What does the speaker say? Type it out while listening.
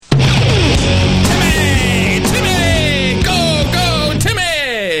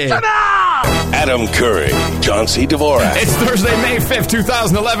Adam Curry, John C. Dvorak. It's Thursday, May 5th,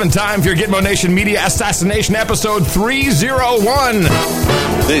 2011. Time for your Gitmo Nation Media Assassination episode 301.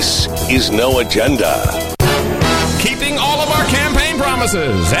 This is No Agenda. Keeping all of our campaign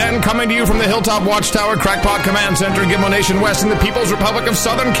promises and coming to you from the Hilltop Watchtower Crackpot Command Center in Gitmo Nation West in the People's Republic of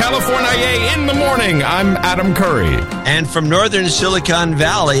Southern California. In the morning, I'm Adam Curry. And from Northern Silicon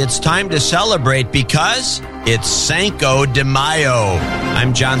Valley, it's time to celebrate because it's Cinco de Mayo.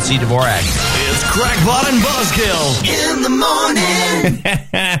 I'm John C. Dvorak. It's Crackpot and Buzzkill in the morning.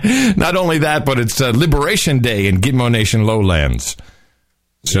 Not only that, but it's Liberation Day in Gitmo Nation Lowlands.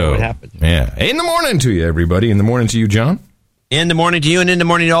 So, what happened? Yeah. In the morning to you, everybody. In the morning to you, John. In the morning to you, and in the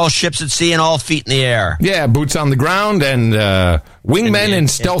morning to all ships at sea and all feet in the air. Yeah, boots on the ground and wingmen and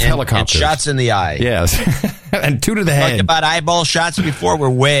stealth helicopters. And shots in the eye. Yes. And 2 to the head. Talked about eyeball shots before. We're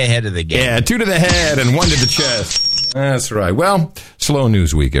way ahead of the game. Yeah, 2 to the head and 1 to the chest. That's right. Well, slow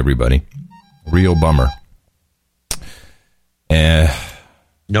news week, everybody. Real bummer.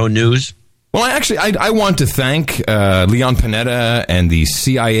 No news? Well, actually, I want to thank Leon Panetta and the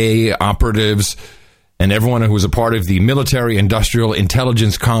CIA operatives and everyone who was a part of the military-industrial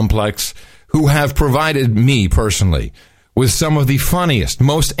intelligence complex who have provided me, personally, with some of the funniest,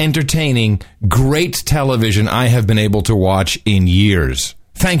 most entertaining, great television I have been able to watch in years.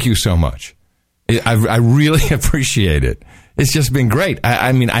 Thank you so much. I really appreciate it. It's just been great.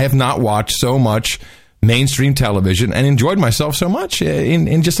 I mean, I have not watched so much mainstream television and enjoyed myself so much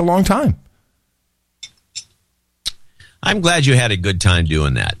in just a long time. I'm glad you had a good time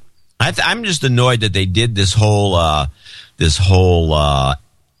doing that. I'm just annoyed that they did this whole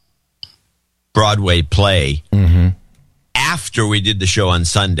Broadway play after we did the show on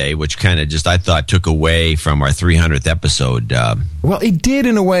Sunday, which kind of just, I thought, took away from our 300th episode. Well, it did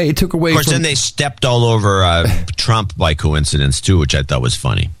in a way. It took away. Of course, then they stepped all over Trump by coincidence too, which I thought was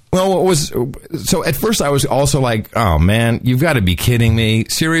funny. Well, so at first I was also like, oh man, you've got to be kidding me.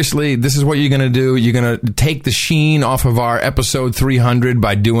 Seriously, this is what you're going to do? You're going to take the sheen off of our episode 300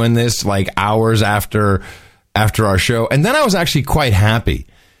 by doing this like hours after our show? And then I was actually quite happy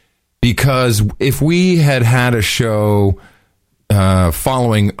because if we had a show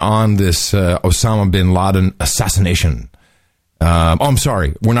following on this Osama bin Laden assassination, I'm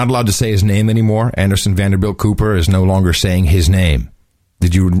sorry, we're not allowed to say his name anymore. Anderson Vanderbilt Cooper is no longer saying his name.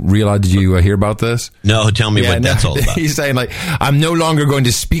 Did you hear about this? No, tell me what that's all about. He's saying, like, I'm no longer going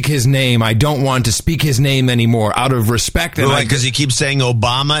to speak his name. I don't want to speak his name anymore out of respect. Right, because he keeps saying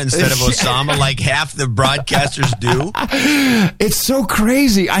Obama instead of Osama, like half the broadcasters do. It's so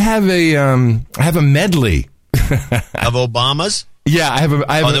crazy. I have a medley of Obamas. Yeah, I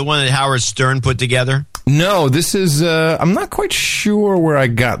have the one that Howard Stern put together. No, this is, I'm not quite sure where I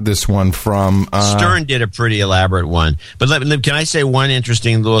got this one from. Stern did a pretty elaborate one. But can I say one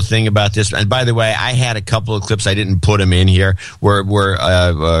interesting little thing about this? And by the way, I had a couple of clips, I didn't put them in here, where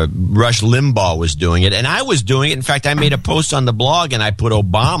Rush Limbaugh was doing it. And I was doing it. In fact, I made a post on the blog and I put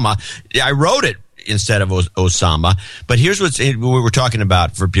Obama. I wrote it instead of Osama. But here's what we're talking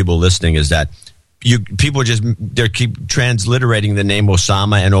about for people listening is that people they keep transliterating the name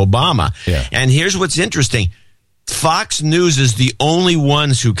Osama and Obama. Yeah. And here's what's interesting. Fox News is the only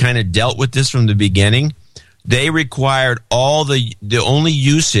ones who kind of dealt with this from the beginning. They required all the only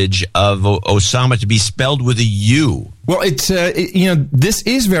usage of Osama to be spelled with a U. Well, this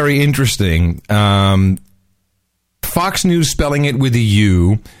is very interesting. Fox News spelling it with a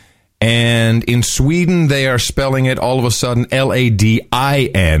U, and in Sweden they are spelling it all of a sudden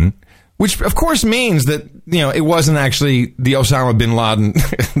Ladin. Which, of course, means that, it wasn't actually the Osama bin Laden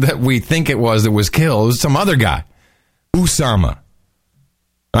that we think it was that was killed. It was some other guy. Usama.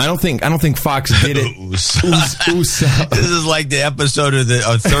 I don't think Fox did it. Usama. This is like the episode of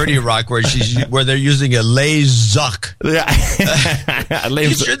 30 Rock where they're using a lay zuck.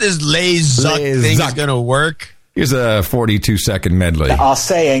 You sure this lay zuck thing is going to work? Here's a 42-second medley. Are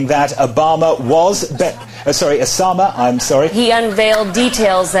saying that Osama, He unveiled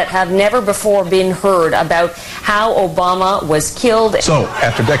details that have never before been heard about how Obama was killed. So,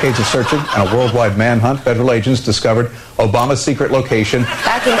 after decades of searching and a worldwide manhunt, federal agents discovered Obama's secret location.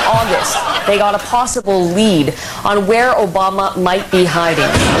 Back in August, they got a possible lead on where Obama might be hiding.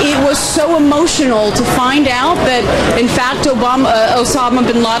 It was so emotional to find out that, in fact, Osama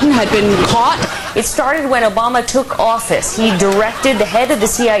bin Laden had been caught. It started when Obama took office. He directed the head of the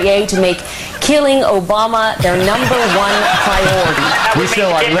CIA to make killing Obama their number one priority. We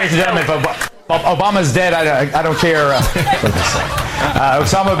still, ladies and gentlemen, if Obama's dead, I don't care.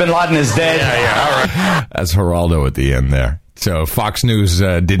 Osama bin Laden is dead. Yeah, all right. That's Geraldo at the end there. So Fox News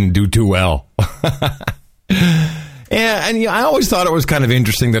didn't do too well. Yeah, and I always thought it was kind of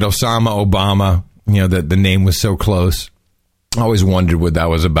interesting that Osama Obama, that the name was so close. I always wondered what that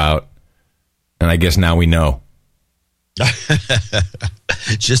was about. And I guess now we know.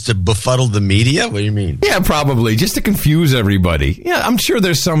 Just to befuddle the media? What do you mean? Yeah, probably. Just to confuse everybody. Yeah, I'm sure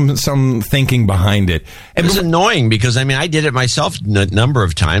there's some thinking behind it. It was annoying because, I did it myself a number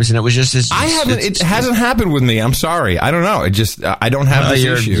of times, and it was just... It hasn't happened with me. I'm sorry. I don't know. It just... I don't have this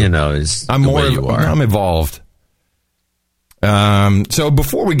issue. I'm evolved. So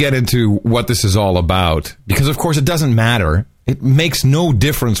before we get into what this is all about, because, of course, it doesn't matter. It makes no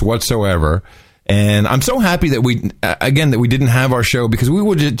difference whatsoever. And I'm so happy that we didn't have our show, because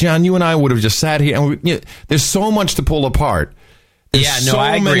John, you and I would have just sat here and there's so much to pull apart.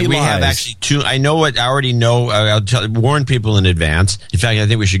 I agree. We have actually two. I already know. I'll warn people in advance. In fact, I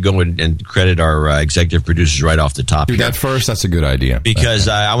think we should go and credit our executive producers right off the top. Do that first. That's a good idea. Because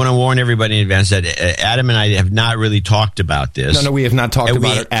I want to warn everybody in advance that Adam and I have not really talked about this. No, we have not talked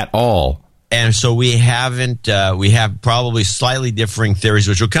about it at all. And so we haven't. We have probably slightly differing theories,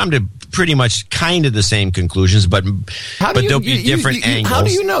 which will come to pretty much kind of the same conclusions, but there'll be different angles. How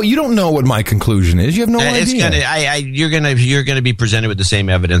do you know? You don't know what my conclusion is. You have no idea. You're gonna be presented with the same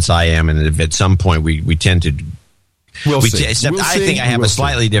evidence I am, and if at some point we tend to. We'll see. I think I have a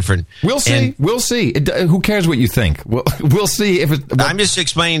slightly different. We'll see. We'll see. Who cares what you think? We'll see if it. I'm just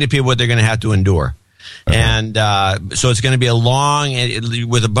explaining to people what they're going to have to endure. Okay. And so it's going to be a long,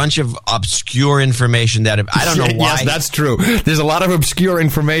 with a bunch of obscure information that I don't know why. Yes, that's true. There's a lot of obscure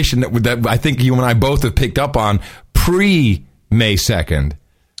information that I think you and I both have picked up on pre-May 2nd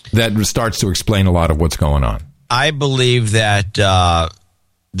that starts to explain a lot of what's going on. I believe that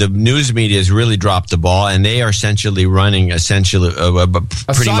the news media has really dropped the ball, and they are essentially running pretty much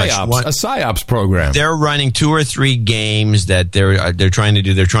a PSYOPs program. They're running 2 or 3 games that they're trying to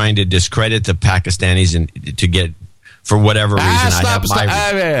do. They're trying to discredit the Pakistanis and to get, for whatever reason.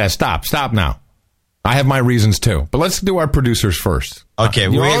 Stop now. I have my reasons too, but let's do our producers first. Okay,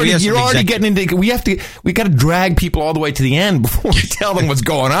 you're already getting into. We got to drag people all the way to the end before we tell them what's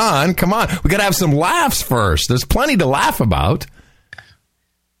going on. Come on, we got to have some laughs first. There's plenty to laugh about.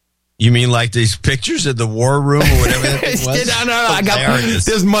 You mean like these pictures of the war room or whatever that thing was? No.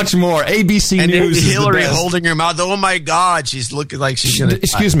 There's much more. ABC and News. And Hillary holding her mouth. Oh my God, she's looking like she's going to.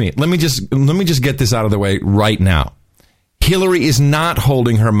 Excuse me. Let me just get this out of the way right now. Hillary is not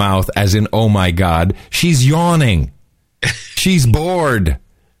holding her mouth as in oh my God. She's yawning. She's bored.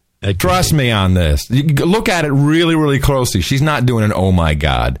 Okay. Trust me on this. You look at it really, really closely. She's not doing an oh my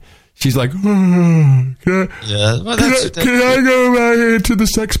God. She's like, can I go right here to the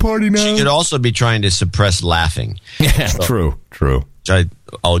sex party now? She could also be trying to suppress laughing. Yeah, so, true.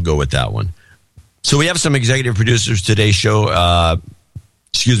 I'll go with that one. So we have some executive producers today's show. I want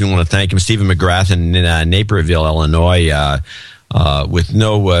to thank him, Stephen McGrath in Naperville, Illinois, with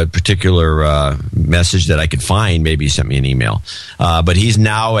no particular message that I could find. Maybe he sent me an email. But he's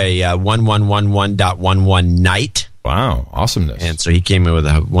now a 1111.11 Knight. Wow, awesomeness. And so he came in with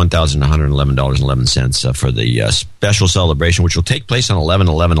 $1,111.11 for the special celebration, which will take place on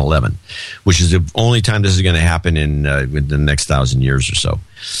 11/11/11, which is the only time this is going to happen in the next 1,000 years or so.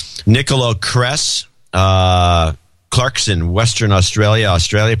 Nicola Kress, Clarkson, Western Australia.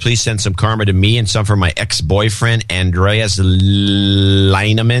 Please send some karma to me and some for my ex-boyfriend, Andreas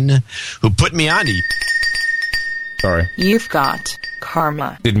Leineman, who put me on to you. Sorry. You've got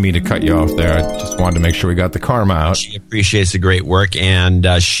karma. Didn't mean to cut you off there. I just wanted to make sure we got the karma out. She appreciates the great work, and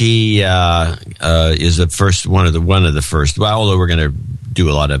she is one of the first. Well, although we're going to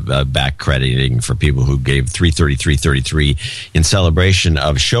do a lot of back crediting for people who gave 333 in celebration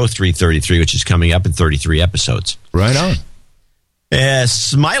of show 333, which is coming up in 33 episodes. Right on.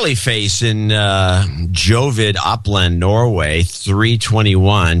 Smiley Face in Jovid, Uppland, Norway,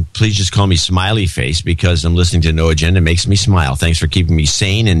 321. Please just call me Smiley Face because I'm listening to No Agenda. It makes me smile. Thanks for keeping me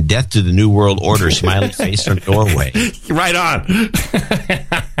sane. And death to the New World Order, Smiley Face from Norway. Right on.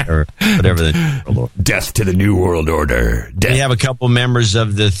 Or whatever the New World Order. Death to the New World Order. We have a couple members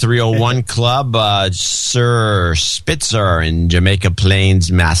of the 301 Club, Sir Spitzer in Jamaica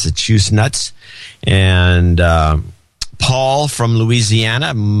Plains, Massachusetts. And Paul from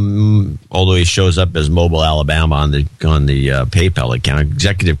Louisiana, although he shows up as Mobile, Alabama on the PayPal account.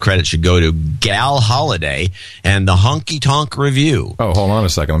 Executive credit should go to Gal Holiday and the Honky Tonk Review. Oh, hold on a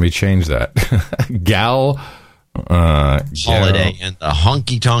second. Let me change that. Gal Holiday and the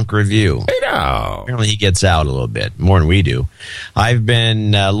Honky Tonk Review. Hey now. Apparently he gets out a little bit, more than we do. I've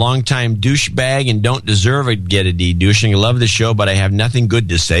been a long-time douchebag and don't deserve a get a de-douching. I love the show, but I have nothing good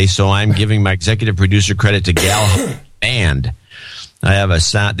to say, so I'm giving my executive producer credit to Gal Band. I have a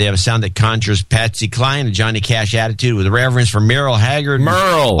sound. They have a sound that conjures Patsy Cline and Johnny Cash attitude with reverence for Merle Haggard,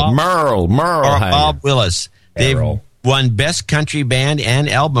 Merle Haggard, Bob Willis. They've Merle. won Best Country Band and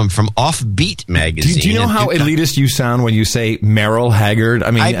Album from Offbeat magazine. Do you know how elitist you sound when you say Merle Haggard?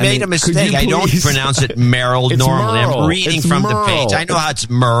 I made a mistake. I don't pronounce it Merle normally. Merle. I'm reading It's from Merle. the page. I know how it's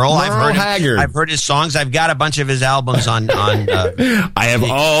Merle. Haggard. I've heard his songs. I've got a bunch of his albums on. I have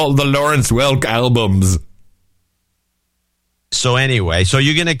all the Lawrence Welk albums. So anyway, so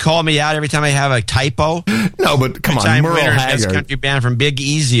you're going to call me out every time I have a typo? No, but come on, Two-time Merle winners, Best Haggard. Country Band from Big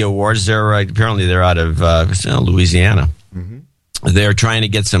Easy Awards. They're apparently they're out of Louisiana. Mm-hmm. They're trying to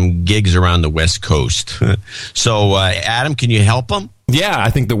get some gigs around the West Coast. So, Adam, can you help them? Yeah, I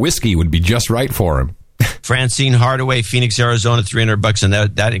think the whiskey would be just right for him. Francine Hardaway, Phoenix, Arizona, $300, and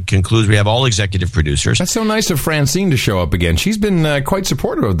that concludes. We have all executive producers. That's so nice of Francine to show up again. She's been quite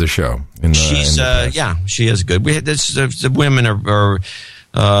supportive of the show. She's she is good. We had the women are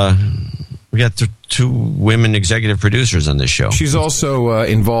we got two women executive producers on this show. She's also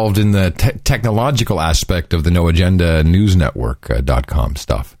involved in the technological aspect of the No Agenda News Network.com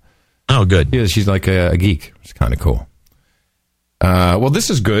stuff. Oh, good. Yeah, she's like a geek. It's kind of cool. Well,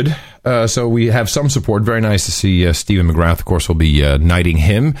 this is good. So we have some support. Very nice to see Stephen McGrath. Of course, we'll be knighting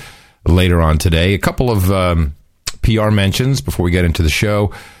him later on today. A couple of PR mentions before we get into the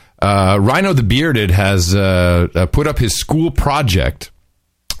show. Rhino the Bearded has put up his school project,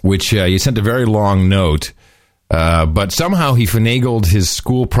 which he sent a very long note. But somehow he finagled his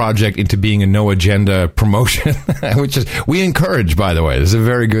school project into being a No Agenda promotion, which is we encourage, by the way. This is a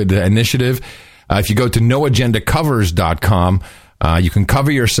very good initiative. If you go to noagendacovers.com, you can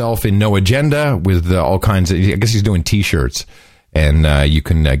cover yourself in No Agenda with all kinds of, I guess he's doing T-shirts. And you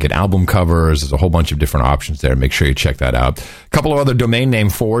can get album covers. There's a whole bunch of different options there. Make sure you check that out. A couple of other domain name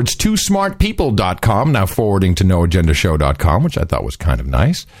forwards. TwoSmartPeople.com, now forwarding to NoAgendaShow.com, which I thought was kind of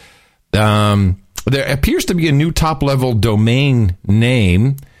nice. There appears to be a new top-level domain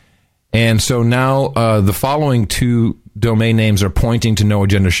name. And so now the following two domain names are pointing to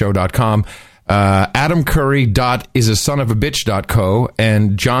NoAgendaShow.com. AdamCurry.isasonofabitch.co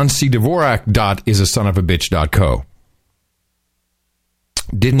and JohnCDvorak.isasonofabitch.co.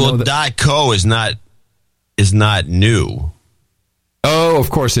 Didn't know that. .co is not new. Oh, of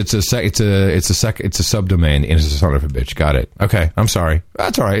course, it's a subdomain. It's a son of a bitch. Got it. Okay, I'm sorry.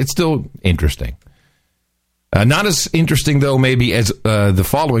 That's all right. It's still interesting. Not as interesting though, maybe as the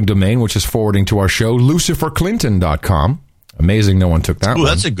following domain, which is forwarding to our show, LuciferClinton.com. Amazing, no one took that one.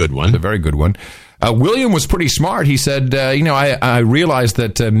 That's a good one. It's a very good one. William was pretty smart. He said, I realized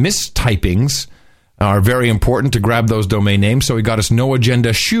that mistypings are very important to grab those domain names, so he got us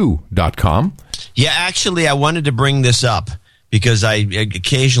noagendashoe.com. Yeah, actually, I wanted to bring this up because I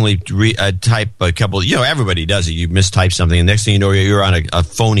occasionally type a couple, everybody does it. You mistype something, and next thing you know, you're on a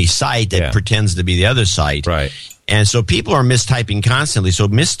phony site that pretends to be the other site. Right. And so people are mistyping constantly. So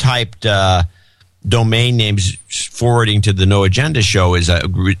mistyped domain names forwarding to the No Agenda Show is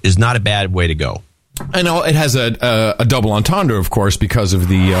not a bad way to go. I know it has a double entendre, of course, because of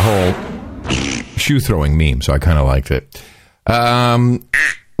the whole shoe throwing meme, so I kind of liked it.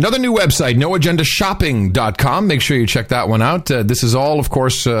 Another new website, noagendashopping.com. Make sure you check that one out. This is all, of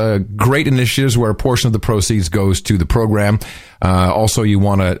course, great initiatives where a portion of the proceeds goes to the program. Also, you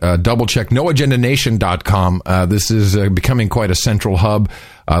want to double check noagendanation.com. This is becoming quite a central hub.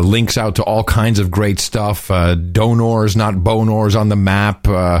 Links out to all kinds of great stuff. Donors, not bonors on the map.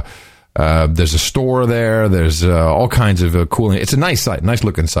 There's a store there. There's all kinds of cool. It's a nice site, nice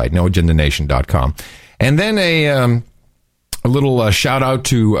looking site, noagendanation.com. And then a little shout out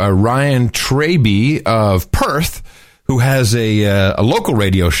to Ryan Traby of Perth, who has a local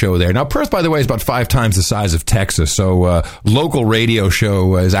radio show there. Now, Perth, by the way, is about 5 times the size of Texas, so local radio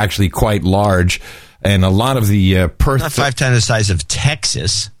show is actually quite large. And a lot of the Perth... Not 5 times the size of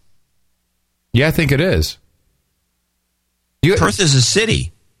Texas. Yeah, I think it is. Perth is a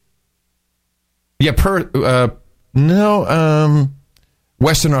city. Yeah, Perth... no,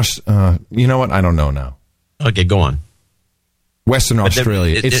 Western... you know what? I don't know now. Okay, go on. Western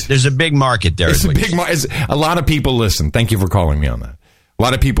Australia. There's a big market there. It's a big market. A lot of people listen. Thank you for calling me on that. A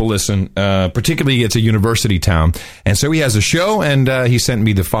lot of people listen, particularly it's a university town. And so he has a show, and he sent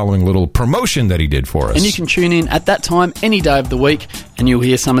me the following little promotion that he did for us. And you can tune in at that time any day of the week, and you'll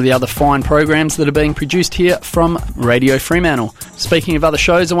hear some of the other fine programs that are being produced here from Radio Fremantle. Speaking of other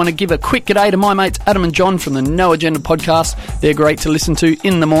shows, I want to give a quick g'day to my mates Adam and John from the No Agenda podcast. They're great to listen to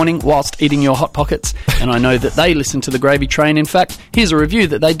in the morning whilst eating your Hot Pockets, and I know that they listen to the Gravy Train. In fact, here's a review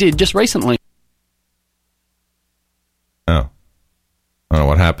that they did just recently. Oh. I don't know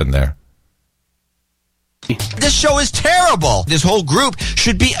what happened there. This show is terrible. This whole group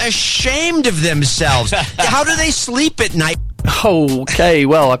should be ashamed of themselves. How do they sleep at night? Okay,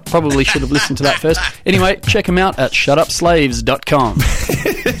 well, I probably should have listened to that first. Anyway, check them out at shutupslaves.com.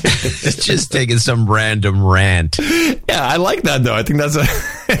 It's just taking some random rant. Yeah, I like that, though. I think that's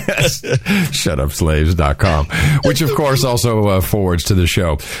shutupslaves.com, which, of course, also forwards to the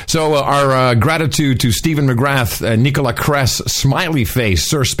show. So our gratitude to Stephen McGrath, Nicola Kress, Smiley Face,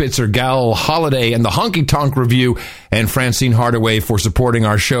 Sir Spitzer, Gal Holiday, and the Honky Tonk Review, and Francine Hardaway for supporting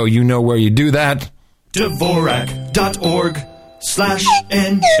our show. You know where you do that. Dvorak.org/NA.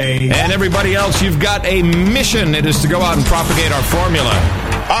 And everybody else, you've got a mission. It is to go out and propagate our formula.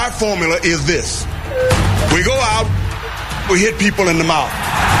 Our formula is this. We go out, we hit people in the mouth.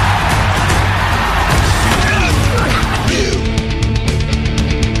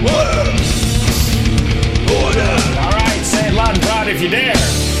 Order. All right, say it loud and proud if you dare.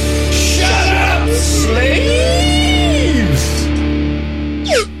 Shut up, slaves!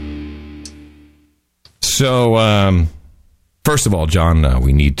 So, first of all, John,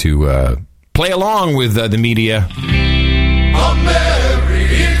 we need to play along with the media. America!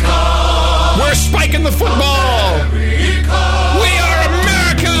 We're spiking the football! America! We are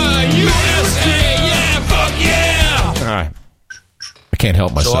America! USA! Yeah, fuck yeah! All right. I can't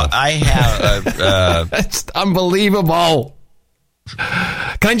help myself. So I have... That's unbelievable.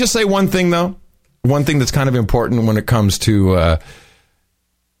 Can I just say one thing, though? One thing that's kind of important when it comes to...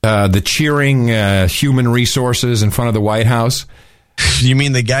 the cheering human resources in front of the White House. You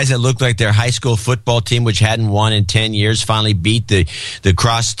mean the guys that looked like their high school football team, which hadn't won in 10 years, finally beat the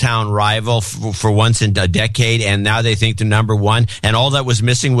crosstown rival for once in a decade, and now they think they're number one, and all that was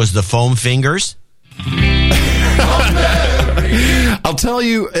missing was the foam fingers? I'll tell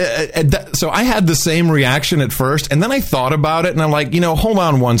you, so I had the same reaction at first, and then I thought about it, and I'm like, hold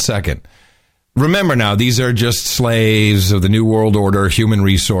on one second. Remember now, these are just slaves of the New World Order, human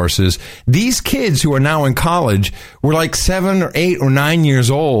resources. These kids who are now in college were like 7 or 8 or 9 years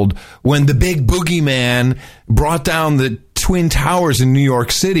old when the big boogeyman brought down the Twin Towers in New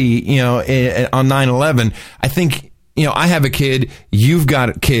York City, on 9/11. I think, I have a kid. You've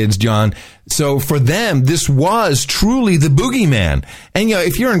got kids, John. So for them, this was truly the boogeyman. And,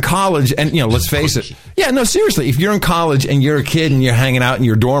 if you're in college and, let's face it. Yeah, no, seriously. If you're in college and you're a kid and you're hanging out in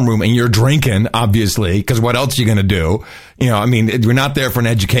your dorm room and you're drinking, obviously, because what else are you going to do? You're not there for an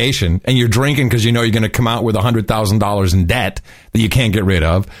education and you're drinking because you're going to come out with $100,000 in debt that you can't get rid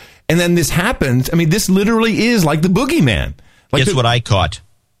of. And then this happens. This literally is like the boogeyman. Guess what I caught?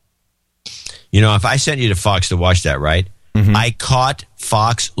 If I sent you to Fox to watch that, right? Mm-hmm. I caught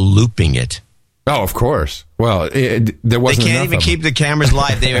Fox looping it. Oh, of course. Well, there wasn't. They can't even keep the cameras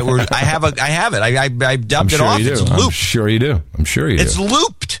live. I have it. I dubbed it off. It's looped. I'm sure you do. It's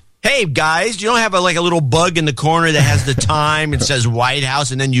looped. Hey guys, you don't have a little bug in the corner that has the time. It says White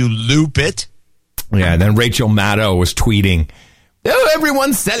House, and then you loop it. Yeah. And then Rachel Maddow was tweeting, "Oh,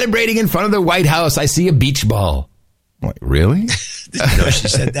 everyone's celebrating in front of the White House. I see a beach ball." I'm like, really? Did you know she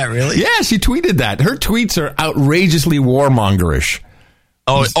said that, really? Yeah, she tweeted that. Her tweets are outrageously warmongerish.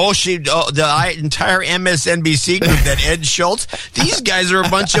 The entire MSNBC group, that Ed Schultz, these guys are a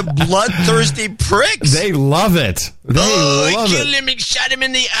bunch of bloodthirsty pricks. They love it. I killed him and shot him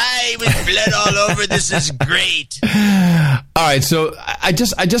in the eye with blood all over. This is great. All right, so I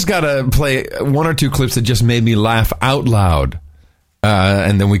just got to play one or two clips that just made me laugh out loud,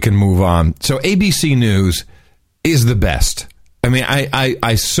 and then we can move on. So ABC News is the best.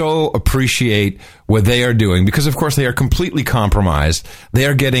 I so appreciate what they are doing because, of course, they are completely compromised. They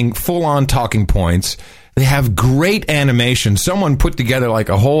are getting full-on talking points. They have great animation. Someone put together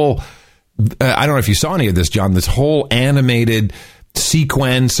a whole, I don't know if you saw any of this, John, this whole animated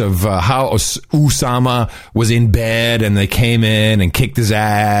sequence of how Osama was in bed and they came in and kicked his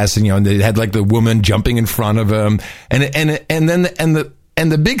ass and, they had the woman jumping in front of him.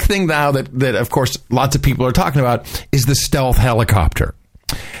 And the big thing now that of course lots of people are talking about is the stealth helicopter.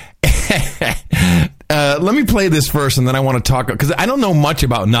 Let me play this first, and then I want to talk because I don't know much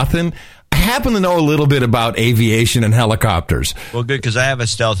about nothing. I happen to know a little bit about aviation and helicopters. Well, good, because I have a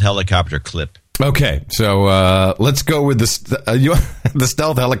stealth helicopter clip. Okay, so let's go with the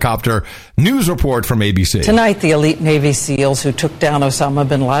stealth helicopter news report from ABC. Tonight, the elite Navy SEALs who took down Osama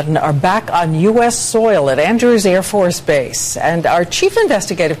bin Laden are back on U.S. soil at Andrews Air Force Base. And our chief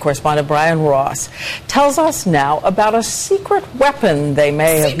investigative correspondent, Brian Ross, tells us now about a secret weapon they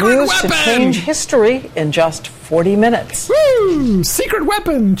may have used to change history in just 40 minutes. Woo! Secret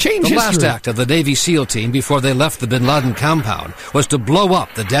weapon, change history. The last act of the Navy SEAL team before they left the bin Laden compound was to blow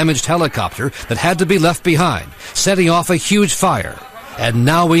up the damaged helicopter that had to be left behind, setting off a huge fire. And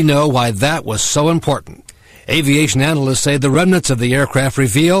now we know why that was so important. Aviation analysts say the remnants of the aircraft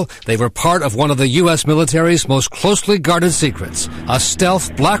reveal they were part of one of the U.S. military's most closely guarded secrets, a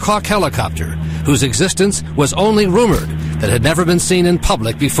stealth Black Hawk helicopter, whose existence was only rumored, that had never been seen in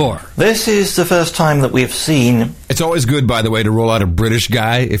public before. This is the first time that we've seen... It's always good, by the way, to roll out a British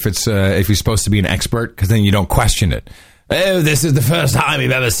guy if he's supposed to be an expert, because then you don't question it. Oh, this is the first time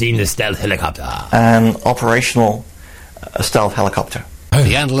we've ever seen this stealth helicopter. An operational stealth helicopter.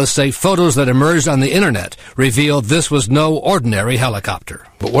 The analysts say photos that emerged on the internet reveal this was no ordinary helicopter.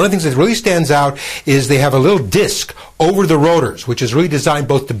 But one of the things that really stands out is they have a little disc over the rotors, which is really designed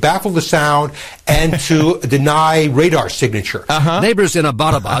both to baffle the sound and to deny radar signature. Neighbors in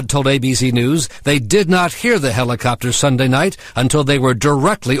Abbottabad told ABC News they did not hear the helicopter Sunday night until they were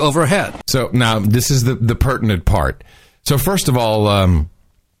directly overhead. So now this is the pertinent part. So first of all,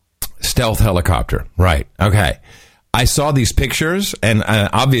 stealth helicopter, right? Okay. I saw these pictures, and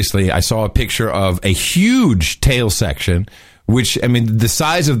obviously I saw a picture of a huge tail section, which, I mean, the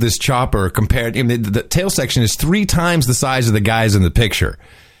size of this chopper compared, I mean, the tail section is 3 times the size of the guys in the picture.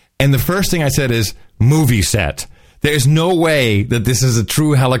 And the first thing I said is, movie set. There's no way that this is a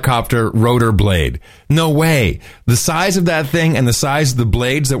true helicopter rotor blade. No way. The size of that thing and the size of the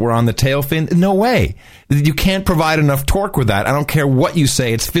blades that were on the tail fin, no way. You can't provide enough torque with that. I don't care what you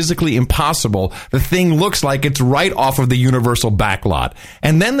say. It's physically impossible. The thing looks like it's right off of the Universal backlot.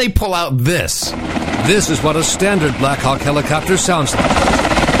 And then they pull out this. This is what a standard Black Hawk helicopter sounds like.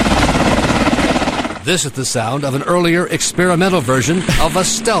 This is the sound of an earlier experimental version of a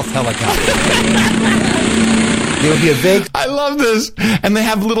stealth helicopter. There'll be a vague... I love this. And they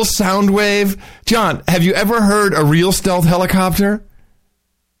have a little sound wave. John, have you ever heard a real stealth helicopter?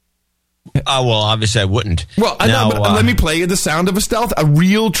 Well, obviously I wouldn't. Well, now, but let me play you the sound of a stealth. A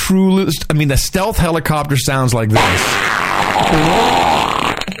real, true... I mean, a stealth helicopter sounds like this.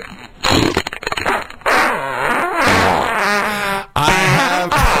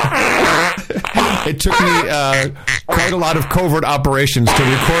 It took me quite a lot of covert operations to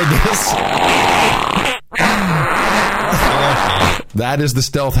record this. That is the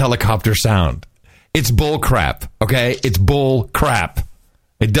stealth helicopter sound. It's bull crap, okay? It's bull crap.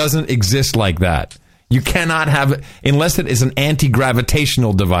 It doesn't exist like that. You cannot have it, unless it is an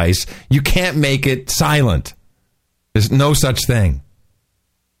anti-gravitational device, you can't make it silent. There's no such thing.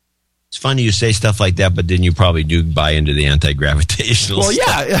 It's funny you say stuff like that, but then you probably do buy into the anti-gravitational stuff.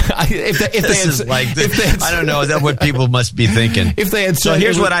 Well, yeah. I don't know. That's what people must be thinking. If they had said, so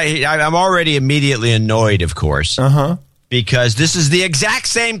here's what I'm already immediately annoyed, of course. Because this is the exact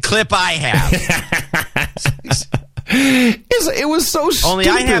same clip I have. It was so stupid. Only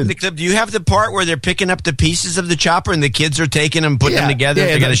I have the clip. Do you have the part where they're picking up the pieces of the chopper and the kids are taking them, putting them together?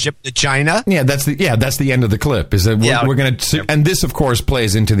 They're going to ship to China. Yeah, that's the end of the clip. Is that we're going to? And this, of course,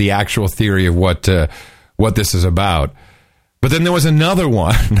 plays into the actual theory of what this is about. But then there was another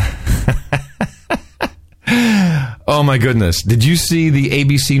one. Oh my goodness! Did you see the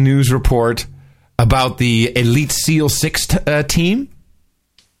ABC News report about the Elite SEAL 6 team?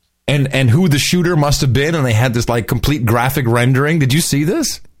 And who the shooter must have been, and they had this like complete graphic rendering. Did you see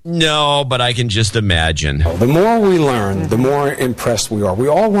this? No, but I can just imagine. The more we learn, the more impressed we are. We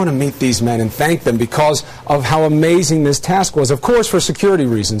all want to meet these men and thank them because of how amazing this task was. Of course, for security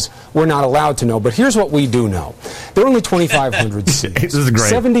reasons, we're not allowed to know, but here's what we do know. There are only 2,500 SEALs. This is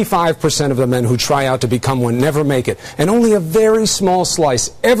great. 75% of the men who try out to become one never make it, and only a very small slice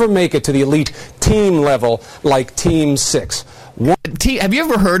ever make it to the elite team level like Team 6. Have you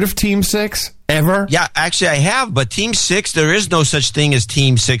ever heard of Team 6? Ever? Yeah, actually I have, but Team 6, there is no such thing as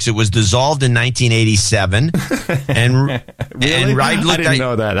Team 6. It was dissolved in 1987. And, really? I didn't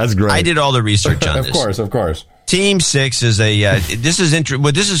know that. That's great. I did all the research on this. Of course. Team 6 is this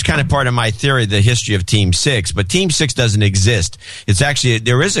is kind of part of my theory, the history of Team 6, but Team 6 doesn't exist. It's actually,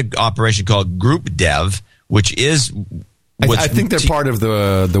 there is an operation called Group Dev, which is... I think they're part of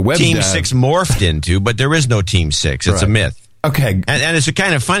the web Team dev. 6 morphed into, but there is no Team 6. It's a myth. Okay. And it's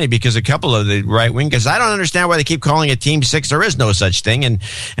kind of funny because a couple of the right wing, because I don't understand why they keep calling it Team 6. There is no such thing. And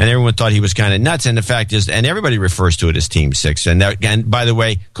everyone thought he was kind of nuts. And the fact is, and everybody refers to it as Team 6. And by the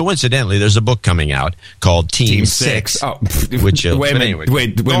way, coincidentally, there's a book coming out called Team 6. Oh, which, wait a minute. Anyway,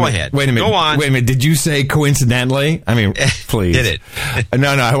 wait go ahead. Wait a minute. Go on. Wait a minute. Did you say coincidentally? I mean, please. Did it? No,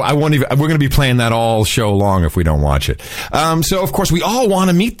 I won't even. We're going to be playing that all show long if we don't watch it. So, of course, we all want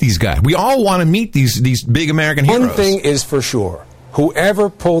to meet these guys. We all want to meet these big American heroes. One thing is for sure. Whoever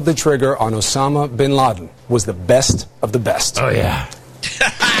pulled the trigger on Osama bin Laden was the best of the best. Oh, yeah.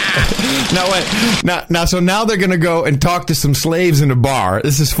 Now they're going to go and talk to some slaves in a bar.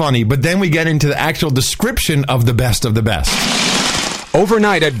 This is funny. But then we get into the actual description of the best of the best.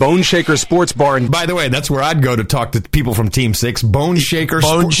 Overnight at Bone Shaker Sports Bar. And by the way, that's where I'd go to talk to people from Team 6. Bone Shaker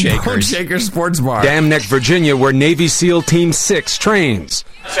Sports Bar. Dam Neck, Virginia, where Navy SEAL Team 6 trains.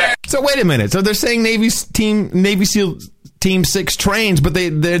 So wait a minute. So they're saying Navy SEAL Team 6 trains, but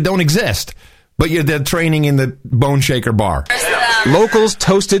they don't exist. But they're training in the Bone Shaker Bar. Locals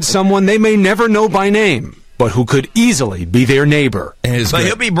toasted someone they may never know by name, but who could easily be their neighbor. But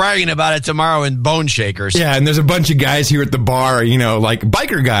he'll be bragging about it tomorrow in Bone Shakers. Yeah, and there's a bunch of guys here at the bar, like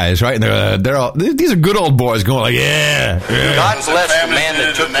biker guys, right? And they're all, these are good old boys going like, yeah. God bless the man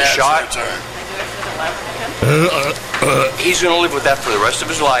that took the shot. He's going to live with that for the rest of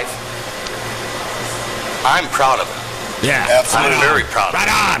his life. I'm proud of him. Yeah, absolutely. I'm very proud of him.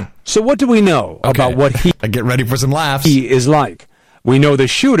 Right on. So what do we know about what I get ready for some laughs. He is like? We know the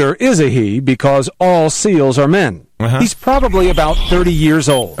shooter is a he because all SEALs are men. He's probably about 30 years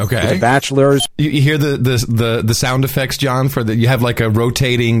old. Okay. With a bachelor's. You hear the sound effects, John, you have like a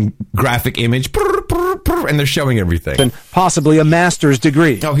rotating graphic image, and they're showing everything. And possibly a master's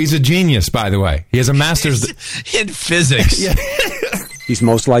degree. Oh, he's a genius, by the way. He has a master's in physics. Yeah. He's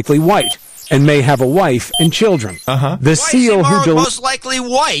most likely white and may have a wife and children. The SEAL who most likely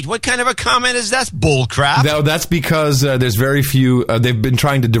white. What kind of a comment is that? Bull crap. No, that's because there's very few. They've been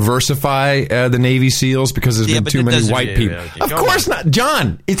trying to diversify the Navy SEAls because there's been too many white people. Of course not,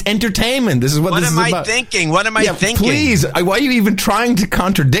 John. It's entertainment. This is what this is about. What am I thinking? What am I thinking? Please, why are you even trying to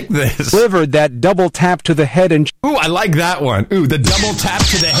contradict this? Delivered that double tap to the head and ooh, I like that one. Ooh, the double tap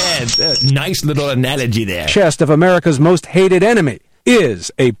to the head. Nice little analogy there. Chest of America's most hated enemy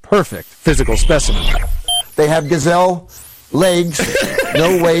is a perfect physical specimen. They have gazelle legs,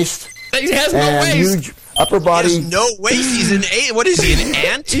 no waist. He has no waist. Huge upper body. He has no waist. He's an what is he, an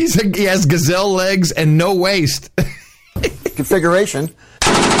ant? He has gazelle legs and no waist. Configuration.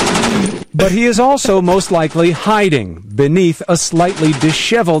 But he is also most likely hiding beneath a slightly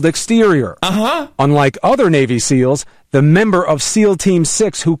disheveled exterior. Unlike other Navy SEALs, the member of SEAL Team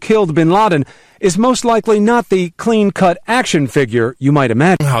 6 who killed bin Laden is most likely not the clean-cut action figure you might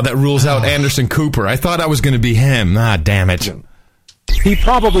imagine. Oh, that rules out Anderson Cooper. I thought I was going to be him. Ah, damn it. He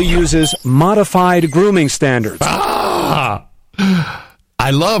probably uses modified grooming standards. I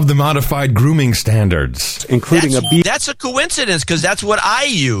love the modified grooming standards. Including a beard. That's a coincidence, because that's what I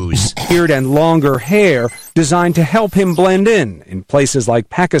use. Beard and longer hair designed to help him blend in places like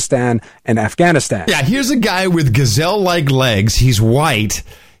Pakistan and Afghanistan. Yeah, here's a guy with gazelle-like legs. He's white.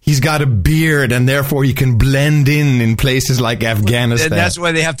 He's got a beard, and therefore he can blend in places like Afghanistan. And that's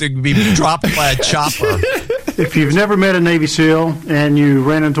why they have to be dropped by a chopper. If you've never met a Navy SEAL and you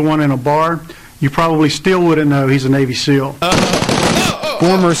ran into one in a bar, you probably still wouldn't know he's a Navy SEAL.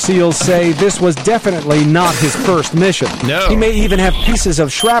 Former SEALs say this was definitely not his first mission. No. He may even have pieces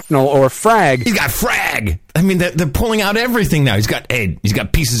of shrapnel or frag. He's got frag. I mean, they're pulling out everything now. He's got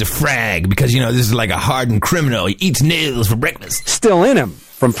pieces of frag because, this is like a hardened criminal. He eats nails for breakfast. Still in him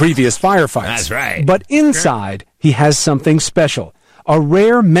from previous firefights. That's right. But inside, he has something special. A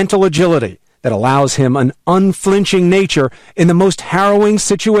rare mental agility that allows him an unflinching nature in the most harrowing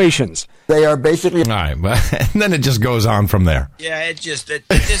situations. They are basically... All right, and then it just goes on from there. Yeah, this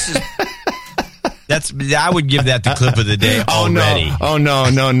is... I would give that the clip of the day already. Oh, no.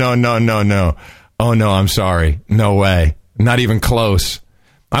 Oh, no, I'm sorry. No way. Not even close.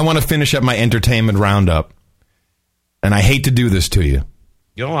 I want to finish up my entertainment roundup. And I hate to do this to you.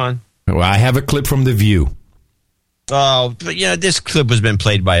 Go on. Well, I have a clip from The View. Oh, but this clip has been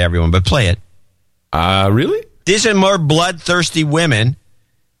played by everyone, but play it. Really? These are more bloodthirsty women.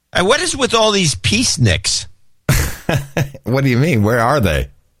 What is with all these peaceniks? What do you mean? Where are they?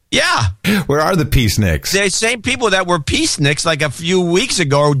 Yeah. Where are the peaceniks? The same people that were peaceniks like a few weeks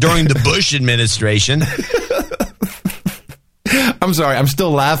ago during the Bush administration. I'm sorry. I'm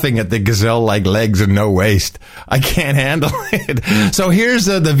still laughing at the gazelle-like legs and no waist. I can't handle it. So here's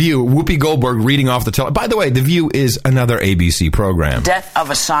The View. Whoopi Goldberg reading off the television. By the way, The View is another ABC program. Death of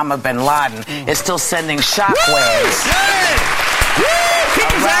Osama bin Laden is still sending shockwaves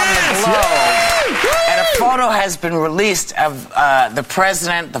around the globe. And a photo has been released of the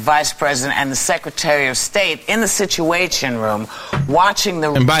president, the vice president, and the secretary of state in the Situation Room watching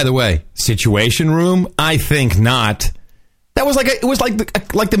the... And by the way, Situation Room? I think not. That was like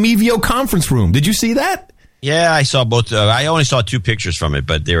the Mevio conference room. Did you see that? Yeah, I saw both. I only saw 2 pictures from it,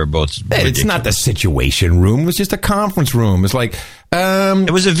 but they were both ridiculous. It's not the Situation Room. It was just a conference room. It's like...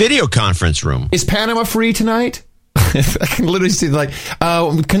 it was a video conference room. Is Panama free tonight? I can literally see,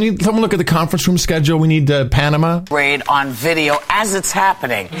 can someone look at the conference room schedule? We need Panama. Raid on video as it's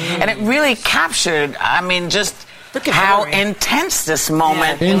happening. And it really captured, just how intense this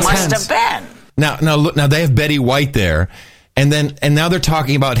moment must have been. Now they have Betty White there. And now they're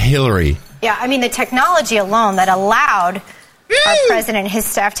talking about Hillary. Yeah, I mean, the technology alone that allowed our president and his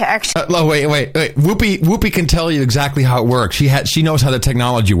staff to actually... wait. Whoopi can tell you exactly how it works. She knows how the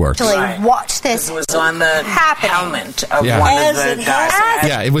technology works. Watch this. It was on the helmet of one of the guys.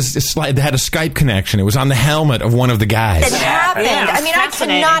 Yeah, they had a Skype connection. It was on the helmet of one of the guys. It happened. I mean, I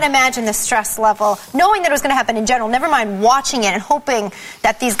cannot imagine the stress level, knowing that it was going to happen in general, never mind watching it and hoping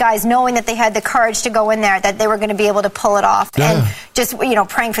that these guys, knowing that they had the courage to go in there, that they were going to be able to pull it off. And just,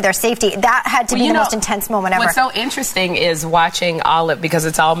 praying for their safety. That had to be the most intense moment ever. What's so interesting is watching all of, because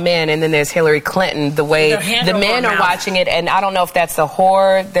it's all men, and then there's Hillary Clinton, the way the men are watching it, and I don't know if that's the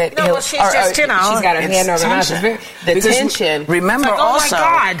horror that she's just, she's got her hand over her mouth. The tension. Remember also,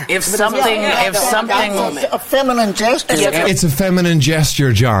 if something, a feminine gesture. It's a feminine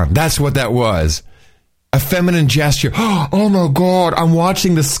gesture, John. That's what that was. A feminine gesture. Oh my God! I'm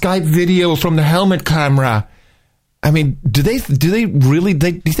watching the Skype video from the helmet camera. I mean, do they really?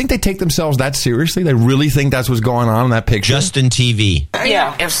 Do you think they take themselves that seriously? They really think that's what's going on in that picture? Just in TV.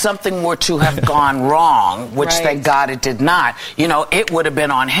 Yeah. If something were to have gone wrong, which thank God it did not, it would have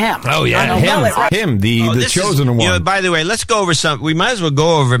been on him. Oh yeah, him, the chosen one. By the way, let's go over some. We might as well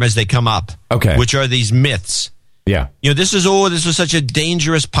go over them as they come up. Okay. Which are these myths? Yeah. This was such a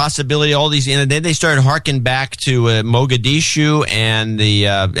dangerous possibility. All these, and then they started harking back to Mogadishu and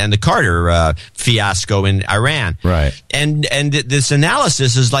the Carter fiasco in Iran. Right. And this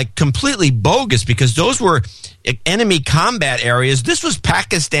analysis is like completely bogus because those were enemy combat areas. This was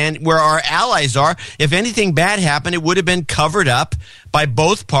Pakistan, where our allies are. If anything bad happened, it would have been covered up by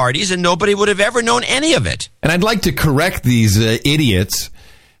both parties, and nobody would have ever known any of it. And I'd like to correct these idiots.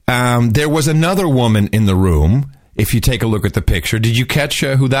 There was another woman in the room. If you take a look at the picture, did you catch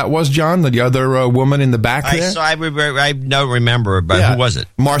who that was, John? The other woman in the back there? I don't remember, but who was it?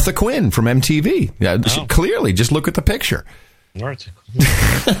 Martha Quinn from MTV. Yeah, clearly, just look at the picture. Martha.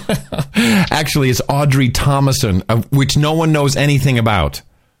 Actually, it's Audrey Thomason, which no one knows anything about.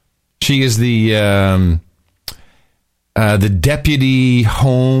 She is the deputy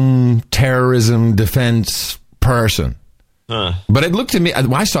home terrorism defense person. But it looked to me,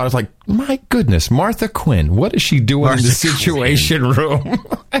 I saw it, I was like, my goodness, Martha Quinn, what is she doing in the Situation Room?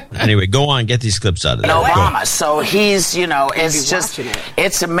 Anyway, go on, get these clips out of there. Obama, so he's,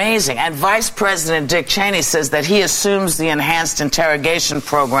 it's amazing. And Vice President Dick Cheney says that he assumes the enhanced interrogation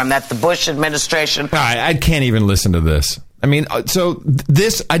program that the Bush administration... I can't even listen to this. I mean, so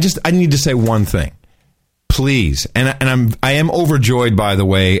this, I need to say one thing. Please, and I am overjoyed, by the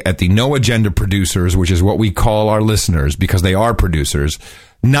way, at the No Agenda producers, which is what we call our listeners because they are producers.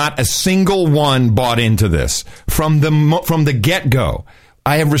 Not a single one bought into this from the get-go.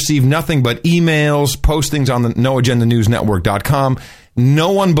 I have received nothing but emails, postings on the NoAgendaNewsNetwork.com.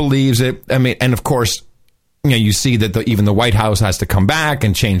 No one believes it. I mean, and of course, you see that even the White House has to come back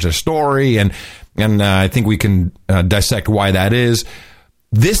and change their story, and I think we can dissect why that is.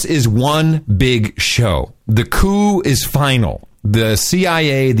 This is one big show. The coup is final. The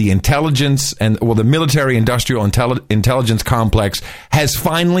CIA, the intelligence, the military-industrial intelligence complex has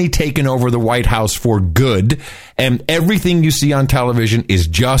finally taken over the White House for good, and everything you see on television is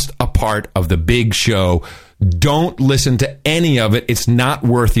just a part of the big show. Don't listen to any of it. It's not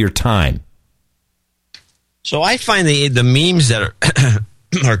worth your time. So I find the memes that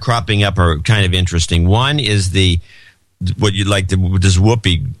are cropping up are kind of interesting. One is this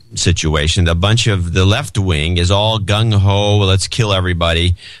Whoopi situation. A bunch of the left wing is all gung ho. Let's kill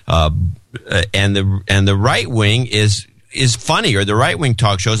everybody, and the right wing is funnier. The right wing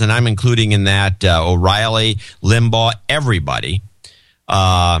talk shows, and I'm including in that O'Reilly, Limbaugh, everybody.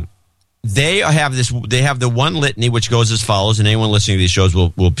 They have the one litany which goes as follows, and anyone listening to these shows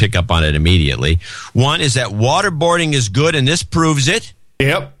will pick up on it immediately. One is that waterboarding is good, and this proves it.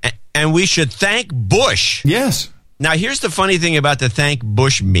 Yep. And we should thank Bush. Yes. Now, here's the funny thing about the thank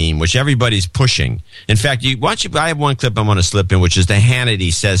Bush meme, which everybody's pushing. In fact, I have one clip I want to slip in, which is the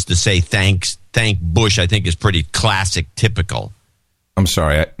Hannity says to say thank Bush, I think is pretty classic, typical. I'm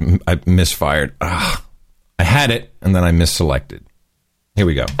sorry, I misfired. I had it, and then I misselected. Here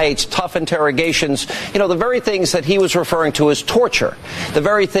we go. Tough interrogations, the very things that he was referring to as torture, the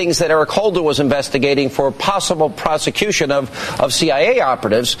very things that Eric Holder was investigating for possible prosecution of CIA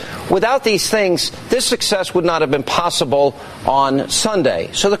operatives. Without these things, this success would not have been possible on Sunday.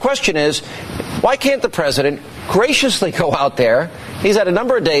 So the question is, why can't the president graciously go out there, he's had a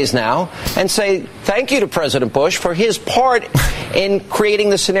number of days now, and say thank you to President Bush for his part in creating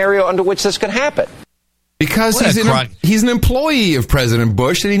the scenario under which this could happen? Because he's an employee of President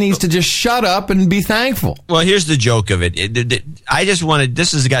Bush, and he needs to just shut up and be thankful. Well, here's the joke of it. I just wanted,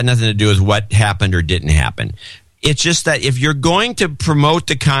 this has got nothing to do with what happened or didn't happen. It's just that if you're going to promote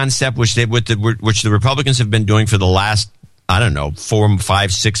the concept, which the Republicans have been doing for the last, 4,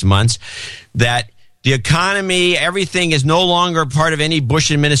 5, 6 months, that the economy, everything is no longer part of any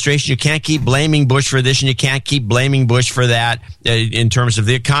Bush administration. You can't keep blaming Bush for this and you can't keep blaming Bush for that in terms of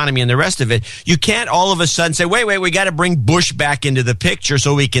the economy and the rest of it. You can't all of a sudden say, wait, we got to bring Bush back into the picture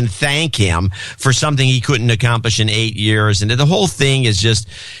so we can thank him for something he couldn't accomplish in 8 years. And the whole thing is just,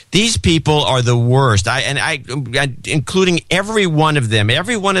 these people are the worst. I including every one of them,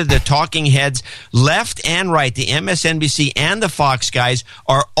 every one of the talking heads, left and right, the MSNBC and the Fox guys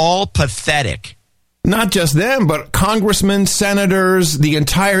are all pathetic. Not just them, but congressmen, senators, the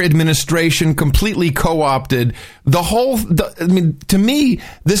entire administration completely co-opted. To me,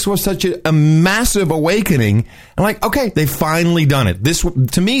 this was such a massive awakening. I'm like, okay, they've finally done it.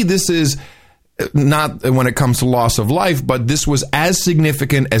 To me, this is not when it comes to loss of life, but this was as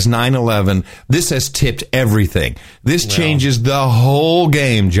significant as 9/11. This has tipped everything. This changes the whole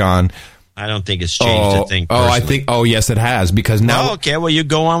game, John. I don't think it's changed a thing personally. Yes, it has, because now... Oh, okay, well, you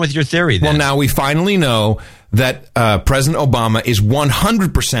go on with your theory then. Well, now we finally know that President Obama is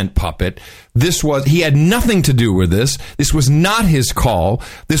 100% puppet. He had nothing to do with this. This was not his call.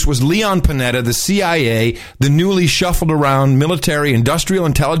 This was Leon Panetta, the CIA, the newly shuffled around military industrial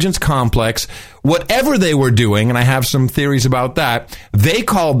intelligence complex. Whatever they were doing, and I have some theories about that, they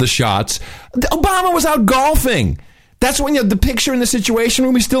called the shots. Obama was out golfing. That's when the picture in the Situation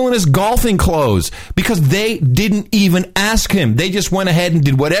Room, he's still in his golfing clothes, because they didn't even ask him. They just went ahead and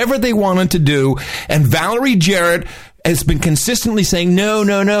did whatever they wanted to do. And Valerie Jarrett has been consistently saying, no,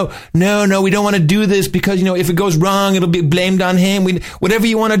 we don't want to do this because, if it goes wrong, it'll be blamed on him. Whatever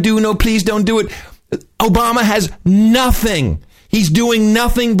you want to do, no, please don't do it. Obama has nothing. He's doing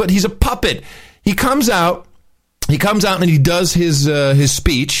nothing, but he's a puppet. He comes out and he does his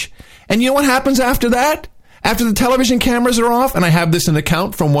speech. And you know what happens after that? After the television cameras are off, and I have this in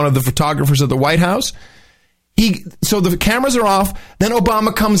account from one of the photographers at the White House, so the cameras are off, then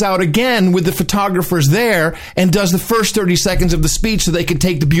Obama comes out again with the photographers there and does the first 30 seconds of the speech so they can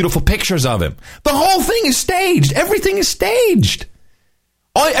take the beautiful pictures of him. The whole thing is staged. Everything is staged.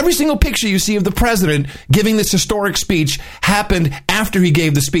 Every single picture you see of the president giving this historic speech happened after he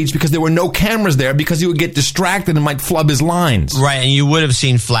gave the speech, because there were no cameras there, because he would get distracted and might flub his lines. Right, and you would have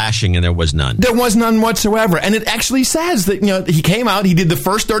seen flashing, and there was none. There was none whatsoever. And it actually says that, he came out, he did the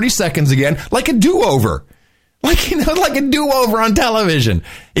first 30 seconds again, like a do-over. Like a do-over on television.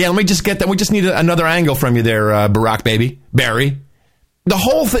 Yeah, let me just get that. We just need another angle from you there, Barack baby. Barry. The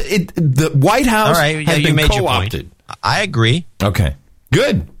whole thing, the White House has been co-opted. I agree. Okay.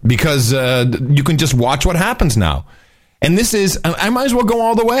 Good, because you can just watch what happens now. And this is, I might as well go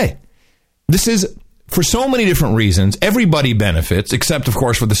all the way. This is, for so many different reasons, everybody benefits, except, of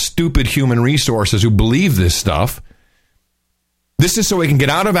course, for the stupid human resources who believe this stuff. This is so we can get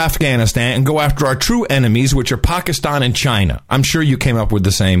out of Afghanistan and go after our true enemies, which are Pakistan and China. I'm sure you came up with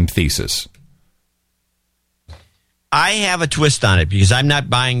the same thesis. I have a twist on it, because I'm not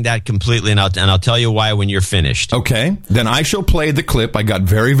buying that completely, and I'll tell you why when you're finished. Okay, then I shall play the clip. I got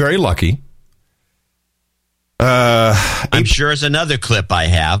very, very lucky. I'm sure it's another clip I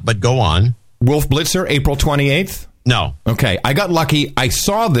have, but go on. Wolf Blitzer, April 28th? No. Okay, I got lucky. I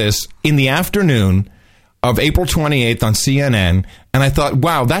saw this in the afternoon of April 28th on CNN, and I thought,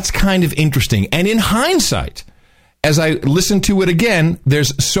 wow, that's kind of interesting. And in hindsight, as I listened to it again,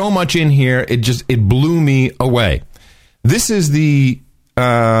 there's so much in here, it blew me away. This is the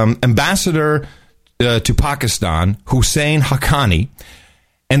ambassador to Pakistan, Hussein Haqqani,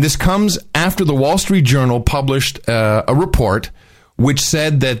 and this comes after the Wall Street Journal published a report which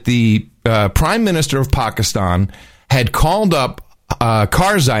said that the Prime Minister of Pakistan had called up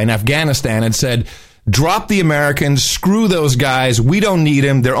Karzai in Afghanistan and said, drop the Americans, screw those guys, we don't need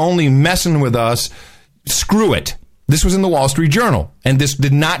them, they're only messing with us, screw it. This was in the Wall Street Journal, and this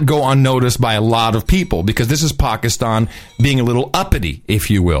did not go unnoticed by a lot of people, because this is Pakistan being a little uppity, if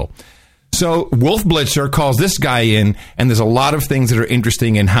you will. So Wolf Blitzer calls this guy in, and there's a lot of things that are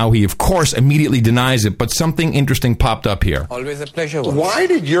interesting in how he, of course, immediately denies it, but something interesting popped up here. Always a pleasure. Why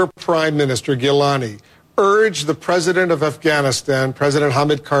did your Prime Minister, Gilani, urge the president of Afghanistan, President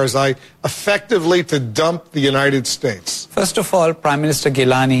Hamid Karzai, effectively to dump the United States? First of all, Prime Minister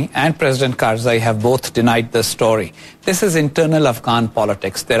Gilani and President Karzai have both denied the story. This is internal Afghan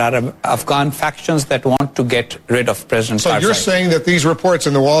politics. There are Afghan factions that want to get rid of President Karzai. So you're saying that these reports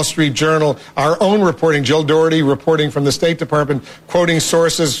in the Wall Street Journal, our own reporting, Jill Doherty reporting from the State Department, quoting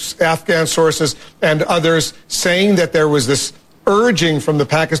sources, Afghan sources and others, saying that there was this urging from the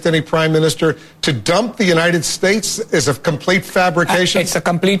Pakistani Prime Minister to dump the United States is a complete fabrication? It's a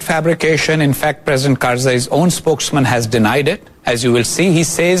complete fabrication. In fact, President Karzai's own spokesman has denied it. As you will see, he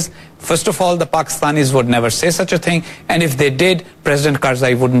says, first of all, the Pakistanis would never say such a thing, and if they did, President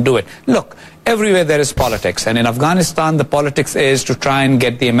Karzai wouldn't do it. Look, everywhere there is politics, and in Afghanistan, the politics is to try and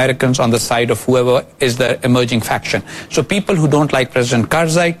get the Americans on the side of whoever is the emerging faction. So people who don't like President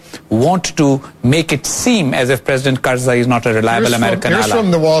Karzai want to make it seem as if President Karzai is not a reliable American ally. Here's from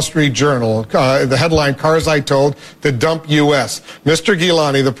the Wall Street Journal, the headline, Karzai told to dump U.S. Mr.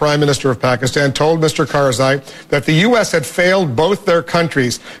 Gilani, the Prime Minister of Pakistan, told Mr. Karzai that the U.S. had failed both their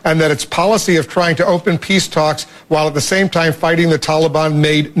countries and that its policy of trying to open peace talks while at the same time fighting the Taliban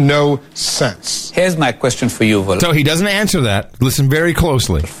made no sense. Here's my question for you, Will. So he doesn't answer that. Listen very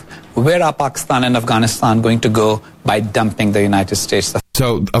closely. Where are Pakistan and Afghanistan going to go by dumping the United States?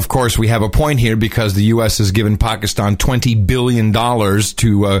 So, of course, we have a point here because the U.S. has given Pakistan $20 billion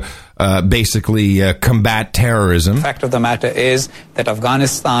to basically combat terrorism. The fact of the matter is that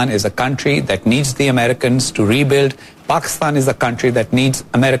Afghanistan is a country that needs the Americans to rebuild. Pakistan is a country that needs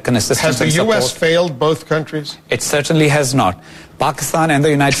American assistance and support. Has the U.S. failed both countries? It certainly has not. Pakistan and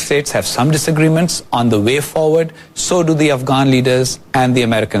the United States have some disagreements on the way forward. So do the Afghan leaders and the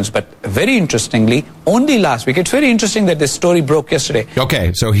Americans. But very interestingly, only last week, it's very interesting that this story broke yesterday.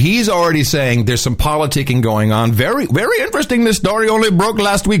 Okay, so he's already saying there's some politicking going on. Very, very interesting. This story only broke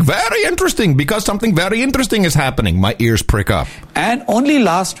last week. Very interesting because something very interesting is happening. My ears prick up. And only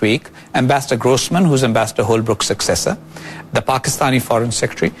last week, Ambassador Grossman, who's Ambassador Holbrooke's successor, the Pakistani Foreign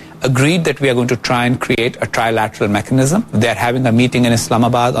Secretary, agreed that we are going to try and create a trilateral mechanism. They're having a meeting in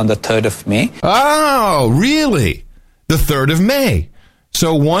Islamabad on the 3rd of May. Oh, really? The 3rd of May.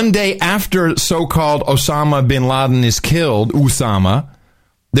 So one day after so-called Osama bin Laden is killed, Usama,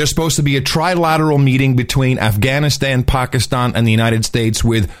 there's supposed to be a trilateral meeting between Afghanistan, Pakistan, and the United States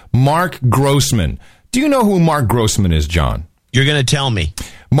with Mark Grossman. Do you know who Mark Grossman is, John? You're going to tell me.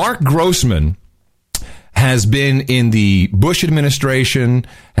 Mark Grossman has been in the Bush administration,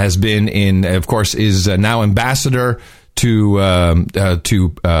 has been in, of course, is now ambassador to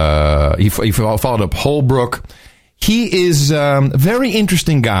he followed up Holbrooke. He is a very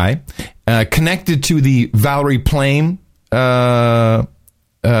interesting guy, connected to the Valerie Plame outing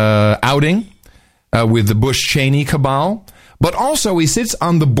with the Bush-Cheney cabal. But also he sits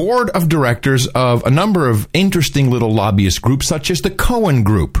on the board of directors of a number of interesting little lobbyist groups, such as the Cohen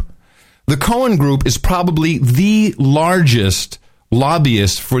Group. The Cohen Group is probably the largest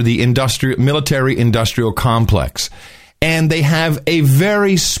lobbyist for the military-industrial complex. And they have a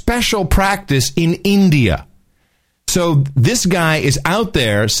very special practice in India. So this guy is out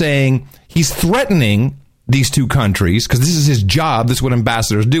there saying he's threatening these two countries, because this is his job, this is what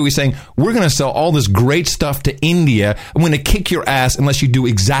ambassadors do. He's saying, we're going to sell all this great stuff to India. I'm going to kick your ass unless you do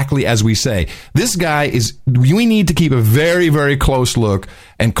exactly as we say. This guy is, we need to keep a very, very close look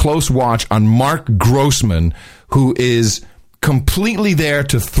and close watch on Mark Grossman, who is completely there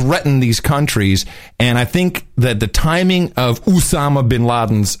to threaten these countries. And I think that the timing of Osama bin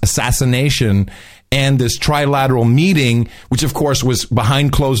Laden's assassination and this trilateral meeting, which of course was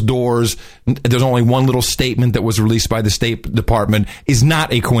behind closed doors, there's only one little statement that was released by the State Department, is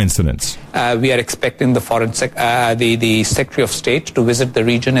not a coincidence. We are expecting the the Secretary of State to visit the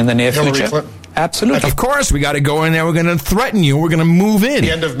region in the near future. Clinton. Absolutely. Of course, we got to go in there. We're going to threaten you. We're going to move in.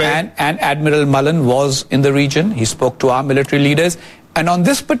 The end of May. And Admiral Mullen was in the region. He spoke to our military leaders. And on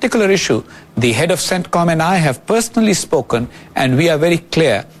this particular issue, the head of CENTCOM and I have personally spoken, and we are very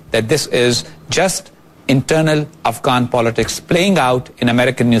clear that this is just internal Afghan politics playing out in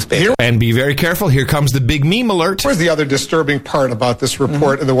American newspapers. And be very careful. Here comes the big meme alert. Here's the other disturbing part about this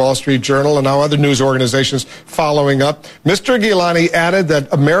report in the Wall Street Journal and now other news organizations following up. Mr. Gilani added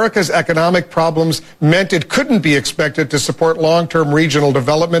that America's economic problems meant it couldn't be expected to support long-term regional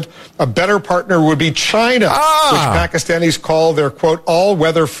development. A better partner would be China, which Pakistanis call their, quote,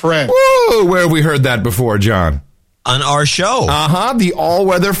 all-weather friend. Whoa, where have we heard that before, John? On our show. The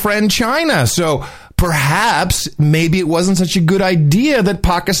all-weather friend China. So perhaps, maybe it wasn't such a good idea that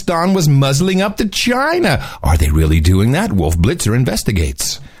Pakistan was muzzling up to China. Are they really doing that? Wolf Blitzer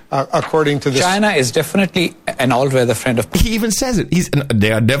investigates. According to this, China is definitely an all-weather friend of. He even says it.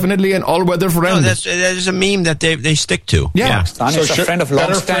 They are definitely an all-weather friend. No, that is a meme that they stick to. Yeah. Pakistan is a friend of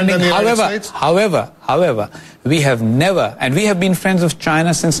long-standing. However, we have never, and we have been friends of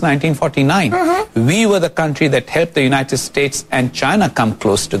China since 1949. We were the country that helped the United States and China come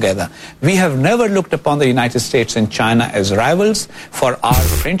close together. We have never looked upon the United States and China as rivals for our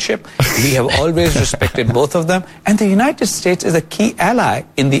friendship. We have always respected both of them. And the United States is a key ally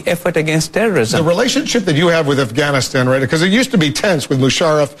in the the effort against terrorism. The relationship that you have with Afghanistan, right? Because it used to be tense with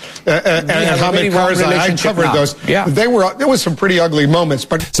Musharraf and Hamid Karzai. I covered those. Yeah. There was some pretty ugly moments.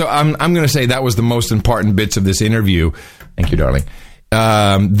 But so I'm going to say that was the most important bits of this interview. Thank you, darling.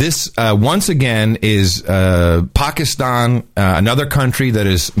 This once again is Pakistan, another country that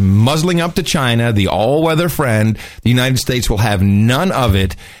is muzzling up to China, the all-weather friend. The United States will have none of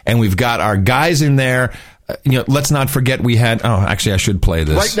it, and we've got our guys in there. Let's not forget we had. Oh, actually, I should play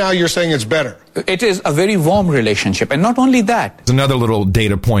this. Right now, you're saying it's better. It is a very warm relationship, and not only that. There's another little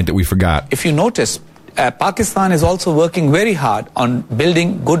data point that we forgot. If you notice, Pakistan is also working very hard on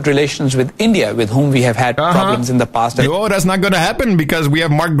building good relations with India, with whom we have had problems in the past. No, that's not going to happen because we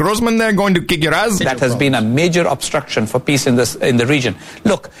have Mark Grossman there going to kick your ass. That has been a major obstruction for peace in the region.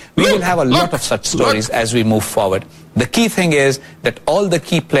 Look, we will have a lot of such stories as we move forward. The key thing is that all the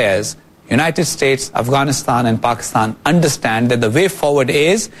key players, United States, Afghanistan and Pakistan, understand that the way forward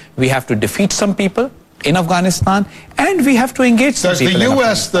is we have to defeat some people in Afghanistan, and we have to engage some people.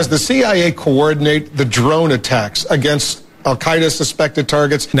 Does the CIA coordinate the drone attacks against Al-Qaeda suspected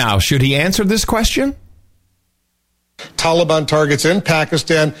targets? Now, should he answer this question? Taliban targets in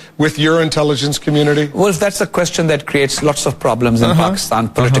Pakistan with your intelligence community? Well, that's a question that creates lots of problems in Pakistan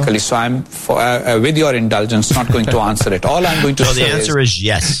politically, so I'm, with your indulgence, not going to answer it. All I'm going to say the answer is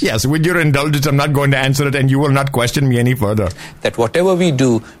yes. Yes, with your indulgence, I'm not going to answer it, and you will not question me any further. That whatever we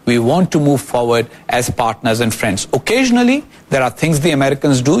do, we want to move forward as partners and friends. Occasionally, there are things the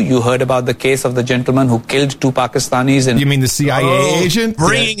Americans do. You heard about the case of the gentleman who killed 2 Pakistanis. You mean the CIA agent?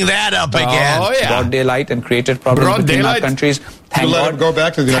 Bringing that up again. Oh, yeah. Broad daylight and created problems between our countries.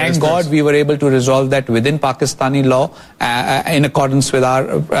 Thank God we were able to resolve that within Pakistani law in accordance with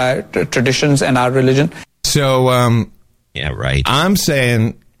our traditions and our religion. So, yeah, right. I'm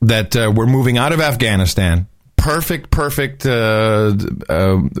saying that we're moving out of Afghanistan. Perfect reason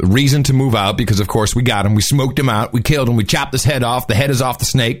to move out because, of course, we got him. We smoked him out. We killed him. We chopped his head off. The head is off the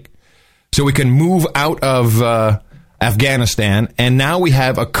snake. So we can move out of Afghanistan. And now we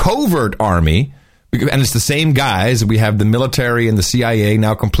have a covert army. And it's the same guys. We have the military and the CIA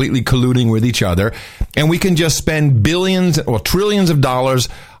now completely colluding with each other. And we can just spend billions or trillions of dollars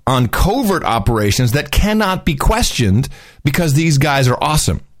on covert operations that cannot be questioned because these guys are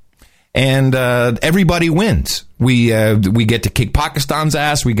awesome. And everybody wins. We get to kick Pakistan's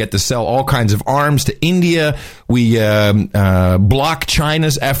ass. We get to sell all kinds of arms to India. We block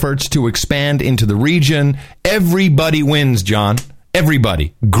China's efforts to expand into the region. Everybody wins, John.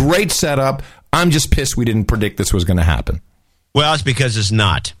 Everybody. Great setup. I'm just pissed we didn't predict this was going to happen. Well, it's because it's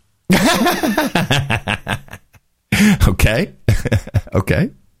not. Okay.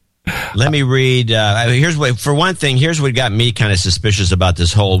 Okay. Let me read. Here's what got me kind of suspicious about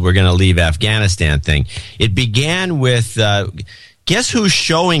this whole we're going to leave Afghanistan thing. It began with, guess who's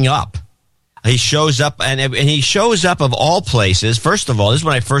showing up? He shows up, and he shows up of all places. First of all, this is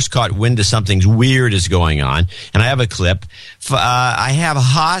when I first caught wind of something weird is going on, and I have a clip. I have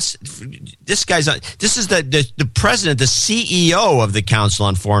Haas. This is the president, the CEO of the Council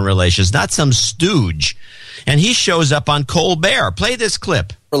on Foreign Relations, not some stooge. And he shows up on Colbert. Play this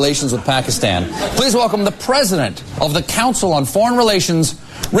clip. Relations with Pakistan. Please welcome the president of the Council on Foreign Relations,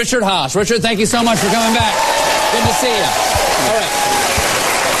 Richard Haas. Richard, thank you so much for coming back. Good to see you.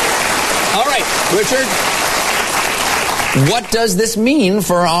 All right, Richard, what does this mean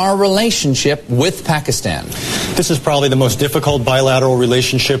for our relationship with Pakistan? This is probably the most difficult bilateral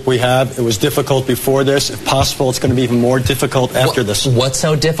relationship we have. It was difficult before this. If possible, it's going to be even more difficult after this. What's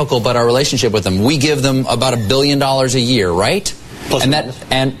so difficult about our relationship with them? We give them about $1 billion a year, right? Plus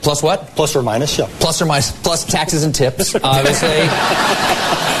and plus what? Plus or minus, yeah. Plus or minus, plus taxes and tips, obviously.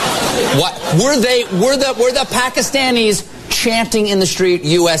 What were the Pakistanis chanting in the street,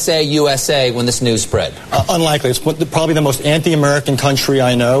 USA, USA, when this news spread? Unlikely. It's probably the most anti-American country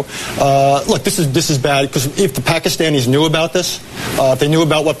I know. Look, this is bad, because if the Pakistanis knew about this, if they knew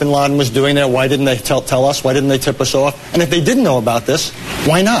about what bin Laden was doing there, why didn't they tell us? Why didn't they tip us off? And if they didn't know about this,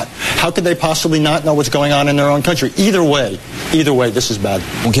 why not? How could they possibly not know what's going on in their own country? Either way, this is bad.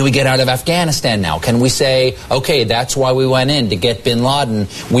 Well, can we get out of Afghanistan now? Can we say, okay, that's why we went in, to get bin Laden.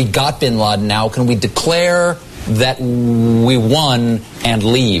 We got bin Laden now. Can we declare that we won and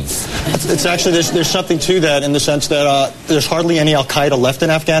leave? It's actually, there's something to that in the sense that there's hardly any Al-Qaeda left in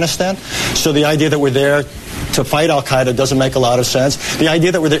Afghanistan. So the idea that we're there to fight Al-Qaeda doesn't make a lot of sense. The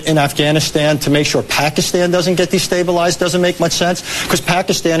idea that we're in Afghanistan to make sure Pakistan doesn't get destabilized doesn't make much sense, because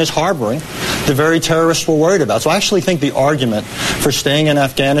Pakistan is harboring the very terrorists we're worried about. So I actually think the argument for staying in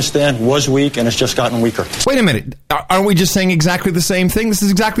Afghanistan was weak, and it's just gotten weaker. Wait a minute. Aren't we just saying exactly the same thing? This is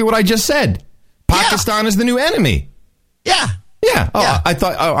exactly what I just said. Pakistan is the new enemy. Yeah. Yeah. Oh, I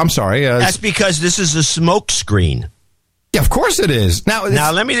thought. Oh, I'm sorry. That's because this is a smoke screen. Yeah, of course it is.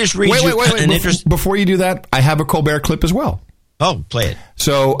 Now let me just read wait. Before you do that, I have a Colbert clip as well. Oh, play it.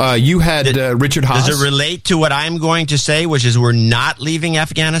 So you had Richard Haas. Does it relate to what I'm going to say, which is we're not leaving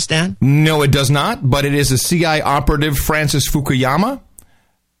Afghanistan? No, it does not, but it is a CIA operative, Francis Fukuyama.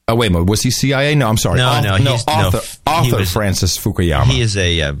 Wait a minute, was he CIA? No, I'm sorry. Author Francis Fukuyama. He is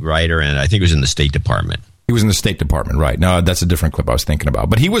a writer, and I think he was in the State Department. He was in the State Department, right. No, that's a different clip I was thinking about.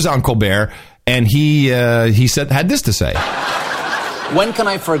 But he was on Colbert, and he had this to say. When can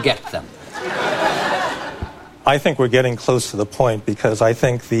I forget them? I think we're getting close to the point because I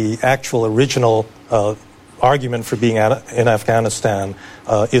think the actual original argument for being in Afghanistan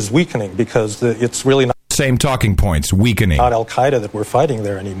is weakening because it's really not. Same talking points, weakening. Not al-Qaeda that we're fighting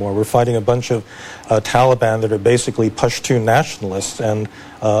there anymore. We're fighting a bunch of Taliban that are basically Pashtun nationalists, and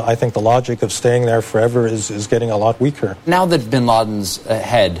I think the logic of staying there forever is getting a lot weaker. Now that bin Laden's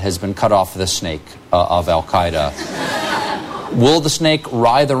head has been cut off the snake of al-Qaeda, will the snake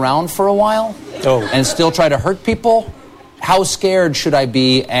writhe around for a while and still try to hurt people? How scared should I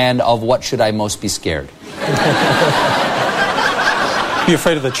be, and of what should I most be scared? Be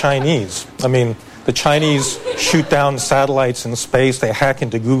afraid of the Chinese. I mean, the Chinese shoot down satellites in space. They hack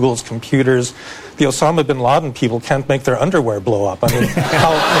into Google's computers. The Osama bin Laden people can't make their underwear blow up. I mean,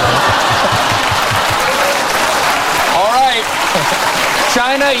 how, All right.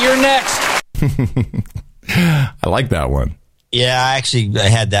 China, you're next. I like that one. Yeah, I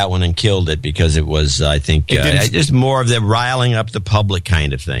had that one and killed it because it was, I think, just more of the riling up the public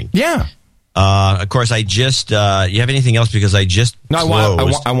kind of thing. Yeah. Of course, you have anything else? Because I just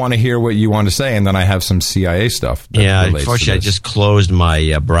closed. I want to hear what you want to say, and then I have some CIA stuff. Yeah, unfortunately, I just closed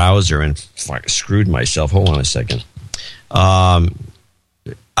my browser and screwed myself. Hold on a second. I've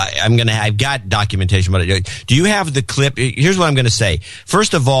got documentation about it. Do you have the clip? Here's what I'm going to say.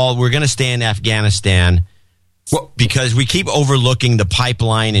 First of all, we're going to stay in Afghanistan. Well, because we keep overlooking the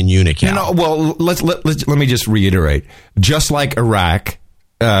pipeline in Unocal. Well, let me just reiterate. Just like Iraq,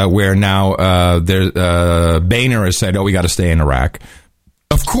 where now Boehner has said, we got to stay in Iraq.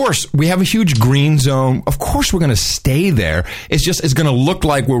 Of course, we have a huge green zone. Of course, we're going to stay there. It's going to look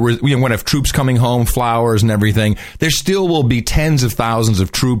like we're going to have troops coming home, flowers and everything. There still will be tens of thousands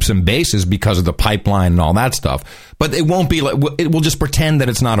of troops and bases because of the pipeline and all that stuff. But it won't be it will just pretend that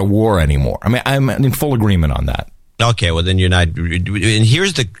it's not a war anymore. I mean, I'm in full agreement on that. Okay, well, then you're not. And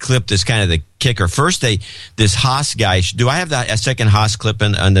here's the clip that's kind of the kicker. First, this Haas guy. Do I have a second Haas clip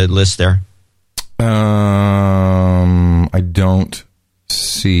on the list there? I don't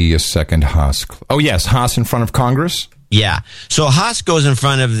see a second Haas. Oh, yes, Haas in front of Congress. Yeah. So Haas goes in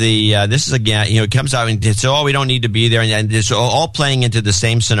front of this is again, it comes out and it's, we don't need to be there. And it's all playing into the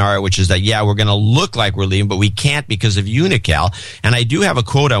same scenario, which is that, we're going to look like we're leaving, but we can't because of Unocal. And I do have a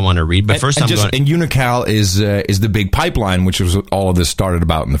quote I want to read, but first and Unocal is the big pipeline, which was what all of this started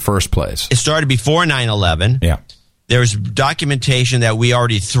about in the first place. It started before 9/11. Yeah. There's documentation that we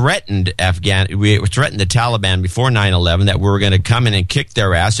already threatened the Taliban before 9/11 that we were going to come in and kick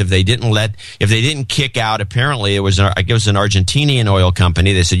their ass if they didn't kick out. Apparently, it was an Argentinian oil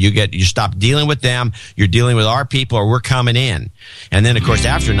company. They said you stop dealing with them, you're dealing with our people, or we're coming in. And then, of course,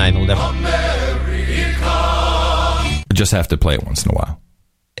 after 9/11, we just have to play it once in a while.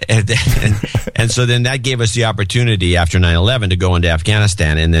 And so then that gave us the opportunity after 9/11 to go into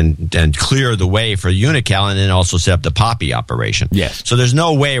Afghanistan and clear the way for Unocal and then also set up the Poppy operation. Yes. So there's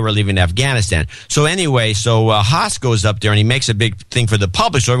no way we're leaving Afghanistan. So anyway, Haas goes up there and he makes a big thing for the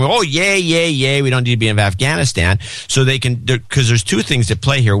public. So we go, yay, we don't need to be in Afghanistan. So they can, because there's two things at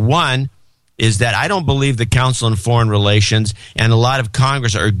play here. One is that I don't believe the Council on Foreign Relations and a lot of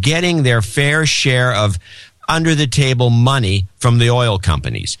Congress are getting their fair share of under-the-table money from the oil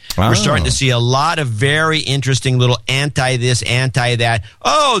companies. Oh. We're starting to see a lot of very interesting little anti-this, anti-that.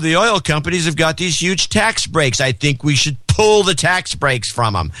 Oh, the oil companies have got these huge tax breaks. I think we should pull the tax breaks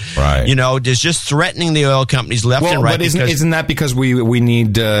from them. Right. There's just threatening the oil companies left and right. But isn't that because we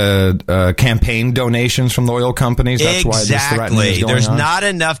need campaign donations from the oil companies? That's why this threatening is going There's on? not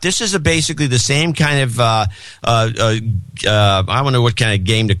enough. This is basically the same kind of, I don't know what kind of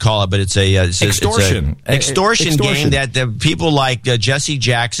game to call it, but it's a extortion. Extortion game that the people like Jesse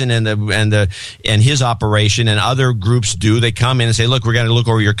Jackson and his operation and other groups do. They come in and say, "Look, we're going to look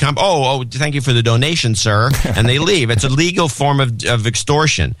over your company. Oh, thank you for the donation, sir," and they leave. It's a legal legal form of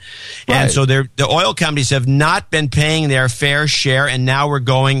extortion. Right. And so the oil companies have not been paying their fair share, and now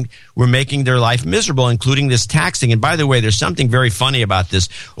we're making their life miserable, including this taxing. And by the way, there's something very funny about this.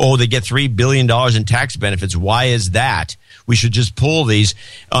 Oh, they get $3 billion in tax benefits. Why is that? We should just pull these.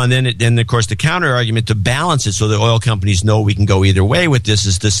 And then, of course, the counter argument to balance it so the oil companies know we can go either way with this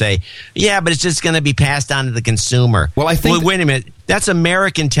is to say, yeah, but it's just going to be passed on to the consumer. Well, I think... wait a minute. That's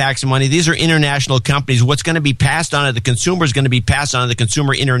American tax money. These are international companies. What's going to be passed on to the consumer is going to be passed on to the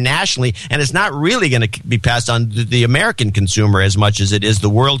consumer internationally, and it's not really going to be passed on to the American consumer as much as it is the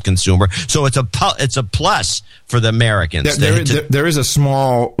world consumer. So it's a plus for the Americans. There is a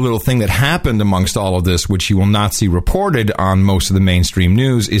small little thing that happened amongst all of this, which you will not see reported on most of the mainstream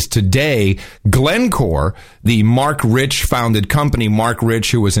news, is today Glencore, the Mark Rich founded company, Mark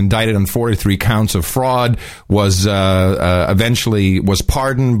Rich, who was indicted on 43 counts of fraud, was eventually was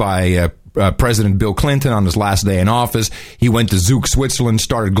pardoned by President Bill Clinton on his last day in office. He went to Zug, Switzerland,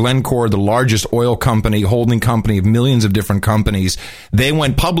 started Glencore, the largest oil company, holding company of millions of different companies. They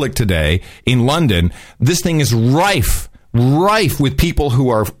went public today in London. This thing is rife with people who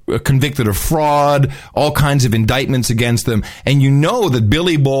are convicted of fraud, all kinds of indictments against them. And you know that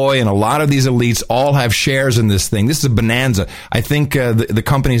Billy Boy and a lot of these elites all have shares in this thing. This is a bonanza. I think the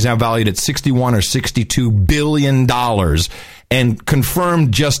company is now valued at $61 or $62 billion. And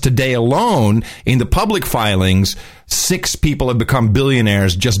confirmed just today alone in the public filings, 6 people have become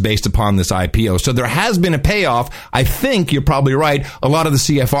billionaires just based upon this IPO. So there has been a payoff. I think you're probably right. A lot of the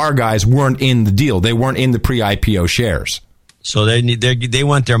CFR guys weren't in the deal. They weren't in the pre-IPO shares. So they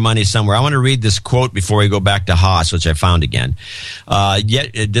want their money somewhere. I want to read this quote before we go back to Haas, which I found again.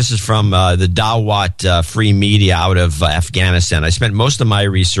 This is from the Dawat Free Media out of Afghanistan. I spent most of my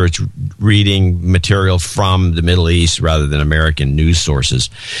research reading material from the Middle East rather than American news sources.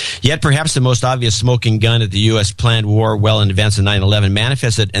 Yet perhaps the most obvious smoking gun at the U.S. planned war well in advance of 9/11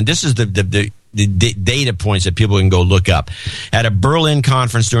 manifested, and this is the data points that people can go look up, at a Berlin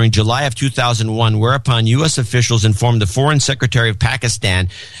conference during July of 2001, whereupon U.S. officials informed the Foreign Secretary of Pakistan,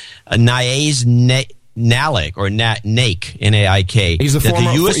 Niaz Naik, or Naik, N-A-I-K. He's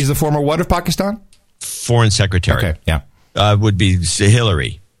the former what of Pakistan? Foreign Secretary. Okay, yeah. Would be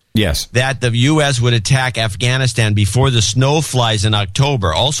Hillary. Yes. That the U.S. would attack Afghanistan before the snow flies in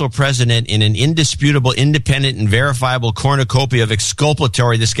October. Also present in an indisputable, independent, and verifiable cornucopia of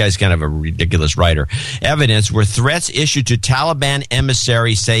exculpatory, this guy's kind of a ridiculous writer, evidence were threats issued to Taliban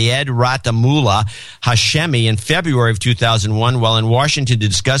emissary Syed Ratamullah Hashemi in February of 2001 while in Washington to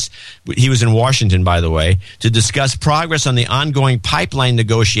discuss, he was in Washington, by the way, to discuss progress on the ongoing pipeline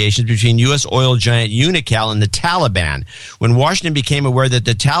negotiations between U.S. oil giant Unocal and the Taliban. When Washington became aware that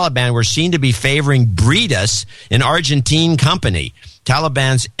the Taliban were seen to be favoring Bridas, an Argentine company,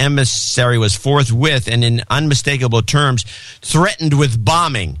 Taliban's emissary was forthwith and in unmistakable terms threatened with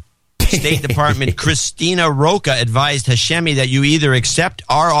bombing. State Department Christina Roca advised Hashemi that you either accept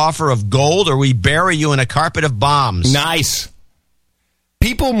our offer of gold or we bury you in a carpet of bombs. Nice.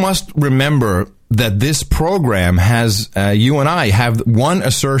 People must remember that this program has, you and I have one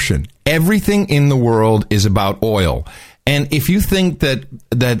assertion. Everything in the world is about oil. And if you think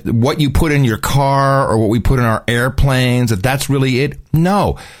that what you put in your car or what we put in our airplanes, that's really it,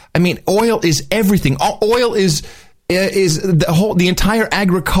 no. I mean, oil is everything. Oil is the entire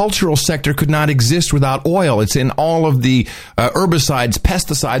agricultural sector could not exist without oil. It's in all of the herbicides,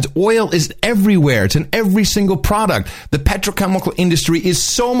 pesticides. Oil is everywhere. It's in every single product. The petrochemical industry is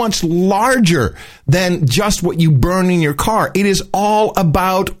so much larger than just what you burn in your car. It is all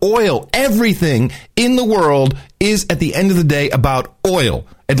about oil. Everything in the world is, at the end of the day, about oil.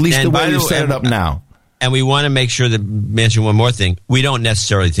 At least and the way you set it up now. And we want to make sure to mention one more thing. We don't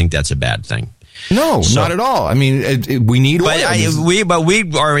necessarily think that's a bad thing. No, not at all. I mean, we need oil. But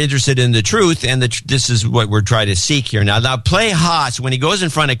we are interested in the truth, and this is what we're trying to seek here. Now play Haas when he goes in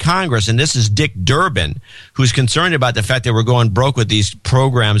front of Congress, and this is Dick Durbin, who's concerned about the fact that we're going broke with these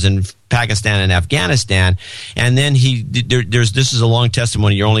programs in Pakistan and Afghanistan. And then this is a long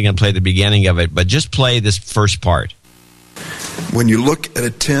testimony. You're only going to play the beginning of it, but just play this first part. When you look at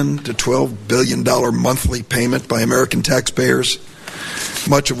a $10 to $12 billion monthly payment by American taxpayers,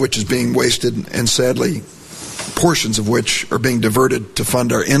 much of which is being wasted, and sadly, portions of which are being diverted to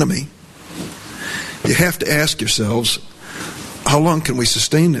fund our enemy, you have to ask yourselves, how long can we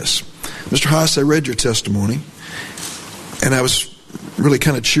sustain this? Mr. Haas, I read your testimony, and I was really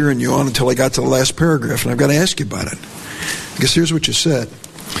kind of cheering you on until I got to the last paragraph, and I've got to ask you about it. Because here's what you said.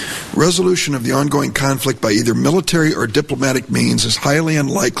 Resolution of the ongoing conflict by either military or diplomatic means is highly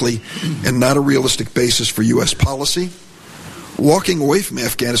unlikely and not a realistic basis for U.S. policy. Walking away from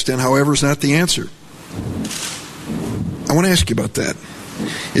Afghanistan, however, is not the answer. I want to ask you about that.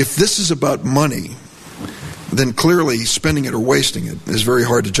 If this is about money, then clearly spending it or wasting it is very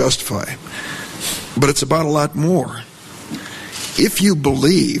hard to justify. But it's about a lot more. If you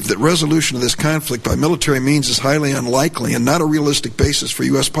believe that resolution of this conflict by military means is highly unlikely and not a realistic basis for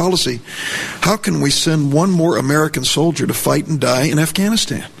U.S. policy, how can we send one more American soldier to fight and die in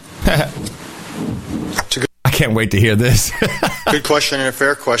Afghanistan? I can't wait to hear this. Good question and a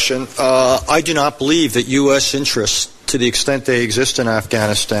fair question. I do not believe that U.S. interests, to the extent they exist in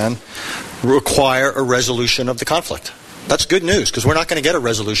Afghanistan, require a resolution of the conflict. That's good news, because we're not going to get a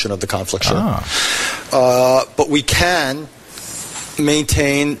resolution of the conflict, sir. But we can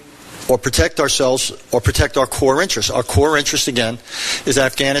maintain or protect ourselves or protect our core interests. Our core interest, again, is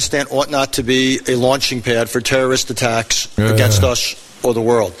Afghanistan ought not to be a launching pad for terrorist attacks against us or the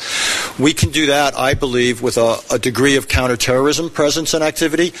world. We can do that, I believe, with a degree of counterterrorism presence and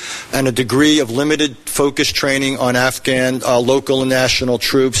activity and a degree of limited focused training on Afghan local and national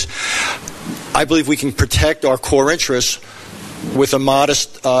troops. I believe we can protect our core interests with a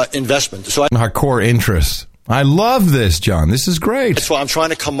modest investment. So our core interests. I love this, John. This is great. That's why I'm trying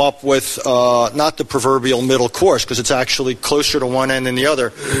to come up with not the proverbial middle course, because it's actually closer to one end than the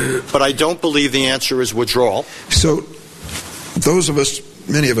other. But I don't believe the answer is withdrawal. So those of us,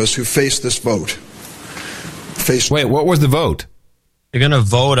 many of us who face this vote, Wait, what was the vote? They're going to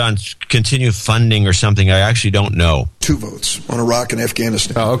vote on continued funding or something. I actually don't know. 2 votes on Iraq and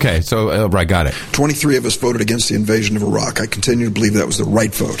Afghanistan. Oh, okay. So, right, got it. 23 of us voted against the invasion of Iraq. I continue to believe that was the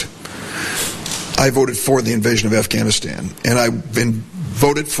right vote. I voted for the invasion of Afghanistan, and I've been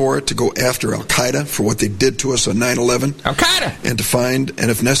voted for it to go after al-Qaeda for what they did to us on 9/11. Al-Qaeda! And to find,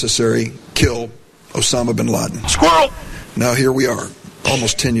 and if necessary, kill Osama bin Laden. Squirrel! Now here we are,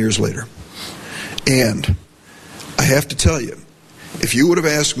 almost 10 years later. And I have to tell you, if you would have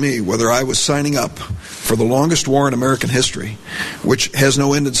asked me whether I was signing up for the longest war in American history, which has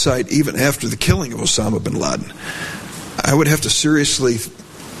no end in sight even after the killing of Osama bin Laden, I would have to seriously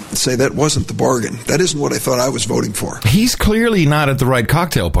say that wasn't the bargain. That isn't what I thought I was voting for. He's clearly not at the right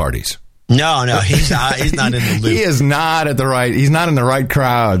cocktail parties. No, he's not in the loop. He is not at the right. He's not in the right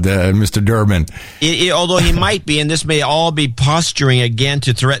crowd, Mr. Durbin. Although he might be, and this may all be posturing again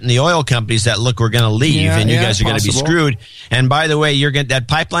to threaten the oil companies that look, we're going to leave, and you guys are going to be screwed. And by the way, you're going that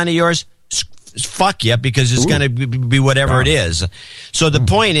pipeline of yours. Fuck you, because it's going to be whatever it is. So the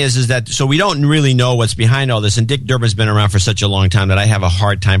point is that so we don't really know what's behind all this. And Dick Durbin's been around for such a long time that I have a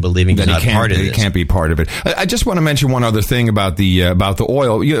hard time believing he's not part of this. He can't be part of it. I just want to mention one other thing about the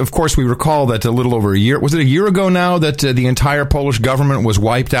oil. Of course, we recall that a little over a year, was it a year ago now, that the entire Polish government was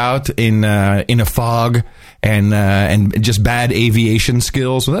wiped out in a fog and just bad aviation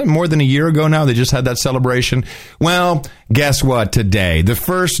skills. Was that more than a year ago now? They just had that celebration. Well, guess what? Today, the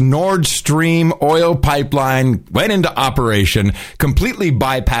first Nord Stream oil pipeline went into operation, completely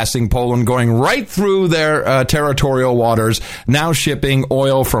bypassing Poland, going right through their territorial waters, now shipping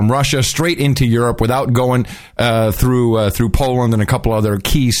oil from Russia straight into Europe without going through Poland and a couple other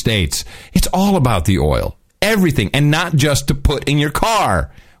key states. It's all about the oil. Everything. And not just to put in your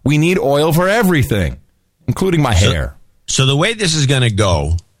car. We need oil for everything, including my hair. So the way this is going to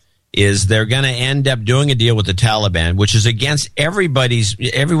go is they're going to end up doing a deal with the Taliban, which is against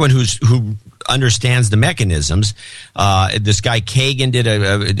everyone who understands the mechanisms. This guy Kagan did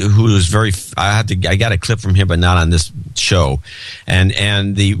who was very. I got a clip from him, but not on this show. And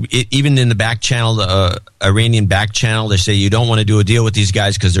even in the back channel, the Iranian back channel, they say you don't want to do a deal with these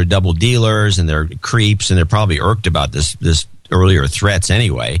guys because they're double dealers and they're creeps and they're probably irked about this earlier threats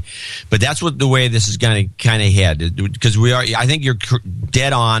anyway. But that's what the way this is going to kind of head, because I think you're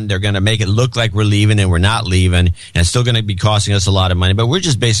dead on. They're going to make it look like we're leaving and we're not leaving, and it's still going to be costing us a lot of money, but we're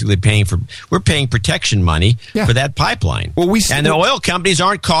just basically paying protection money for that pipeline. Well, and the oil companies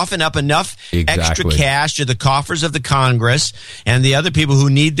aren't coughing up enough extra cash to the coffers of the Congress and the other people who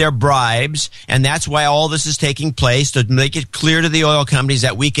need their bribes, and that's why all this is taking place, to make it clear to the oil companies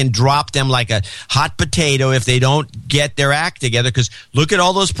that we can drop them like a hot potato if they don't get their act together, because look at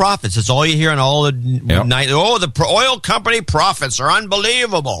all those profits. That's all you hear on all the night. Oh, the oil company profits are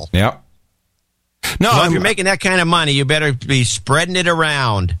unbelievable. Yep. No, if you're making that kind of money, you better be spreading it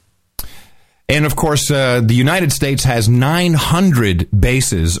around. And, of course, the United States has 900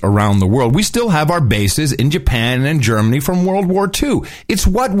 bases around the world. We still have our bases in Japan and Germany from World War II. It's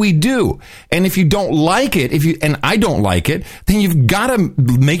what we do. And if you don't like it, and I don't like it, then you've got to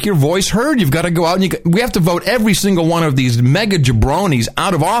make your voice heard. You've got to go out and we have to vote every single one of these mega jabronis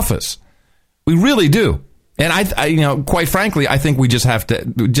out of office. We really do. And I quite frankly, I think we just have to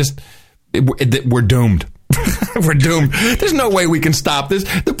we're doomed. We're doomed. There's no way we can stop this.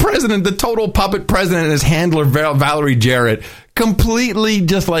 The president, the total puppet president, and his handler, Valerie Jarrett, completely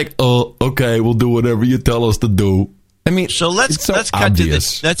just like, oh, okay, we'll do whatever you tell us to do. I mean, so let's cut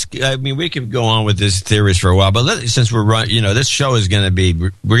obvious. to this. I mean, we could go on with this theories for a while, but since we're this show is going to be,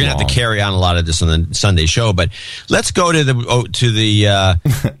 we're going to have to carry on a lot of this on the Sunday show. But let's go to the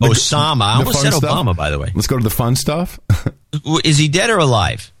Osama. I almost said Obama, stuff? By the way. Let's go to the fun stuff. Is he dead or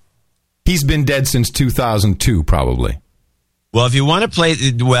alive? He's been dead since 2002, probably. Well, if you want to play,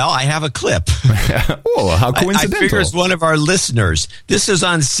 I have a clip. Oh, how coincidental. I figure it's one of our listeners. This is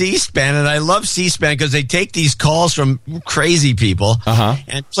on C-SPAN, and I love C-SPAN because they take these calls from crazy people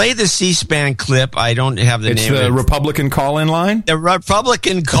and play the C-SPAN clip. I don't have the name. It's the Republican call-in line? The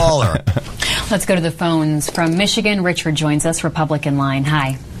Republican caller. Let's go to the phones. From Michigan, Richard joins us, Republican line.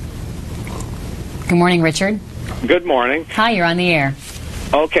 Hi. Good morning, Richard. Good morning. Hi, you're on the air.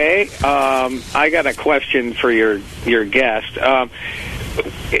 Okay, I got a question for your guest.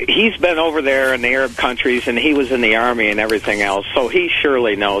 He's been over there in the Arab countries, and he was in the Army and everything else, so he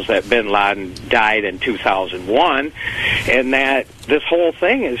surely knows that bin Laden died in 2001, and that this whole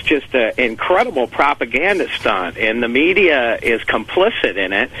thing is just an incredible propaganda stunt, and the media is complicit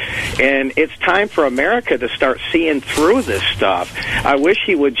in it, and it's time for America to start seeing through this stuff. I wish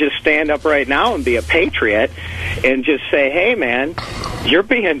he would just stand up right now and be a patriot and just say, hey, man, you're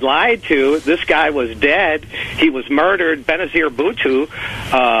being lied to. This guy was dead. He was murdered. Benazir Bhutto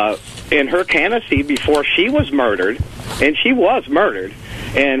in her candidacy before she was murdered, and she was murdered.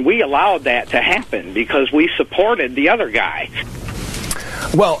 And we allowed that to happen because we supported the other guy.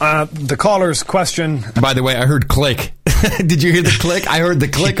 Well, the caller's question... By the way, I heard click. Did you hear the click? I heard the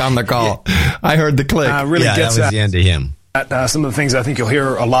click on the call. I heard the click. Really gets that was the end of him. Some of the things I think you'll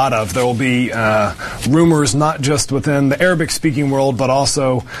hear a lot of. There will be rumors not just within the Arabic-speaking world, but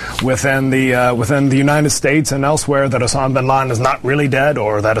also within the United States and elsewhere that Osama bin Laden is not really dead,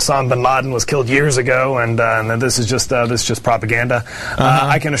 or that Osama bin Laden was killed years ago, and that this is just propaganda.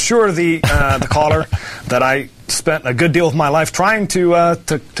 I can assure the caller that I spent a good deal of my life trying to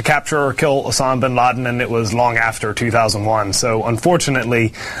capture or kill Osama bin Laden, and it was long after 2001. So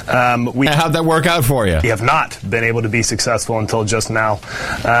unfortunately, how'd that work out for you? We have not been able to be successful until just now,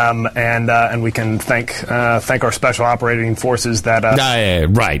 and we can thank our special operating forces that.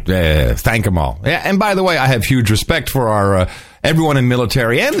 Thank them all. Yeah, and by the way, I have huge respect for our. Everyone in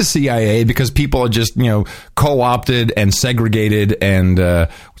military and the CIA, because people are just co-opted and segregated, and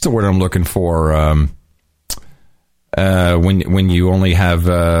what's the word I'm looking for? When you only have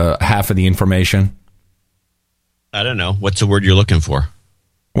half of the information? I don't know. What's the word you're looking for?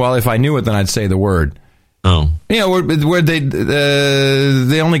 Well, if I knew it, then I'd say the word. Oh. Where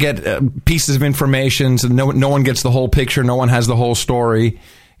they only get pieces of information, so no one gets the whole picture, no one has the whole story.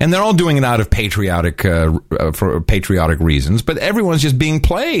 And they're all doing it out of for patriotic reasons, but everyone's just being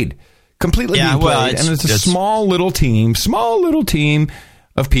played, completely being played. And it's a small little team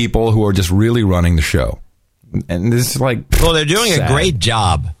of people who are just really running the show. And this is like, well, they're doing a great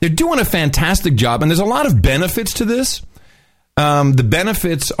job. They're doing a fantastic job, and there's a lot of benefits to this. The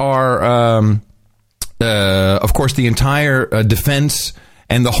benefits are, of course, the entire defense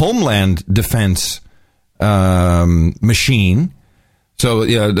and the homeland defense machine. So,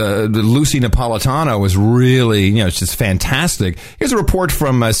 the Lucy Napolitano was really, it's just fantastic. Here's a report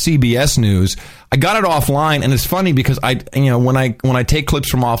from CBS News. I got it offline, and it's funny because when I take clips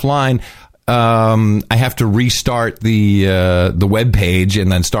from offline, I have to restart the web page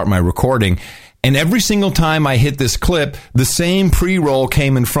and then start my recording. And every single time I hit this clip, the same pre-roll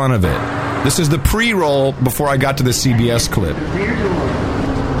came in front of it. This is the pre-roll before I got to the CBS clip.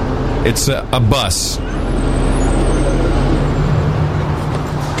 It's a bus.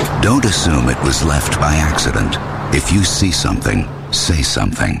 Don't assume it was left by accident. If you see something, say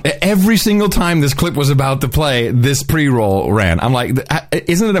something. Every single time this clip was about to play, this pre-roll ran. I'm like,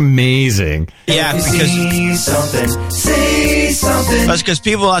 isn't it amazing? Yeah, because say something. That's because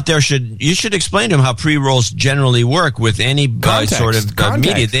people out there you should explain to them how pre-rolls generally work with any sort of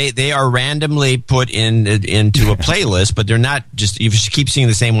media. They are randomly put into a playlist, but they're not just. You just keep seeing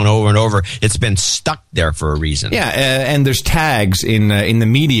the same one over and over. It's been stuck there for a reason. Yeah, and there's tags in the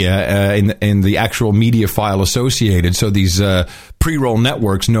media in the actual media file associated. So these pre-roll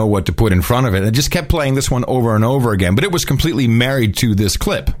networks know what to put in front of it. I just kept playing this one over and over again, but it was completely married to this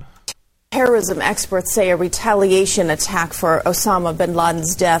clip. Terrorism experts say a retaliation attack for Osama bin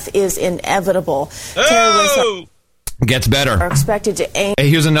Laden's death is inevitable. Gets better. Are expected to aim. Hey,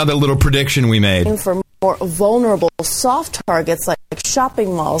 here's another little prediction we made. For for vulnerable soft targets like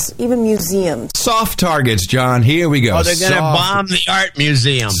shopping malls, even museums. Soft targets, John. Here we go. Oh, they're going to bomb the art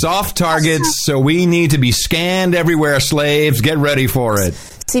museum. Soft targets, so we need to be scanned everywhere, slaves. Get ready for it.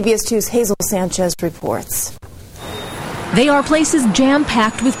 CBS 2's Hazel Sanchez reports. They are places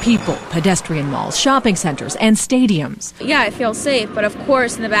jam-packed with people, pedestrian malls, shopping centers, and stadiums. Yeah, I feel safe, but of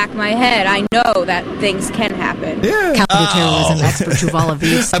course, in the back of my head, I know that things can happen. Yeah. Counterterrorism expert Yuval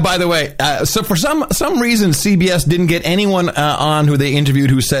Aviv. By the way, so for some reason, CBS didn't get anyone on who they interviewed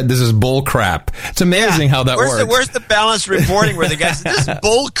who said this is bull crap. It's amazing how that works. Where's the balanced reporting where the guy said this is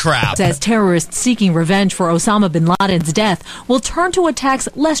bull crap? Says terrorists seeking revenge for Osama bin Laden's death will turn to attacks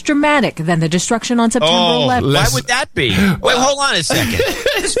less dramatic than the destruction on September 11th. Why would that be? Wait, hold on a second.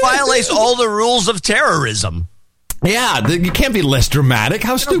 This violates all the rules of terrorism. Yeah, you can't be less dramatic.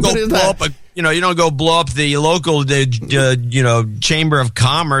 How stupid is that? You don't go blow up the local, Chamber of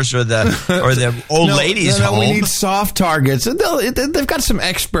Commerce or the old ladies' home. We need soft targets. They've got some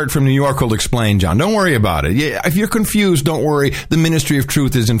expert from New York who'll explain, John. Don't worry about it. Yeah, if you're confused, don't worry. The Ministry of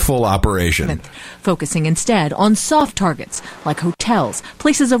Truth is in full operation. Focusing instead on soft targets like hotels,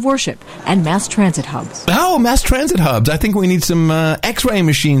 places of worship, and mass transit hubs. Oh, mass transit hubs. I think we need some X-ray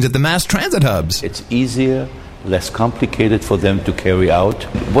machines at the mass transit hubs. It's easier, less complicated for them to carry out.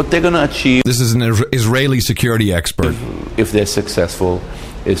 What they're going to achieve... This is an Israeli security expert. If they're successful,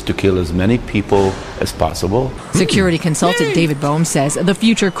 is to kill as many people as possible. Security consultant David Bohm says the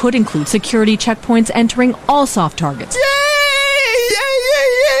future could include security checkpoints entering all soft targets. Yay! Yay,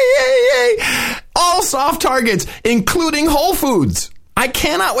 yay, yay, yay! All soft targets, including Whole Foods. I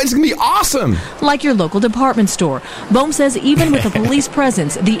cannot wait. It's going to be awesome. Like your local department store. Bohm says even with a police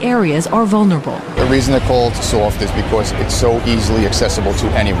presence, the areas are vulnerable. The reason they're called soft is because it's so easily accessible to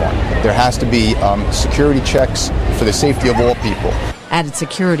anyone. There has to be security checks for the safety of all people. Added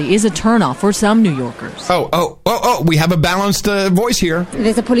security is a turnoff for some New Yorkers. Oh, we have a balanced voice here.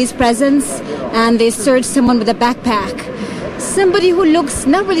 There's a police presence, and they search someone with a backpack. Somebody who looks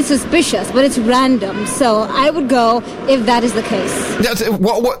not really suspicious, but it's random. So I would go if that is the case.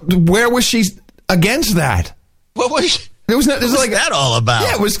 Where was she against that? What was What's that all about?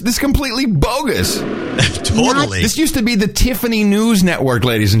 Yeah, it was this completely bogus. Totally. This used to be the Tiffany News Network,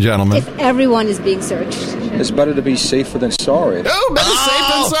 ladies and gentlemen. If everyone is being searched. It's better to be safer than sorry. Oh, better safe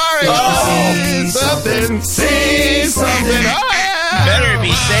than sorry. See something. Oh, yeah. Better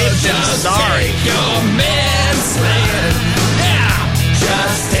be safe than sorry. Take your manslaying.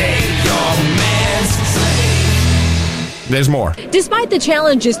 Just take your manslaying. There's more. Despite the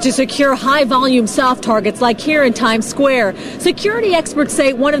challenges to secure high-volume soft targets like here in Times Square, security experts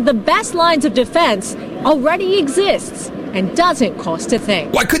say one of the best lines of defense already exists and doesn't cost a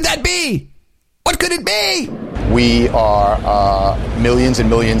thing. What could that be? What could it be? We are millions and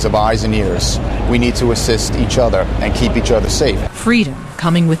millions of eyes and ears. We need to assist each other and keep each other safe. Freedom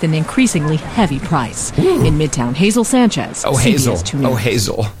coming with an increasingly heavy price. In Midtown, Hazel Sanchez. Oh, Hazel. Oh,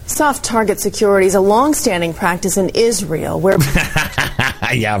 Hazel. Soft target security is a long-standing practice in Israel where...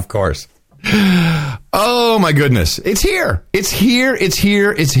 Yeah, of course. Oh, my goodness. It's here. It's here. It's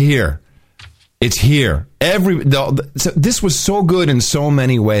here. It's here. It's here. This was so good in so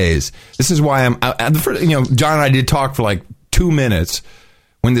many ways. This is why John and I did talk for like 2 minutes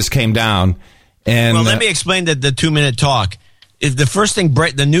when this came down. And well, let me explain the 2-minute talk. If the first thing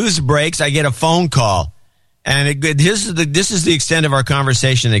the news breaks, I get a phone call, and this is the extent of our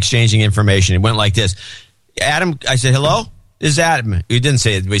conversation, exchanging information. It went like this: Adam, I said, "Hello, this is Adam." He didn't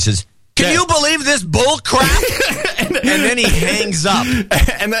say it, but he says, "Can you believe this bull crap?" and then he hangs up.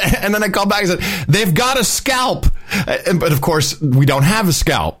 And then I call back and said, "They've got a scalp." But of course, we don't have a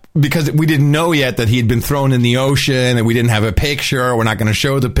scalp because we didn't know yet that he had been thrown in the ocean, and we didn't have a picture. We're not going to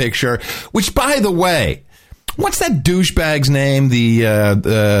show the picture. Which, by the way, what's that douchebag's name?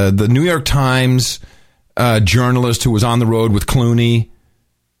 The New York Times journalist who was on the road with Clooney.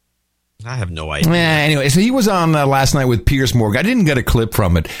 I have no idea. Anyway, so he was on last night with Piers Morgan. I didn't get a clip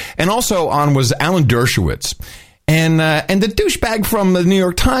from it. And also on was Alan Dershowitz. And the douchebag from the New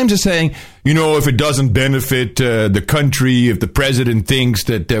York Times is saying, if it doesn't benefit the country, if the president thinks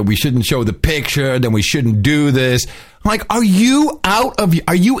that we shouldn't show the picture, then we shouldn't do this. I'm like, are you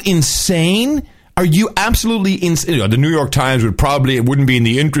insane? Are you absolutely insane? The New York Times it wouldn't be in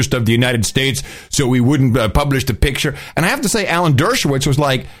the interest of the United States, so we wouldn't publish the picture. And I have to say, Alan Dershowitz was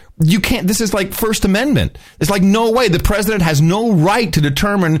like, you can't, this is like First Amendment. It's like, no way. The president has no right to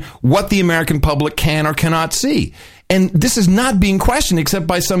determine what the American public can or cannot see. And this is not being questioned except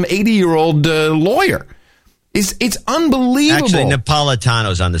by some 80-year-old lawyer. It's unbelievable. Actually,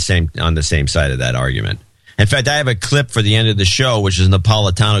 Napolitano's on the same side of that argument. In fact, I have a clip for the end of the show, which is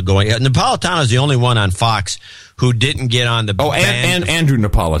Napolitano going. Napolitano is the only one on Fox who didn't get on the. Oh, and Andrew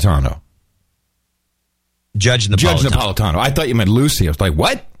Napolitano. Judge Napolitano. I thought you meant Lucy. I was like,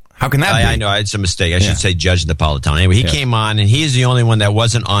 what? How can that be? I know. It's a mistake. I should say Judge Napolitano. Anyway, he came on, and he's the only one that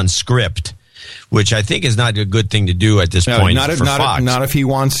wasn't on script, which I think is not a good thing to do at this point for Fox. Not if he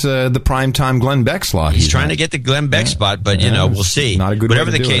wants the primetime Glenn Beck slot. He's trying to get the Glenn Beck spot, but, we'll see. Not a good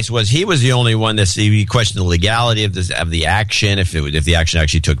Whatever way to the do case it. was, he was the only one that he questioned the legality of the action, if the action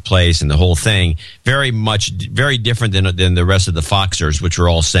actually took place and the whole thing. Very different than the rest of the Foxers, which were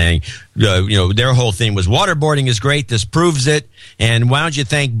all saying, their whole thing was waterboarding is great. This proves it. And why don't you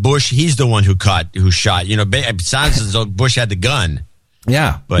thank Bush? He's the one who shot. It sounds as though Bush had the gun.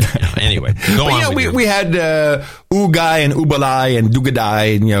 Yeah. But anyway, go on. We had Ugai and Ubalai and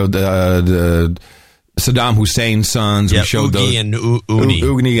Dugadai, the Saddam Hussein's sons. Yeah, we showed Ugi and Uni.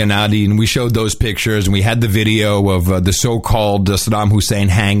 Ugni and Adi, and we showed those pictures, and we had the video of the so-called Saddam Hussein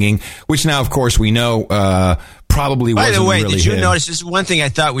hanging, which now, of course, we know probably wasn't really. By the way, did you notice, this is one thing I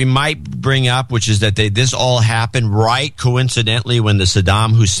thought we might bring up, which is that this all happened right coincidentally when the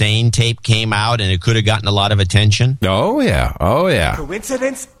Saddam Hussein tape came out, and it could have gotten a lot of attention? Oh, yeah.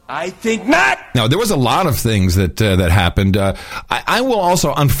 Coincidence? I think not. No, there was a lot of things that happened. I will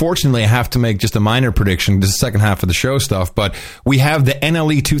also, unfortunately, have to make just a minor prediction. This is the second half of the show stuff, but we have the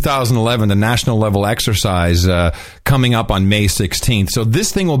NLE 2011, the national level exercise, coming up on May 16th. So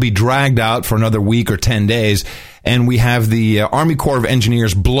this thing will be dragged out for another week or 10 days, and we have the Army Corps of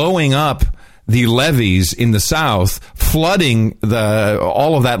Engineers blowing up the levees in the South, flooding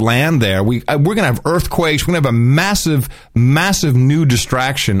all of that land there. We're going to have earthquakes. We're going to have a massive new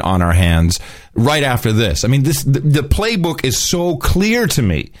distraction on our hands right after this. I mean, the playbook is so clear to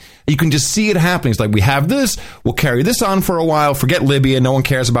me. You can just see it happening. It's like, we have this, we'll carry this on for a while. Forget Libya. No one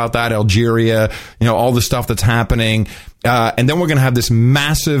cares about that. Algeria, all the stuff that's happening. And then we're going to have this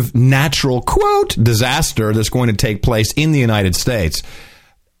massive natural, quote, disaster that's going to take place in the United States.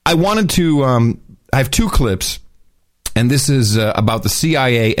 I wanted to, I have two clips, and this is about the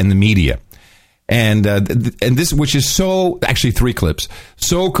CIA and the media. And this, which is actually three clips,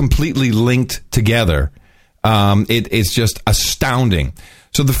 so completely linked together. It's just astounding.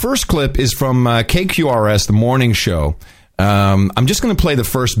 So the first clip is from KQRS, the morning show. I'm just going to play the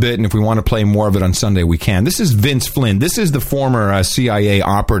first bit, and if we want to play more of it on Sunday, we can. This is Vince Flynn. This is the former CIA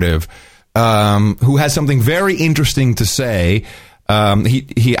operative who has something very interesting to say. I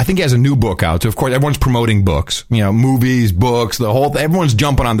think he has a new book out. So of course, everyone's promoting books, movies, books, everyone's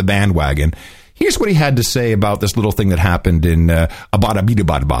jumping on the bandwagon. Here's what he had to say about this little thing that happened in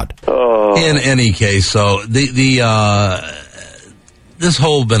Abbottabad. In any case, so this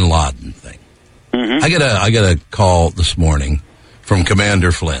whole Bin Laden thing. Mm-hmm. I got a call this morning from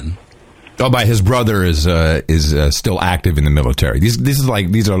Commander Flynn. His brother is still active in the military.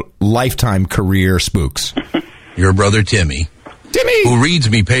 These are lifetime career spooks. Your brother Timmy, who reads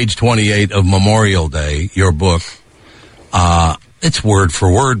me page 28 of Memorial Day, your book. It's word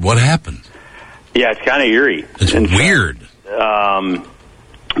for word what happened. Yeah, it's kind of eerie. It's weird.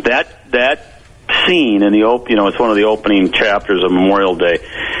 That scene in it's one of the opening chapters of Memorial Day.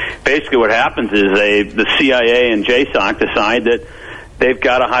 Basically, what happens is the CIA and JSOC decide that they've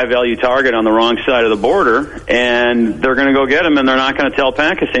got a high-value target on the wrong side of the border, and they're going to go get him, and they're not going to tell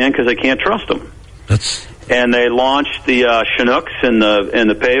Pakistan because they can't trust them. And they launch the Chinooks and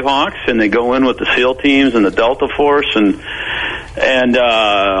the Pavehawks, and they go in with the SEAL teams and the Delta Force. And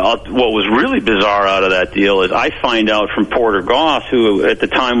what was really bizarre out of that deal is I find out from Porter Goss, who at the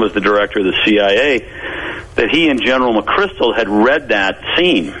time was the director of the CIA, that he and General McChrystal had read that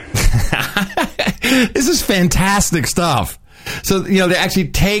scene. This is fantastic stuff. So, they actually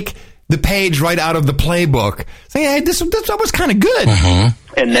take the page right out of the playbook. Say, hey, that was kind of good.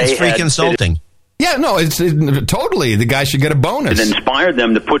 Mm-hmm. And it's free consulting. Yeah, no, it's totally. The guy should get a bonus. It inspired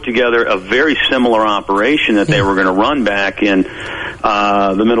them to put together a very similar operation that they were going to run back in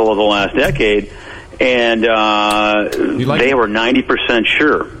the middle of the last decade. And they were 90%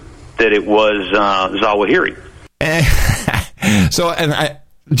 sure that it was Zawahiri.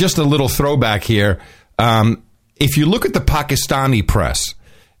 Just a little throwback here. If you look at the Pakistani press,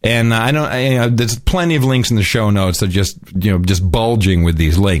 and there's plenty of links in the show notes that just bulging with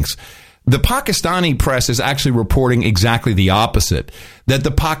these links. The Pakistani press is actually reporting exactly the opposite. That the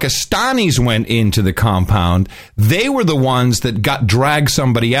Pakistanis went into the compound. They were the ones that dragged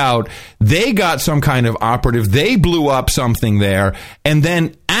somebody out. They got some kind of operative. They blew up something there. And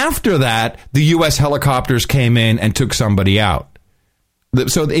then after that, the U.S. helicopters came in and took somebody out.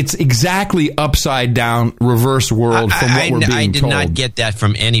 So it's exactly upside down, reverse world from what we're being told. I did not get that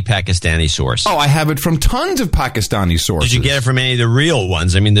from any Pakistani source. Oh, I have it from tons of Pakistani sources. Did you get it from any of the real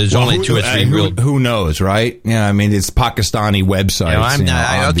ones? I mean, there's only 2 or 3 real. Who knows, right? Yeah, I mean, it's Pakistani websites.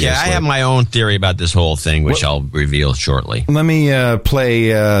 I have my own theory about this whole thing, which I'll reveal shortly. Let me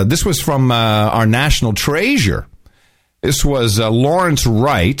play. This was from our national treasure. This was Lawrence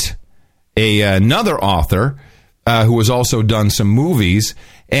Wright, another author. Who has also done some movies.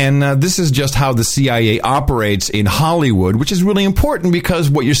 And this is just how the CIA operates in Hollywood, which is really important because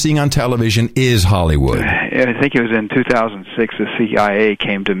what you're seeing on television is Hollywood. I think it was in 2006 the CIA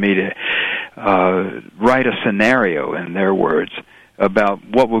came to me to write a scenario, in their words, about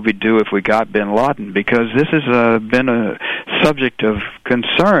what would we do if we got bin Laden, because this has been a subject of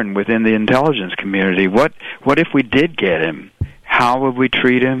concern within the intelligence community. What if we did get him? How would we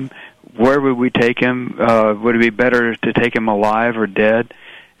treat him? Where would we take him? Would it be better to take him alive or dead?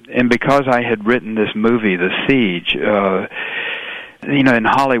 And because I had written this movie, The Siege, in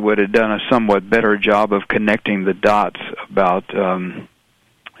Hollywood had done a somewhat better job of connecting the dots about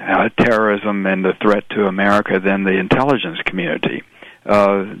terrorism and the threat to America than the intelligence community.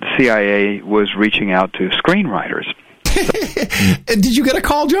 The CIA was reaching out to screenwriters. Did you get a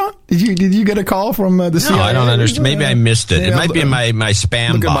call, John? Did you get a call from the CIA? No, I don't understand. Maybe I missed it. It might be in my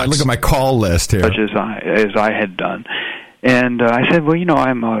spam box. Look at my call list here. Such as I had done. And I said, well,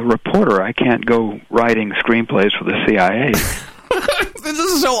 I'm a reporter. I can't go writing screenplays for the CIA. This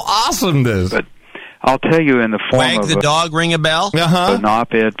is so awesome, this. But I'll tell you in the form Wag of the dog, ring a bell? an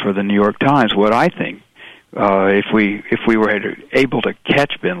op-ed for the New York Times, what I think, if we were able to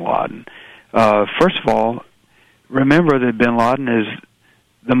catch bin Laden. First of all, remember that bin Laden is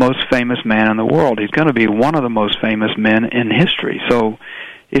the most famous man in the world. He's going to be one of the most famous men in history. So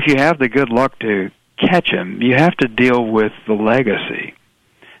if you have the good luck to catch him, you have to deal with the legacy,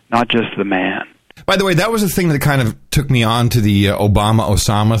 not just the man. By the way, that was the thing that kind of took me on to the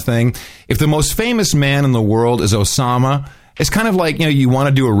Obama-Osama thing. If the most famous man in the world is Osama, it's kind of like, you want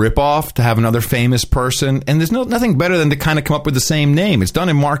to do a ripoff to have another famous person, and there's nothing better than to kind of come up with the same name. It's done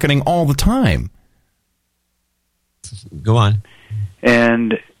in marketing all the time. Go on.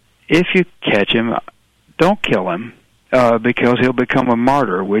 And if you catch him, don't kill him, because he'll become a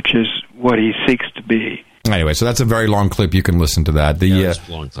martyr, which is what he seeks to be. Anyway, so that's a very long clip. You can listen to that. That's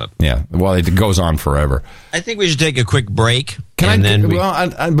a long clip. Yeah, well, it goes on forever. I think we should take a quick break.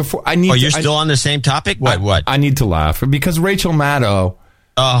 Before I need. Oh, you're still on the same topic? What? I need to laugh because Rachel Maddow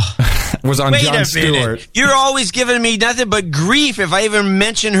was on Jon Stewart. You're always giving me nothing but grief if I even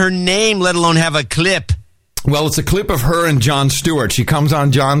mention her name, let alone have a clip. Well, it's a clip of her and Jon Stewart. She comes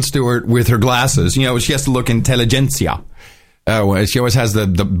on Jon Stewart with her glasses. She has to look intelligentsia. She always has the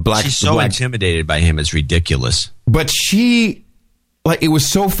black. She's so intimidated by him; it's ridiculous. But it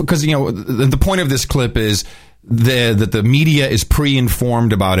was so because the point of this clip is that the media is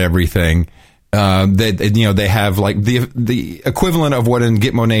pre-informed about everything. They have like the equivalent of what in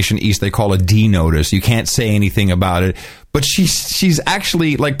Gitmo Nation East they call a D notice. You can't say anything about it. But she's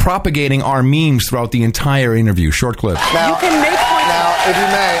actually like propagating our memes throughout the entire interview. Short clip. Now, you can make points. Now, if you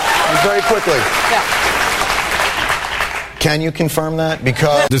may, very quickly. Yeah. Can you confirm that?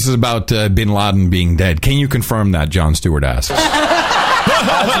 Because this is about bin Laden being dead. Can you confirm that? Jon Stewart asks.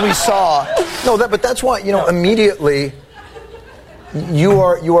 As we saw, but that's why immediately you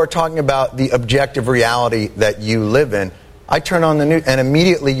are talking about the objective reality that you live in. I turn on the news, and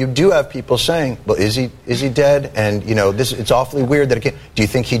immediately you do have people saying, "Well, is he dead?" And it's awfully weird that it can. Do you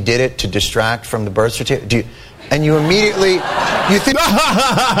think he did it to distract from the birth certificate? And you immediately think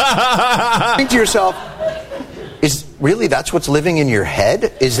to yourself, "Is really that's what's living in your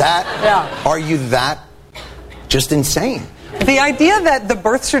head? Is that? Yeah. Are you that just insane?" The idea that the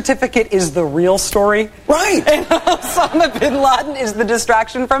birth certificate is the real story, right, and Osama bin Laden is the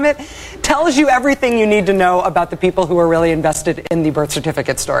distraction from it, tells you everything you need to know about the people who are really invested in the birth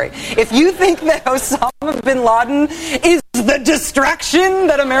certificate story. If you think that Osama bin Laden is the distraction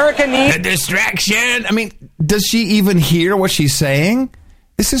that America needs... The distraction? I mean, does she even hear what she's saying?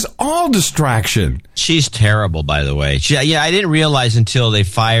 This is all distraction. She's terrible, by the way. I didn't realize until they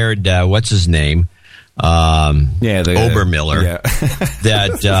fired, what's his name? Obermiller,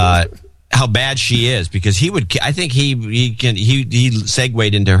 that how bad she is, because I think he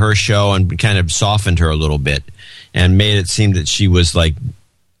segued into her show and kind of softened her a little bit and made it seem that she was like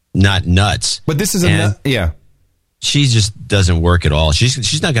not nuts. But this is she just doesn't work at all.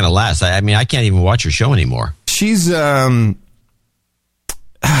 She's not going to last. I mean, I can't even watch her show anymore. She's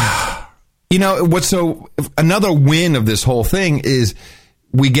what's so another win of this whole thing is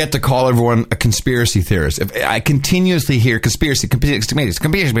we get to call everyone a conspiracy theorist. If I continuously hear conspiracy,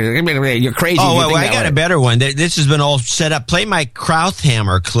 you're crazy. Oh, well, I got a better one. This has been all set up. Play my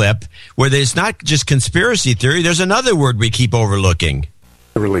Krauthammer clip, where there's not just conspiracy theory. There's another word we keep overlooking.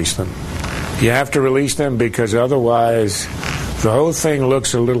 Release them. You have to release them because otherwise the whole thing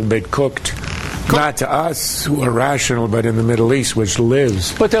looks a little bit cooked. Not to us who are rational, but in the Middle East, which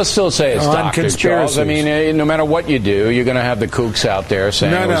lives. But they'll still say it's on doctored, Charles. I mean, no matter what you do, you're going to have the kooks out there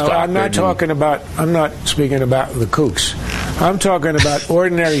saying it was doctored. I'm not speaking about the kooks. I'm talking about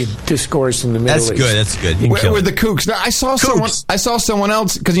ordinary discourse in the Middle East. That's good. Where the kooks. Now, I saw someone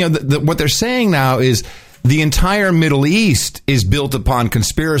else, because what they're saying now is the entire Middle East is built upon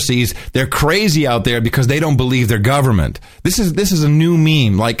conspiracies. They're crazy out there because they don't believe their government. This is a new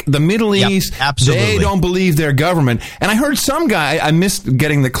meme. Like the Middle East, they don't believe their government. And I heard some guy, I missed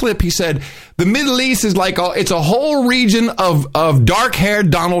getting the clip, he said, the Middle East is like, it's a whole region of dark-haired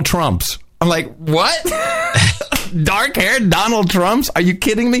Donald Trumps. I'm like, what? Dark-haired Donald Trumps? Are you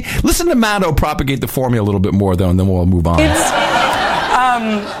kidding me? Listen to Maddo propagate the formula a little bit more, though, and then we'll move on.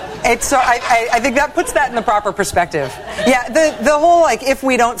 I think that puts that in the proper perspective. Yeah, the whole, like, if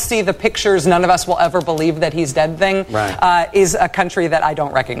we don't see the pictures, none of us will ever believe that he's dead thing is a country that I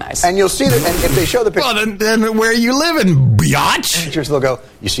don't recognize. And you'll see that, and if they show the picture... Well, then where are you living, biatch? Pictures, they'll go,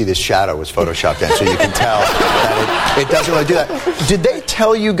 you see this shadow was photoshopped in, so you can tell that it doesn't really do that. Did they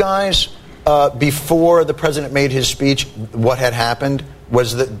tell you guys before the president made his speech what had happened?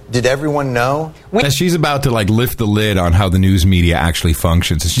 Did everyone know? She's about to lift the lid on how the news media actually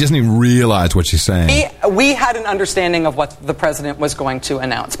functions. She doesn't even realize what she's saying. We had an understanding of what the president was going to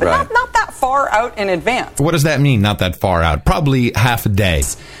announce, but not that far out in advance. What does that mean, not that far out? Probably half a day.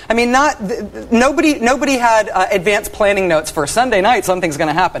 I mean, nobody had advanced planning notes for Sunday night, something's going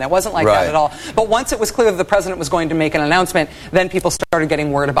to happen. It wasn't like that at all. But once it was clear that the president was going to make an announcement, then people started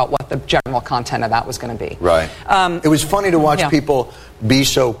getting word about what the general content of that was going to be. Right. It was funny to watch people be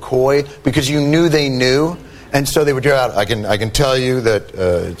so coy because you knew they knew, and so they would go out. I can tell you that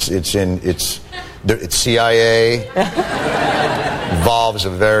it's CIA. Involves a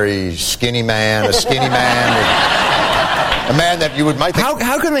very skinny man, a man that you might think.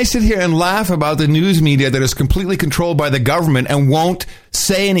 How can they sit here and laugh about the news media that is completely controlled by the government and won't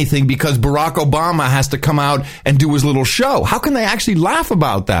say anything because Barack Obama has to come out and do his little show? How can they actually laugh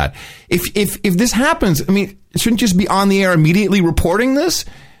about that? If this happens, I mean, shouldn't just be on the air immediately reporting this?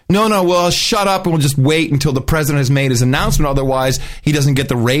 No, well, shut up and we'll just wait until the president has made his announcement. Otherwise, he doesn't get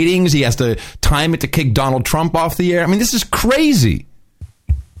the ratings. He has to time it to kick Donald Trump off the air. I mean, this is crazy.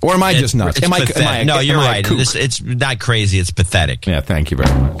 Or am I just nuts? No, you're right. It's not crazy. It's pathetic. Yeah, thank you very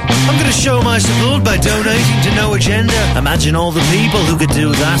much. I'm going to show my support by donating to No Agenda. Imagine all the people who could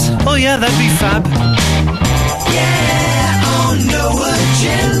do that. Oh, yeah, that'd be fab. Yeah, on No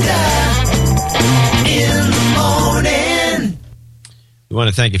Agenda in the morning. We want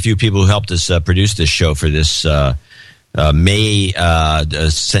to thank a few people who helped us produce this show for this Cinco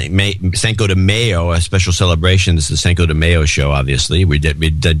de Mayo, a special celebration. This is the Cinco de Mayo show, obviously. We're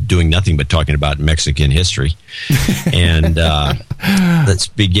doing nothing but talking about Mexican history. And let's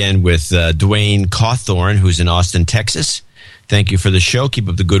begin with Dwayne Cawthorn, who's in Austin, Texas. Thank you for the show. Keep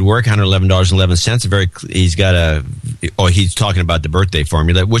up the good work. $111.11. He's talking about the birthday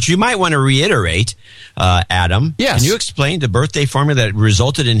formula, which you might want to reiterate, Adam. Yes. Can you explain the birthday formula that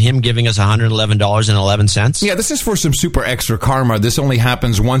resulted in him giving us $111.11? Yeah, this is for some super extra karma. This only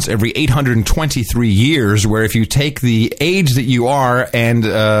happens once every 823 years, where if you take the age that you are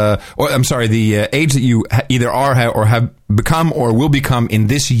the age that you either are or have become or will become in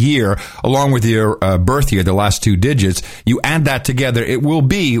this year, along with your birth year, the last two digits, you add that together, it will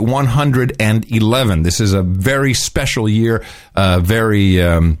be 111. This is a very special year, very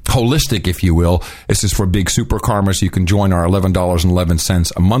holistic, if you will. This is for big super karma, so you can join our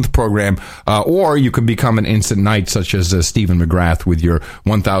 $11.11 a month program, or you can become an instant knight, such as Stephen McGrath with your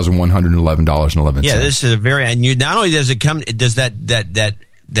 $1,111.11. Yeah, this is a very, and you not only does it come, does that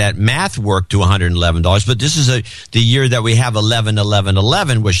math work to $111, but this is the year that we have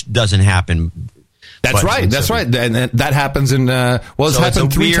 11-11-11, which doesn't happen. That's right. And that happens in, it's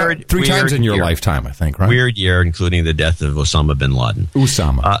happened three times in your lifetime, I think, right? Weird year, including the death of Osama bin Laden.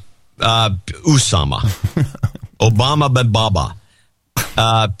 Usama. Obama bin Baba.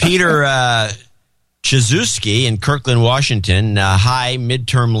 Peter Chizewski in Kirkland, Washington. Hi,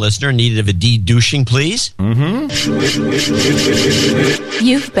 midterm listener. Needed a de-douching, please. Mm-hmm.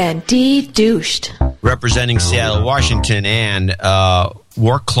 You've been de-douched. Representing Seattle, Washington, and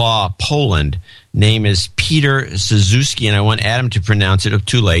Warklaw, Poland. Name is Peter Chizewski, and I want Adam to pronounce it.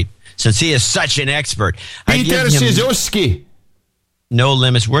 Too late, since he is such an expert. Peter Chizewski. No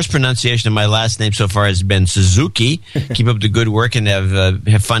limits. Worst pronunciation of my last name so far has been Suzuki. Keep up the good work and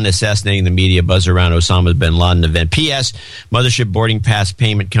have fun assassinating the media buzz around Osama bin Laden event. P.S. Mothership boarding pass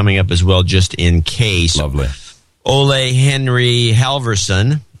payment coming up as well, just in case. Lovely. Ole Henry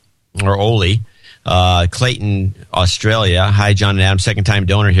Halverson, or Ole, Clayton, Australia. Hi, John and Adam. Second-time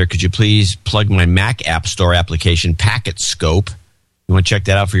donor here. Could you please plug my Mac App Store application, Packet Scope? You want to check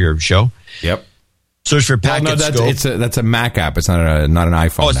that out for your show? Yep. Search for Packet Scope. That's a Mac app. It's not an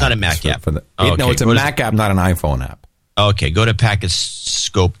iPhone. Oh, it's app. not a Mac app. No, it's a Mac app, not an iPhone app. Okay, go to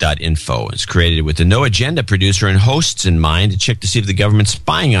packetscope.info. It's created with the No Agenda producer and hosts in mind to check to see if the government's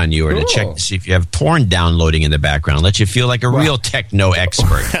spying on you or to check to see if you have porn downloading in the background. Let you feel like a real techno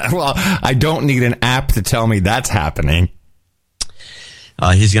expert. Well, I don't need an app to tell me that's happening.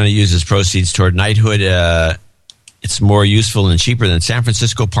 He's going to use his proceeds toward knighthood. It's more useful and cheaper than San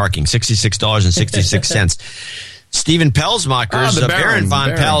Francisco parking, $66.66. Stephen Pelsmakers, Baron von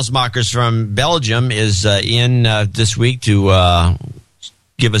Pelsmakers from Belgium, is in this week to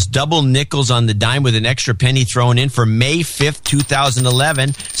give us double nickels on the dime with an extra penny thrown in for May 5th,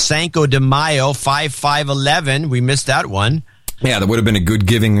 2011. Cinco de Mayo, 5511. We missed that one. Yeah, that would have been a good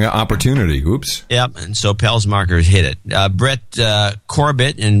giving opportunity. Oops. Yep, and so Pelsmakers hit it. Brett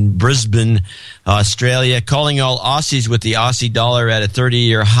Corbett in Brisbane, Australia, calling all Aussies with the Aussie dollar at a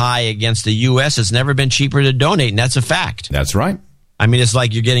 30-year high against the U.S. It's never been cheaper to donate, and that's a fact. That's right. I mean, it's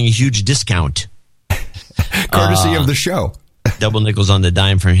like you're getting a huge discount. Courtesy of the show. Double nickels on the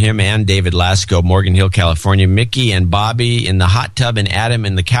dime from him and David Lasco, Morgan Hill, California. Mickey and Bobby in the hot tub and Adam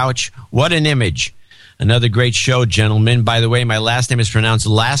in the couch. What an image. Another great show, gentlemen. By the way, my last name is pronounced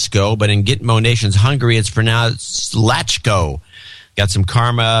Lasco, but in Gitmo Nation's Hungary, it's pronounced Lachko. Got some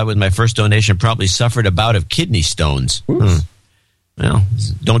karma with my first donation. Probably suffered a bout of kidney stones. Well,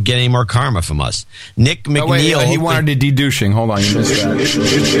 don't get any more karma from us. Nick McNeil. He wanted a de-douching. Hold on, you missed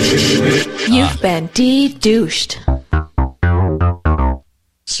that. You've been de-douched.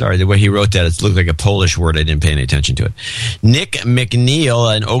 Sorry, the way he wrote that, it looked like a Polish word. I didn't pay any attention to it. Nick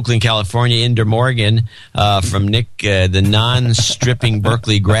McNeil in Oakland, California. Inder Morgan from Nick, the non-stripping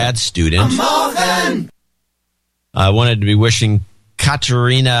Berkeley grad student. I wanted to be wishing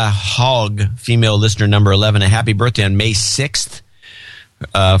Katerina Hogg, female listener number 11, a happy birthday on May 6th.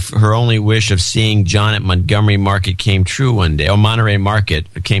 Her only wish of seeing John at Montgomery Market came true one day. Oh, Monterey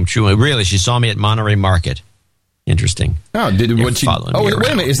Market came true. Really, she saw me at Monterey Market. Interesting. Oh, wait a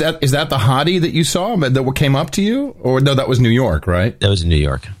minute. Is that the hottie that you saw that came up to you? Or no, that was New York, right? That was in New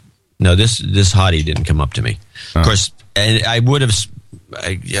York. No, this hottie didn't come up to me. Of course, and I would have.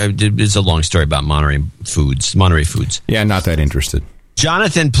 It's a long story about Monterey Foods. Yeah, not that interested.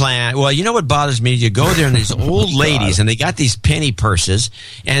 Jonathan Plant. Well, you know what bothers me? You go there and these old ladies, and they got these penny purses,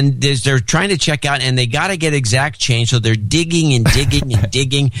 and they're trying to check out, and they got to get exact change, so they're digging and digging and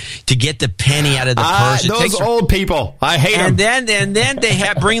digging to get the penny out of the purse. Those old people, I hate them. And then they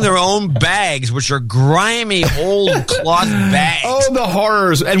bring their own bags, which are grimy old cloth bags. Oh, the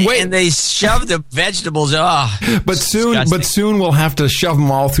horrors! And they shove the vegetables. But soon we'll have to shove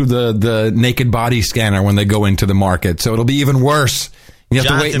them all through the naked body scanner when they go into the market, so it'll be even worse. You have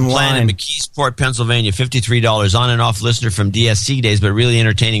Jonathan to wait in line. in McKeesport, Pennsylvania, $53. On and off listener from DSC days, but really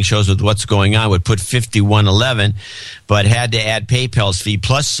entertaining shows with what's going on. Would put $51.11, but had to add PayPal's fee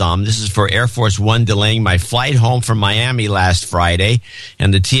plus some. This is for Air Force One delaying my flight home from Miami last Friday,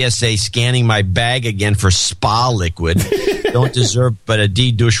 and the TSA scanning my bag again for spa liquid. Don't deserve, but a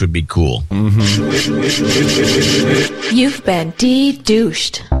de-douche would be cool. Mm-hmm. You've been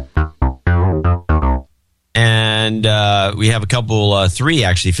de-douched. And we have a couple, three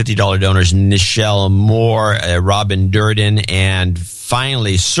actually, $50 donors, Nichelle Moore, Robin Durden, and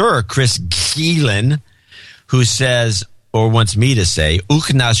finally Sir Chris Keelan, who says, or wants me to say,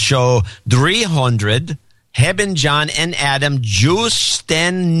 Uchna show 300, Hebben John and Adam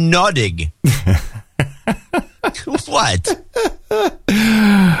Justen Nodig. What?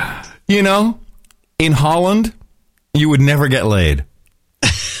 You know, in Holland, you would never get laid.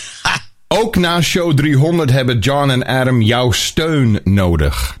 Ook na show 300 hebben John en Adam jouw steun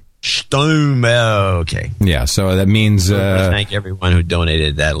nodig. Steun, okay. Yeah, so that means... thank everyone who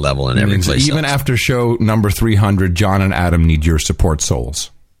donated that level in every place. Even after show number 300, John and Adam need your support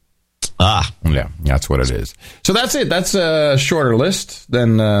souls. Yeah, that's what it is. So that's it. That's a shorter list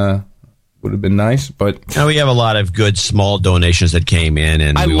than... would have been nice, but we have a lot of good small donations that came in,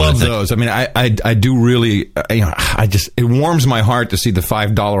 and I love those. I mean, I do really, it warms my heart to see the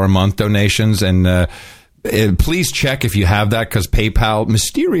 $5 a month donations, and please check if you have that, because PayPal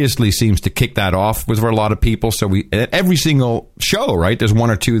mysteriously seems to kick that off for a lot of people. So every single show, right? There's one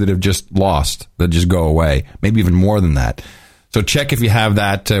or two that have just lost, that just go away, maybe even more than that. So check if you have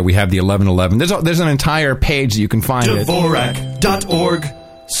that. We have the 1111. There's an entire page that you can find it.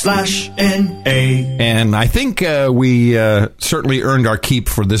 Dvorak.org/NA. And I think we certainly earned our keep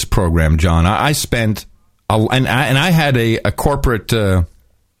for this program, John. I spent, and I had a corporate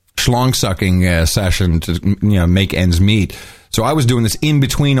schlong-sucking session to make ends meet. So I was doing this in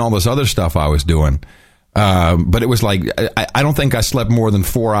between all this other stuff I was doing. But it was like, I don't think I slept more than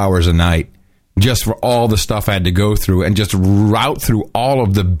 4 hours a night just for all the stuff I had to go through and just route through all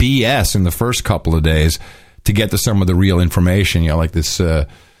of the BS in the first couple of days to get to some of the real information. Like this, that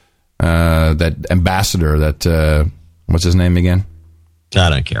ambassador, that, what's his name again? I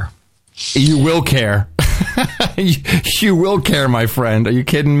don't care. You will care. You will care, my friend. Are you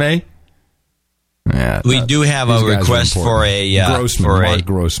kidding me? Yeah, we do have a request for a Mark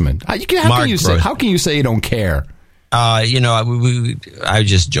Grossman. How can you say you don't care? I was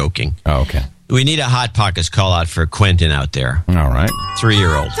just joking. Oh, okay. We need a Hot Pockets call out for Quentin out there. All right.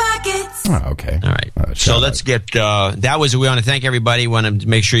 3-year-old. Oh, okay. All right. So let's get, we want to thank everybody. We want to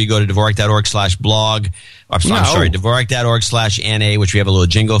make sure you go to Dvorak.org/blog. Dvorak.org/NA, which we have a little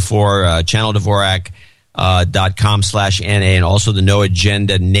jingle for, channel Dvorak.com/NA, and also the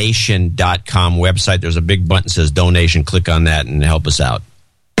NoAgendaNation.com website. There's a big button that says donation. Click on that and help us out.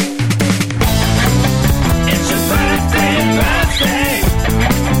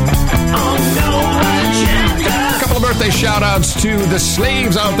 Birthday shout-outs to the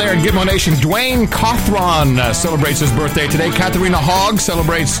slaves out there at Gizmo Nation. Dwayne Cothron celebrates his birthday today. Katharina Haug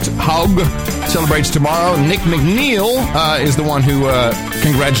celebrates tomorrow. Nick McNeil is the one who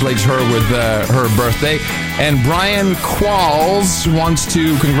congratulates her with her birthday. And Brian Qualls wants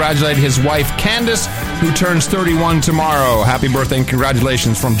to congratulate his wife, Candace, who turns 31 tomorrow. Happy birthday and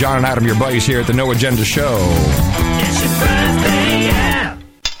congratulations from John and Adam, your buddies here at the No Agenda Show. It's your birthday, yeah.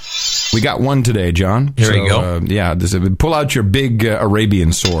 We got one today, John. Here we go. Pull out your big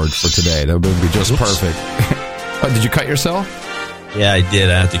Arabian sword for today. That would be just perfect. Did you cut yourself? Yeah, I did.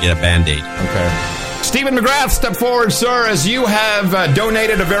 I have to get a Band-Aid. Okay. Stephen McGrath, step forward, sir, as you have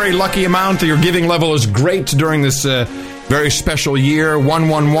donated a very lucky amount. Your giving level is great during this very special year.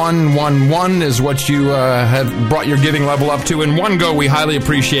 11111 is what you have brought your giving level up to in one go. We highly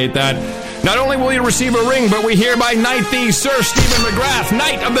appreciate that. Not only will you receive a ring, but we hereby knight thee, Sir Stephen McGrath,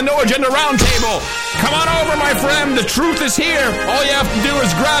 Knight of the No Agenda Roundtable. Come on over, my friend. The truth is here. All you have to do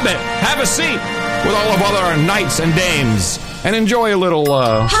is grab it. Have a seat with all of other knights and dames. And enjoy a little,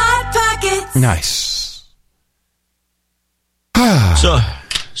 Hot Pockets. Nice.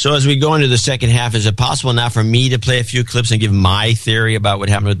 So as we go into the second half, is it possible now for me to play a few clips and give my theory about what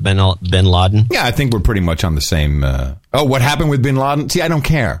happened with bin Laden? Yeah, I think we're pretty much on the same... what happened with bin Laden? See, I don't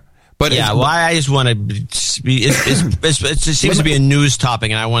care. But yeah, I just want to. It seems to be a news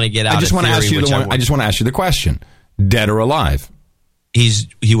topic, and I want to get out. I just want to ask you the question: dead or alive?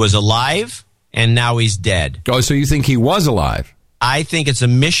 He was alive, and now he's dead. Oh, so you think he was alive? I think it's a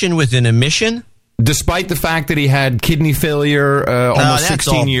mission within a mission. Despite the fact that he had kidney failure almost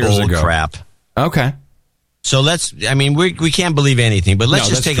 16 years ago. Crap. Okay. So we can't believe anything, but let's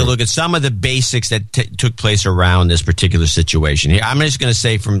just take a look at some of the basics that took place around this particular situation. Here, I'm just going to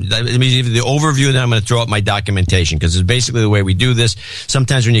say the overview, then I'm going to throw up my documentation, because it's basically the way we do this.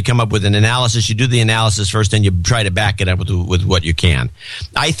 Sometimes when you come up with an analysis, you do the analysis first, then you try to back it up with what you can.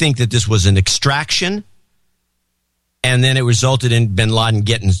 I think that this was an extraction, and then it resulted in bin Laden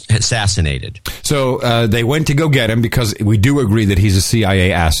getting assassinated. So they went to go get him, because we do agree that he's a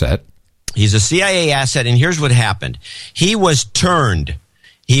CIA asset. He's a CIA asset, and here's what happened. He was turned.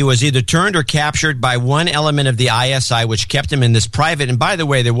 He was either turned or captured by one element of the ISI, which kept him in this private. And by the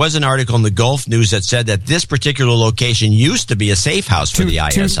way, there was an article in the Gulf News that said that this particular location used to be a safe house for the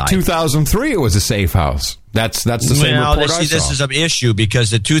ISI. 2003, it was a safe house. That's the same report I saw. This is an issue,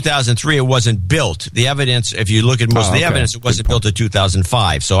 because in 2003 it wasn't built. The evidence, if you look at most of the evidence, it wasn't built in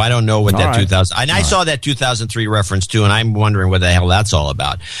 2005. So I don't know what that 2000. And I saw that 2003 reference too, and I'm wondering what the hell that's all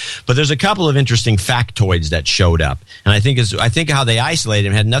about. But there's a couple of interesting factoids that showed up, and I think how they isolated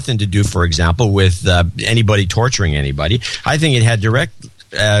him had nothing to do, for example, with anybody torturing anybody. I think it had direct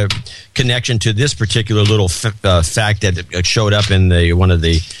connection to this particular little fact that showed up in one of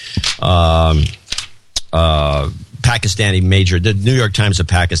the. Pakistani major, the New York Times of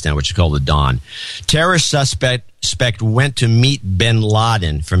Pakistan, which is called the Dawn. Terrorist suspect went to meet bin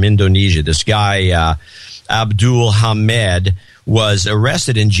Laden from Indonesia. This guy, Abdul Hamed, was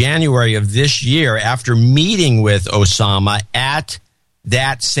arrested in January of this year after meeting with Osama at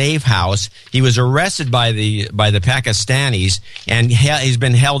that safe house. He was arrested by the Pakistanis, and he's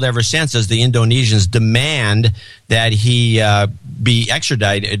been held ever since as the Indonesians demand that he be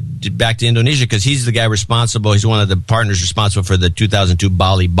extradited back to Indonesia, because he's the guy responsible. He's one of the partners responsible for the 2002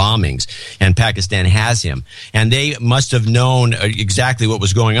 Bali bombings, and Pakistan has him. And they must have known exactly what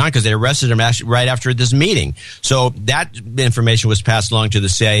was going on, because they arrested him right after this meeting. So that information was passed along to the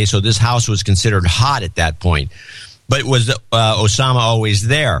CIA, so this house was considered hot at that point. But was Osama always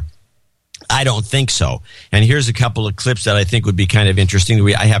there? I don't think so. And here's a couple of clips that I think would be kind of interesting.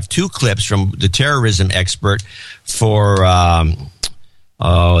 I have two clips from the terrorism expert for,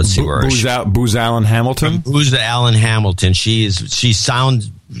 let's see where. Booz Allen Hamilton? Booz Allen Hamilton. She sounds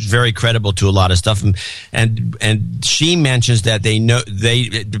very credible to a lot of stuff. And she mentions that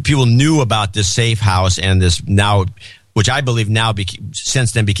people knew about this safe house and this now, which I believe now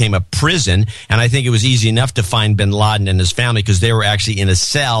since then became a prison. And I think it was easy enough to find bin Laden and his family, because they were actually in a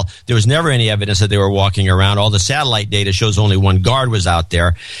cell. There was never any evidence that they were walking around. All the satellite data shows only one guard was out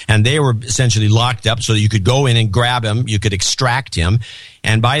there, and they were essentially locked up so that you could go in and grab him. You could extract him.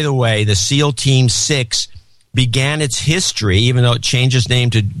 And by the way, the SEAL Team 6 began its history, even though it changed its name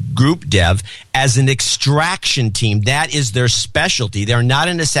to Group Dev, as an extraction team. That is their specialty. They're not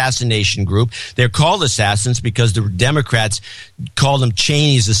an assassination group. They're called assassins because the Democrats call them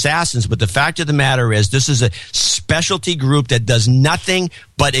Cheney's assassins. But the fact of the matter is, this is a specialty group that does nothing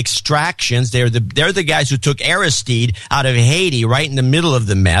but extractions. They're the guys who took Aristide out of Haiti right in the middle of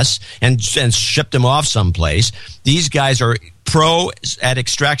the mess and shipped him off someplace. These guys are pro at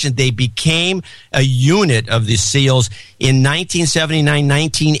extraction. They became a unit of the SEALs in 1979,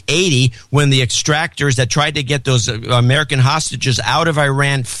 1980, when the extractors that tried to get those American hostages out of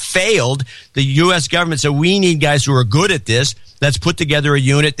Iran failed. The U.S. government said, we need guys who are good at this. Let's put together a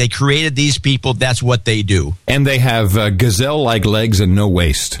unit. They created these people. That's what they do. And they have gazelle-like legs and no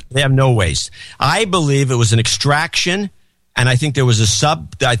waist. They have no waist. I believe it was an extraction. And I think there was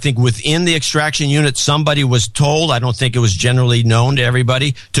I think within the extraction unit, somebody was told, I don't think it was generally known to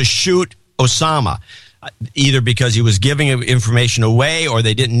everybody, to shoot Osama. Either because he was giving information away, or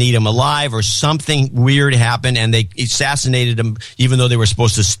they didn't need him alive, or something weird happened and they assassinated him even though they were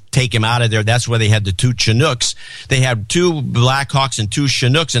supposed to take him out of there. That's why they had the two Chinooks. They had two Blackhawks and two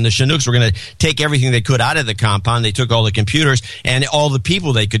Chinooks, and the Chinooks were going to take everything they could out of the compound. They took all the computers and all the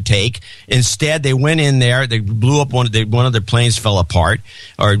people they could take. Instead, they went in there, they blew up one of their planes fell apart,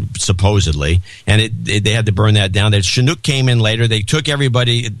 or supposedly, and they had to burn that down. The Chinook came in later. They took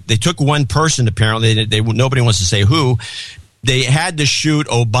everybody. They took one person, apparently. Nobody wants to say who. They had to shoot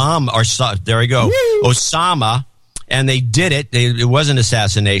Osama, and they did it. It wasn't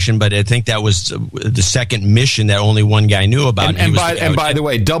assassination, but I think that was the second mission that only one guy knew about. And by the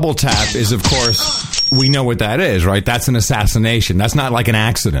way, double tap is, of course, we know what that is, right? That's an assassination. That's not like an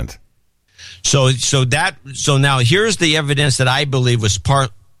accident. So now here's the evidence that I believe was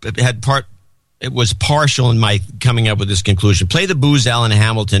it was partial in my coming up with this conclusion. Play the Booz Allen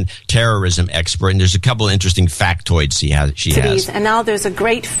Hamilton terrorism expert, and there's a couple of interesting factoids she has. And now there's a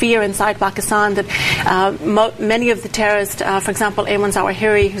great fear inside Pakistan that many of the terrorists, for example, Ayman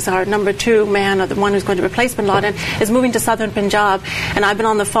Zawahiri, who's our number 2 man, or the one who's going to replace bin Laden, is moving to southern Punjab. And I've been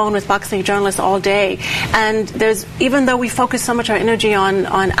on the phone with Pakistani journalists all day. And even though we focus so much our energy on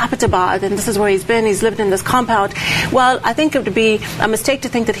Abbottabad, and this is where he's lived in this compound, well, I think it would be a mistake to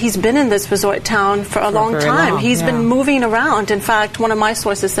think that he's been in this resort town for a long time. He's been moving around. In fact, one of my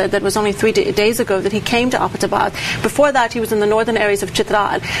sources said that it was only 3 days ago that he came to Abbottabad. Before that, he was in the northern areas of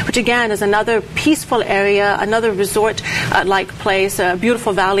Chitral, which again is another peaceful area, another resort-like place, a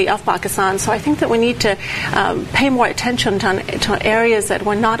beautiful valley of Pakistan. So I think that we need to pay more attention to areas that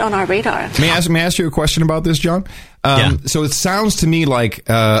were not on our radar. May I ask you a question about this, John? So it sounds to me like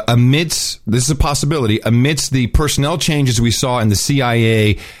this is a possibility, amidst the personnel changes we saw in the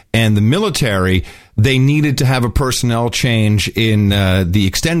CIA and the military, they needed to have a personnel change in the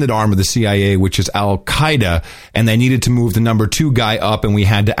extended arm of the CIA, which is Al-Qaeda, and they needed to move the number 2 guy up, and we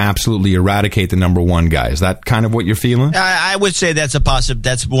had to absolutely eradicate the number 1 guy. Is that kind of what you're feeling? I would say that's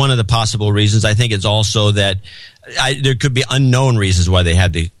one of the possible reasons. I think it's also that there could be unknown reasons why they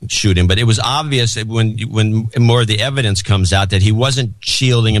had to shoot him, but it was obvious when more of the evidence comes out that he wasn't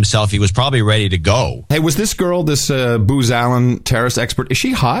shielding himself. He was probably ready to go. Hey, was this girl, this Booz Allen terrorist expert, is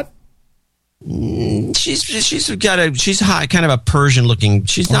she hot? She's hot, kind of a Persian looking.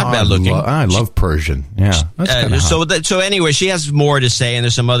 She's not bad looking. I love Persian. Yeah. So anyway, she has more to say, and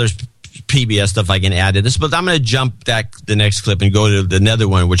there's some other PBS stuff I can add to this, but I'm going to jump back the next clip and go to another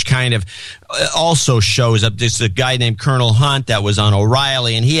one, which kind of also shows up. There's a guy named Colonel Hunt that was on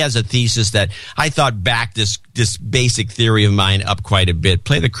O'Reilly, and he has a thesis that I thought backed this basic theory of mine up quite a bit.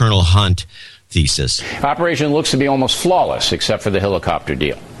 Play the Colonel Hunt thesis. Operation looks to be almost flawless, except for the helicopter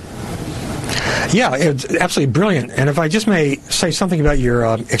deal. Yeah, it's absolutely brilliant. And if I just may say something about your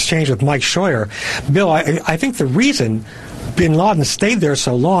exchange with Mike Scheuer, Bill, I think the reason bin Laden stayed there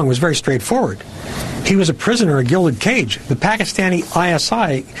so long was very straightforward. He was a prisoner in a gilded cage. The Pakistani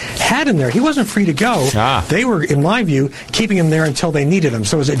ISI had him there. He wasn't free to go. They were, in my view, keeping him there until they needed him.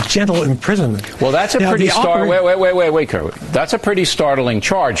 So it was a gentle imprisonment. Well, that's a pretty wait, Kurt. That's a pretty startling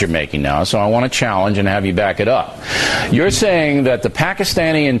charge you're making now, so I want to challenge and have you back it up. You're saying that the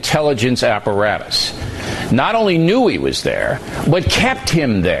Pakistani intelligence apparatus not only knew he was there, but kept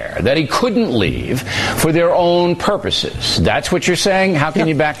him there, that he couldn't leave for their own purposes. That's what you're saying? How can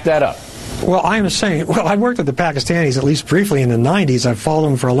you back that up? Well, I'm saying, I worked with the Pakistanis at least briefly in the 90s. I've followed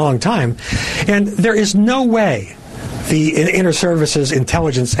them for a long time. And there is no way the Inter-Services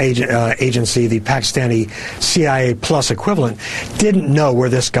Intelligence Agency, the Pakistani CIA plus equivalent, didn't know where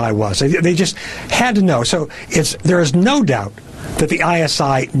this guy was. They just had to know. So there is no doubt that the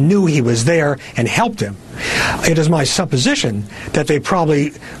ISI knew he was there and helped him. It is my supposition that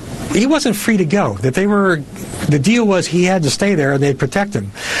he wasn't free to go, that the deal was he had to stay there and they'd protect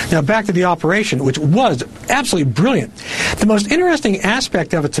him. Now back to the operation, which was absolutely brilliant. The most interesting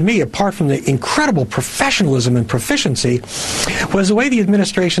aspect of it to me, apart from the incredible professionalism and proficiency, was the way the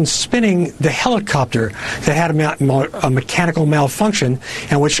administration spinning the helicopter that had a mechanical malfunction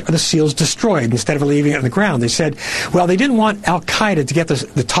and which the SEALs destroyed instead of leaving it on the ground. They said, well, they didn't want Al-Qaeda to get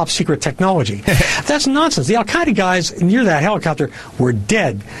the top secret technology. That's nonsense. The Al-Qaeda guys near that helicopter were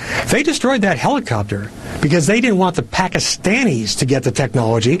dead. They destroyed that helicopter because they didn't want the Pakistanis to get the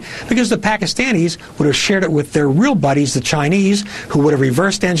technology, because the Pakistanis would have shared it with their real buddies, the Chinese, who would have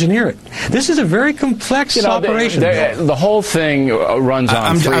reversed engineered it. This is a very complex operation. The whole thing runs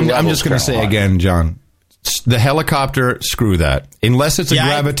on three levels. I'm just going to say again, John, the helicopter, screw that. Unless it's a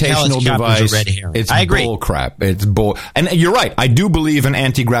gravitational device, it's bull crap. It's bull. And you're right. I do believe in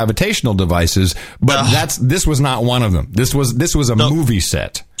anti-gravitational devices, but this was not one of them. This was a movie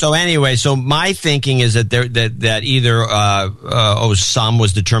set. So anyway, my thinking is that that either Osama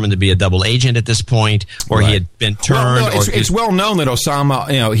was determined to be a double agent at this point, or he had been turned. Well, no, it's well known that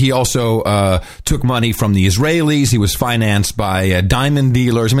Osama, he also took money from the Israelis. He was financed by diamond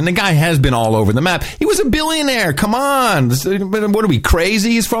dealers. I mean, the guy has been all over the map. He was a billionaire. Come on, what are we,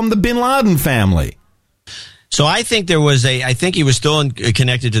 crazy? He's from the Bin Laden family. So I think I think he was still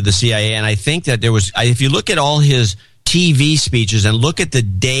connected to the CIA, and I think that there was, if you look at all his TV speeches and look at the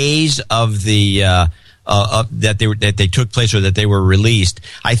days of the that they took place or that they were released,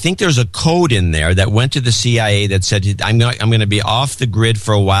 I think there's a code in there that went to the CIA that said, I'm going to be off the grid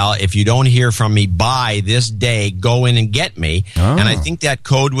for a while. If you don't hear from me by this day, go in and get me. And I think that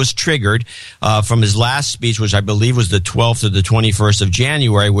code was triggered from his last speech, which I believe was the 12th or the 21st of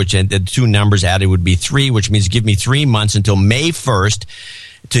January, which the two numbers added would be 3, which means give me 3 months until May 1st.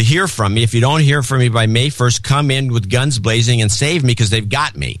 To hear from me. If you don't hear from me by May 1st, come in with guns blazing and save me, because they've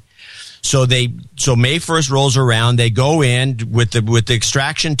got me. So May 1st rolls around. They go in with the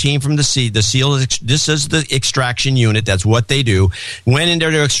extraction team from the SEAL. This is the extraction unit. That's what they do. Went in there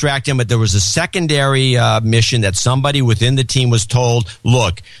to extract him, but there was a secondary mission that somebody within the team was told,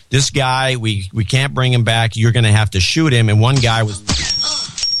 look, this guy, we can't bring him back. You're going to have to shoot him. And one guy was...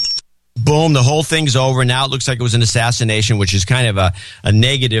 Boom, the whole thing's over. Now it looks like it was an assassination, which is kind of a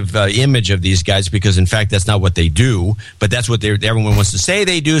negative image of these guys, because, in fact, that's not what they do. But that's what everyone wants to say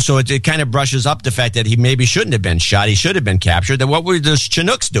they do. So it kind of brushes up the fact that he maybe shouldn't have been shot. He should have been captured. Then what were those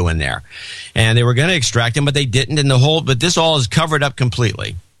Chinooks doing there? And they were going to extract him, but they didn't. But this all is covered up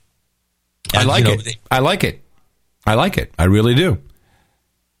completely. And, I like it. I really do.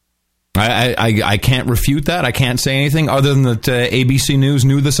 I can't refute that. I can't say anything other than that ABC News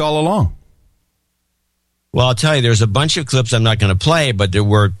knew this all along. Well, I'll tell you, there's a bunch of clips I'm not going to play, but there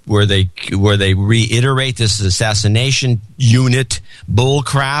were where they reiterate this assassination unit bull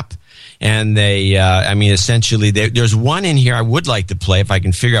crap, and they, essentially, there's one in here I would like to play if I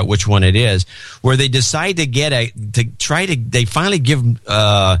can figure out which one it is, where they decide they finally give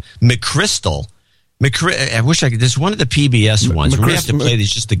McChrystal. I wish I could. This is one of the PBS ones. We have to play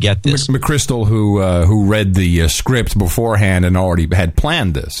these just to get this. McChrystal, who read the script beforehand and already had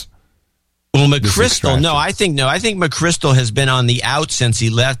planned this. Well, McChrystal, I think McChrystal has been on the out since he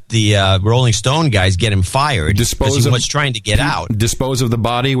let the Rolling Stone guys get him fired. Because he was trying to get out. Dispose of the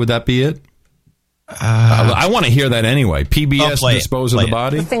body, would that be it? I want to hear that anyway. PBS dispose of the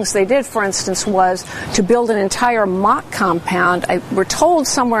body? The things they did, for instance, was to build an entire mock compound. We're told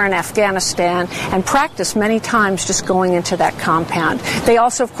somewhere in Afghanistan, and practice many times just going into that compound. They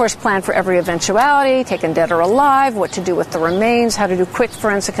also, of course, planned for every eventuality, taken dead or alive, what to do with the remains, how to do quick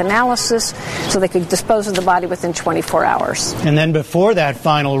forensic analysis, so they could dispose of the body within 24 hours. And then before that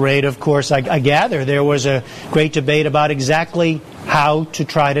final raid, of course, I gather there was a great debate about exactly how to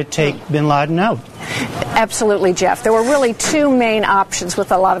try to take bin Laden out. Absolutely, Jeff. There were really two main options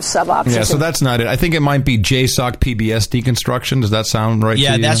with a lot of sub-options. Yeah, so that's not it. I think it might be JSOC PBS deconstruction. Does that sound right to you?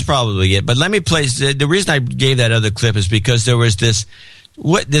 Yeah, that's probably it. But let me place the reason I gave that other clip is because there was this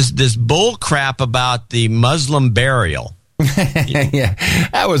bull crap about the Muslim burial. Yeah,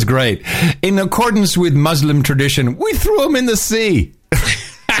 that was great. In accordance with Muslim tradition, we threw him in the sea.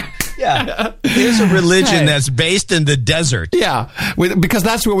 Yeah, there's a religion that's based in the desert. Yeah, because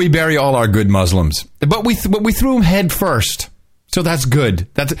that's where we bury all our good Muslims. But we threw them head first, so that's good.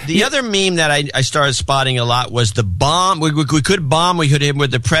 The other meme that I started spotting a lot was the bomb. We could bomb. We could hit him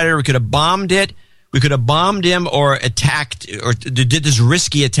with the Predator. We could have bombed it. We could have bombed him or attacked or did this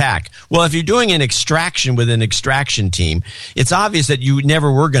risky attack. Well, if you're doing an extraction with an extraction team, it's obvious that you never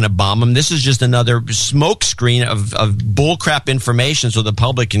were going to bomb him. This is just another smoke screen of bullcrap information so the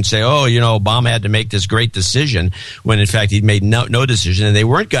public can say, oh, Obama had to make this great decision when, in fact, he'd made no decision and they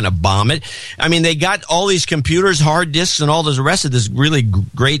weren't going to bomb it. I mean, they got all these computers, hard disks, and all the rest of this really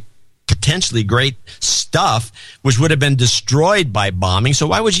potentially great stuff, which would have been destroyed by bombing. So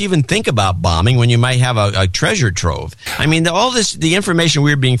why would you even think about bombing when you might have a treasure trove? I mean, the information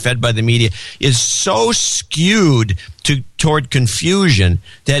we're being fed by the media is so skewed toward confusion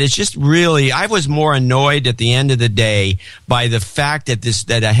that it's just really, I was more annoyed at the end of the day by the fact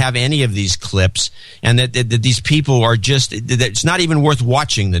that I have any of these clips and that these people are just, that it's not even worth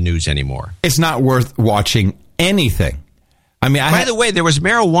watching the news anymore. It's not worth watching anything. I mean, by the way, there was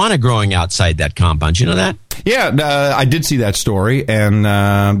marijuana growing outside that compound. You know that? Yeah, I did see that story, and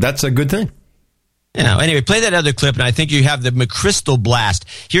that's a good thing. Yeah. Anyway, play that other clip, and I think you have the McChrystal blast.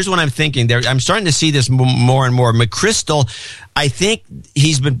 Here's what I'm thinking. I'm starting to see this more and more. McChrystal, I think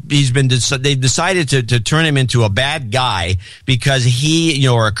they've decided to turn him into a bad guy because he,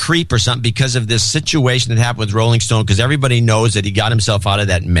 or a creep or something, because of this situation that happened with Rolling Stone, because everybody knows that he got himself out of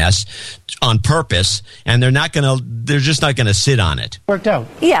that mess on purpose, and they're just not gonna sit on it. Worked out.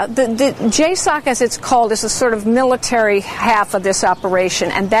 Yeah, the JSOC, as it's called, is a sort of military half of this operation,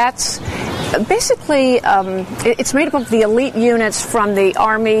 and that's basically it's made up of the elite units from the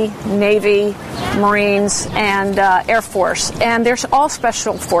Army, Navy, Marines, and Air Force. And there's all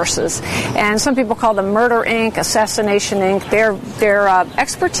special forces. And some people call them Murder Inc., Assassination Inc. Their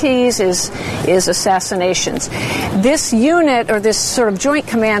expertise is assassinations. This unit, or this sort of joint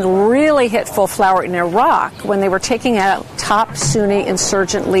command, really hit full flower in Iraq when they were taking out top Sunni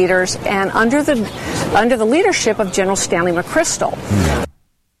insurgent leaders and under the leadership of General Stanley McChrystal.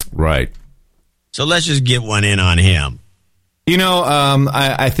 Right. So let's just get one in on him.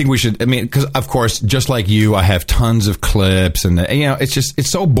 I think we should. I mean, because of course, just like you, I have tons of clips, and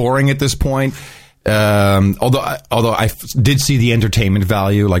it's so boring at this point. Although I did see the entertainment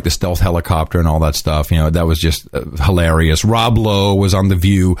value, like the stealth helicopter and all that stuff. That was just hilarious. Rob Lowe was on The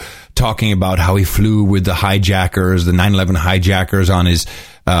View talking about how he flew with the hijackers, the 9/11 hijackers,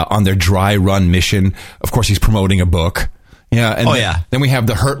 on their dry run mission. Of course, he's promoting a book. Yeah, and then we have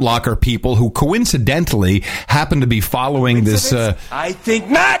the Hurt Locker people who coincidentally happen to be following this. I think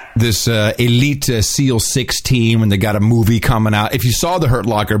not. This elite SEAL 6 team, and they got a movie coming out. If you saw the Hurt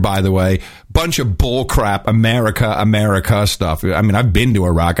Locker, by the way, bunch of bullcrap, America stuff. I mean, I've been to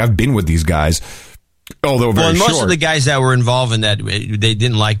Iraq. I've been with these guys. Although very short. Most of the guys that were involved in that, they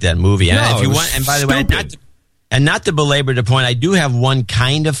didn't like that movie. No, and if you want, and by the way, not to belabor the point, I do have one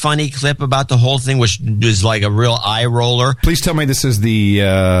kind of funny clip about the whole thing, which is like a real eye roller. Please tell me this is the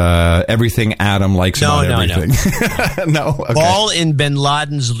everything Adam likes about everything. No. Okay. Ball in bin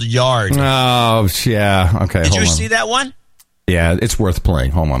Laden's yard. Oh, yeah. Okay. Did you see that one? Yeah, it's worth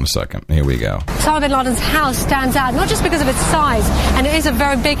playing. Hold on a second. Here we go. Osama bin Laden's house stands out, not just because of its size, and it is a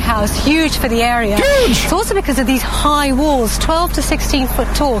very big house, huge for the area. Huge! It's also because of these high walls, 12 to 16 foot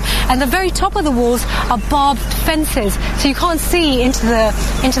tall, and the very top of the walls are barbed fences, so you can't see into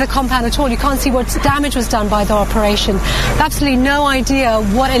the compound at all. You can't see what damage was done by the operation. Absolutely no idea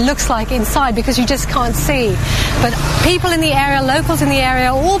what it looks like inside because you just can't see. But people in the area, locals in the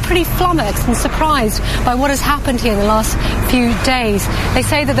area, are all pretty flummoxed and surprised by what has happened here in the last few few days. They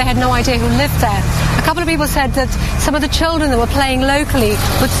say that they had no idea who lived there. A couple of people said that some of the children that were playing locally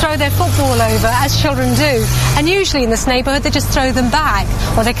would throw their football over, as children do. And usually in this neighborhood, they just throw them back,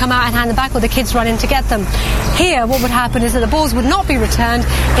 or they come out and hand them back, or the kids run in to get them. Here, what would happen is that the balls would not be returned.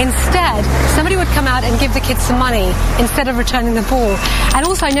 Instead, somebody would come out and give the kids some money instead of returning the ball. And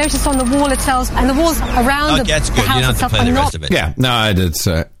also, I noticed on the wall itself, and the walls around the that's good. house You don't have to itself play are the not. rest of it. Yeah, no, it's.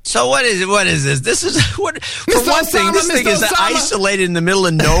 So what is this? This is what for Mr. one thing. This Osama, thing Mr. is Osama. isolated in the middle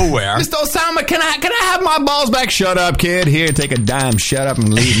of nowhere. Mr. Osama, can I have my balls back? Shut up, kid. Here, take a dime. Shut up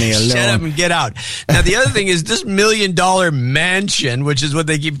and leave me alone. Shut up and get out. Now the other thing is this $1 million mansion, which is what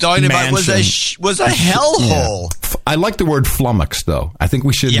they keep talking about, was a hellhole. Yeah. I like the word flummox, though. I think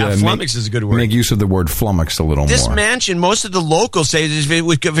we should flummox is a good word. Make use of the word flummox a little This more. mansion, most of the locals say that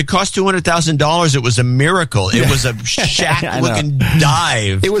if it cost $200,000, it was a miracle. It was a shack-looking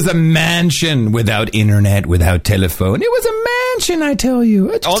dive. It was a mansion without internet, without telephone. It was a mansion, I tell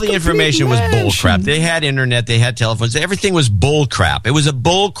you. All the information was bullcrap. They had internet, they had telephones. Everything was bullcrap. It was a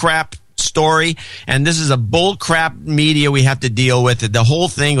bullcrap story, and this is a bullcrap media we have to deal with. The whole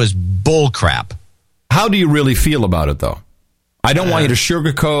thing was bullcrap. How do you really feel about it, though? I don't want you to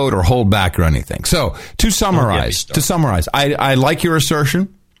sugarcoat or hold back or anything. So, to summarize, I like your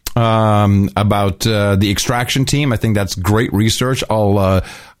assertion about the extraction team. I think that's great research. I'm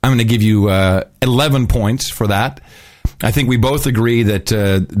going to give you 11 points for that. I think we both agree that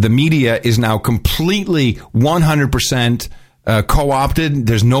the media is now completely 100% co-opted.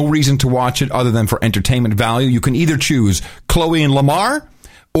 There's no reason to watch it other than for entertainment value. You can either choose Chloe and Lamar,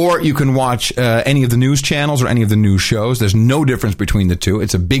 or you can watch any of the news channels or any of the news shows. There's no difference between the two.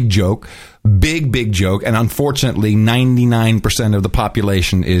 It's a big joke. Big joke. And unfortunately, 99% of the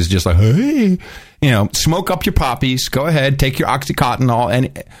population is just like, hey, smoke up your poppies. Go ahead. Take your Oxycontin,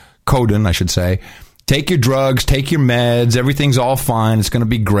 and Coden, I should say. Take your drugs. Take your meds. Everything's all fine. It's going to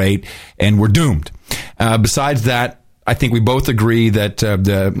be great. And we're doomed. Besides that, I think we both agree that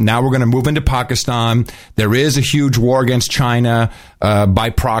now we're going to move into Pakistan. There is a huge war against China by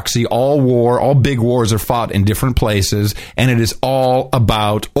proxy. All big wars are fought in different places, and it is all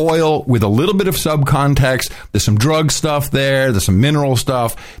about oil with a little bit of subcontext. There's some drug stuff there. There's some mineral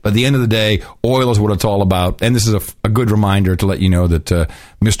stuff. But at the end of the day, oil is what it's all about. And this is a good reminder to let you know that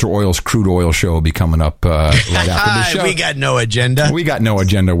Mr. Oil's Crude Oil Show will be coming up right after the show. We got no agenda. We got no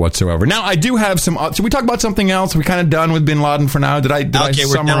agenda whatsoever. Now, I do have some... Should we talk about something else? We kind of done with Bin Laden for now? Did I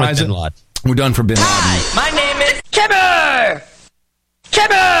summarize it? Bin Laden. We're done for Bin Laden. Hi, my name is Kimmer!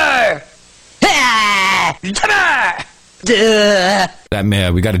 Kimmer! Kimmer! That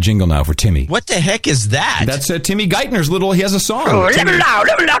man, we got a jingle now for Timmy. What the heck is that? That's Timmy Geithner's little... He has a song. Timmy.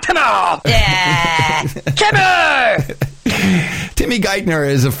 Yeah! Kimmer! Timmy Geithner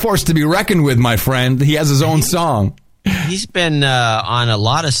is a force to be reckoned with, my friend. He has his own song. He's been on a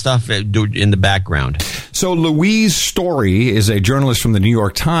lot of stuff in the background. So Louise Story is a journalist from the New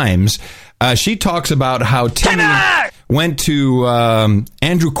York Times. She talks about how Timmy went to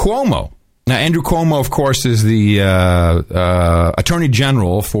Andrew Cuomo. Now, Andrew Cuomo, of course, is the Attorney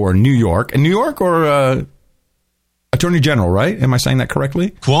General for New York. New York or Attorney General, right? Am I saying that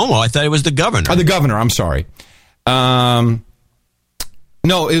correctly? Cuomo, I thought he was the governor. Oh, the governor, I'm sorry. No,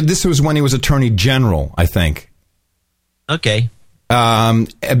 this was when he was Attorney General, I think. Okay.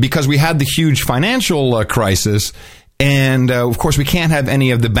 Because we had the huge financial crisis, and of course we can't have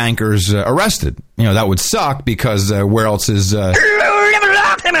any of the bankers arrested. That would suck because where else is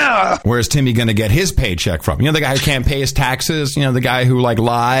where's Timmy going to get his paycheck from? The guy who can't pay his taxes. The guy who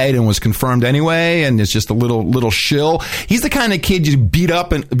lied and was confirmed anyway, and is just a little shill. He's the kind of kid you beat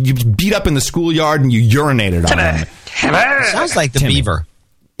up in the schoolyard and you urinated on him. Sounds like the beaver.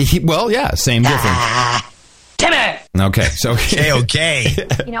 Same difference. Timmy! Okay, so... Okay.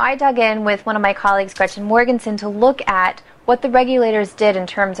 I dug in with one of my colleagues, Gretchen Morgensen, to look at what the regulators did in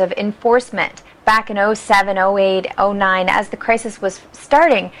terms of enforcement back in 07, 08, 09, as the crisis was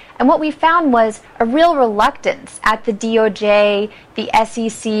starting. And what we found was a real reluctance at the DOJ, the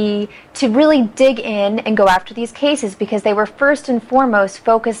SEC, to really dig in and go after these cases because they were first and foremost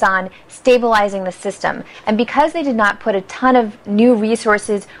focused on stabilizing the system. And because they did not put a ton of new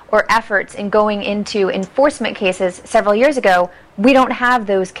resources or efforts in going into enforcement cases several years ago, we don't have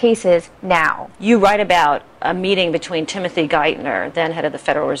those cases now. You write about a meeting between Timothy Geithner, then head of the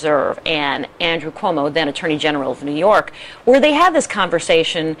Federal Reserve, and Andrew Cuomo, then Attorney General of New York, where they had this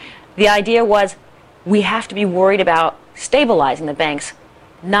conversation. The idea was we have to be worried about stabilizing the banks,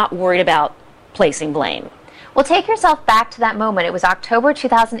 not worried about placing blame. Well, take yourself back to that moment. It was October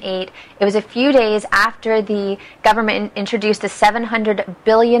 2008. It was a few days after the government introduced a $700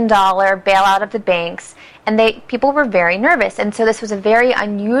 billion bailout of the banks, and people were very nervous. And so this was a very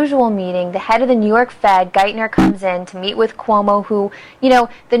unusual meeting. The head of the New York Fed, Geithner, comes in to meet with Cuomo, who,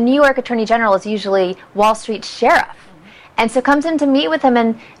 the New York Attorney General is usually Wall Street sheriff. And so comes in to meet with him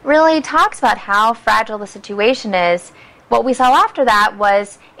and really talks about how fragile the situation is. What we saw after that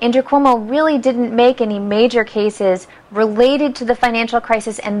was Andrew Cuomo really didn't make any major cases related to the financial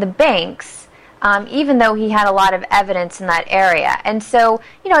crisis and the banks, even though he had a lot of evidence in that area. And so,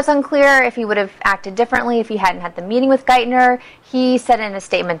 it's unclear if he would have acted differently if he hadn't had the meeting with Geithner. He said in a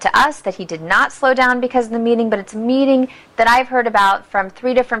statement to us that he did not slow down because of the meeting, but it's a meeting that I've heard about from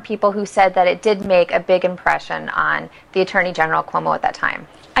 3 different people who said that it did make a big impression on the Attorney General Cuomo at that time.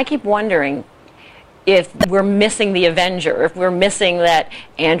 I keep wondering if we're missing the Avenger, if we're missing that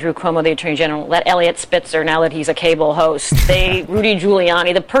Andrew Cuomo, the Attorney General, that Eliot Spitzer, now that he's a cable host, Rudy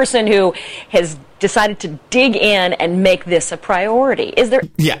Giuliani, the person who has decided to dig in and make this a priority. Is there...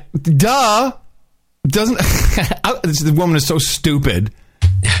 Yeah, duh. Doesn't... The woman is so stupid.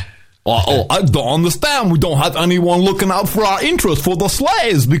 I don't understand. We don't have anyone looking out for our interests for the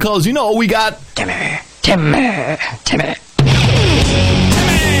slaves because, we got... Timmy.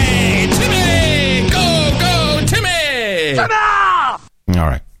 All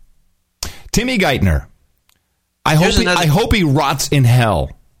right. Timmy Geithner. I hope he rots in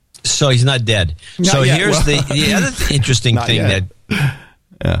hell. So he's not dead. Here's the other interesting thing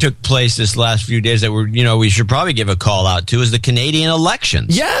that took place this last few days that we should probably give a call out to is the Canadian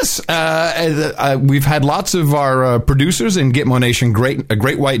elections. Yes. We've had lots of our producers in Gitmo Nation,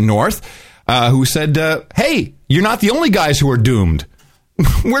 Great White North, who said, hey, you're not the only guys who are doomed.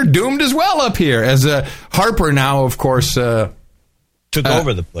 We're doomed as well up here. As Harper now, of course... Took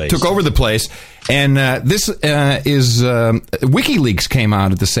over the place. And this is WikiLeaks came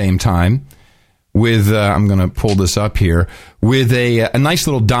out at the same time with, I'm going to pull this up here, with a nice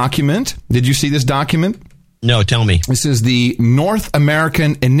little document. Did you see this document? No, tell me. This is the North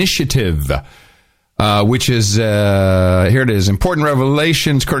American Initiative, which is, here it is, important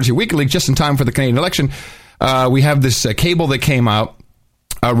revelations, courtesy of WikiLeaks, just in time for the Canadian election. We have this cable that came out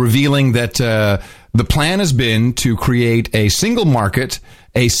revealing that the plan has been to create a single market,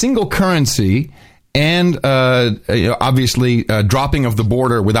 a single currency, and obviously dropping of the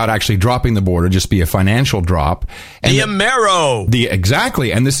border without actually dropping the border, just be a financial drop. And the Amero!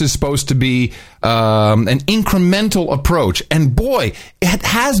 Exactly, and this is supposed to be an incremental approach. And boy, it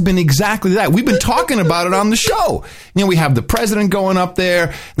has been exactly that. We've been talking about it on the show. We have the president going up there,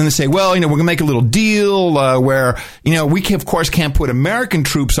 and then they say, well, we're going to make a little deal where, we of course can't put American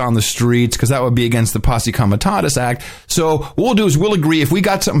troops on the streets because that would be against the Posse Comitatus Act. So what we'll do is we'll agree if we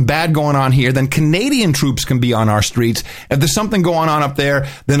got something bad going on here, then Canadian troops can be on our streets. If there's something going on up there,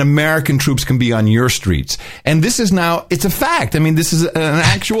 then American troops can be on your streets. And this is now, it's a fact. I mean, this is an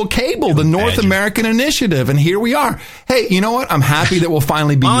actual cable, the North American Initiative, and here we are. Hey, you know what? I'm happy that we'll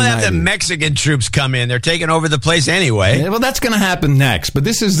finally be united. Have the Mexican troops come in. They're taking over the place anyway. Yeah, well, that's going to happen next. But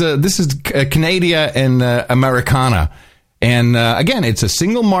this is Canada and Americana. And again, it's a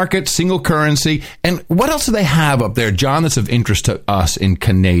single market, single currency. And what else do they have up there, John, that's of interest to us in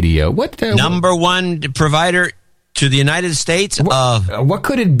Canada? Number one provider to the United States of... what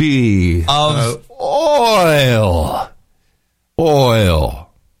could it be? Of oil. Oil.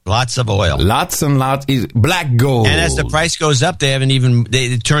 Lots of oil. Lots and lots. Black gold. And as the price goes up,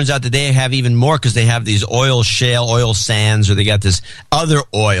 it turns out that they have even more because they have these shale oil sands, or they got this other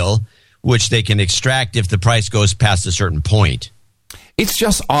oil which they can extract if the price goes past a certain point. It's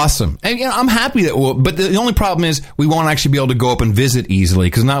just awesome. And I'm happy that but the only problem is we won't actually be able to go up and visit easily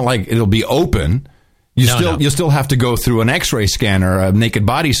because not like it'll be open. You still have to go through an X-ray scanner, a naked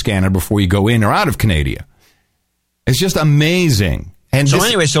body scanner before you go in or out of Canada. It's just amazing. And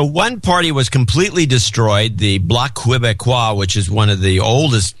so one party was completely destroyed, the Bloc Québécois, which is one of the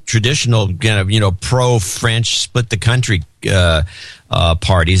oldest traditional, pro-French, split the country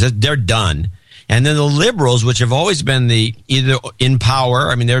parties. They're done. And then the Liberals, which have always been either in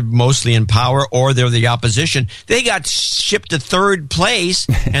power, they're mostly in power, or they're the opposition, they got shipped to third place.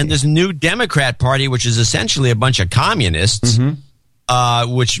 And this new Democrat Party, which is essentially a bunch of communists,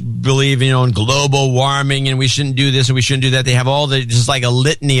 which believe, in global warming and we shouldn't do this and we shouldn't do that. They have just like a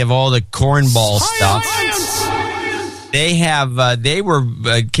litany of all the cornball stuff. They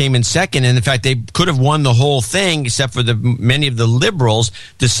came in second, and in fact, they could have won the whole thing, except for many of the liberals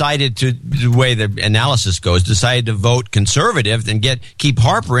decided to, the way the analysis goes, decided to vote conservative and keep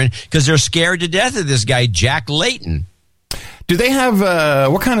Harper in because they're scared to death of this guy, Jack Layton. Do they have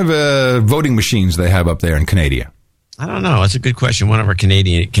what kind of voting machines they have up there in Canada? I don't know. That's a good question. One of our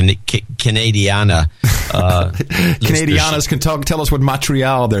Canadianas can tell us what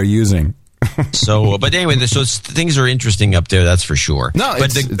material they're using. So, but anyway, so things are interesting up there. That's for sure. No,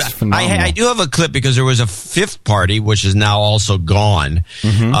 but it's phenomenal. I do have a clip because there was a fifth party, which is now also gone,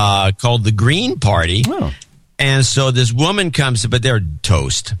 called the Green Party. Oh. And so this woman comes, but they're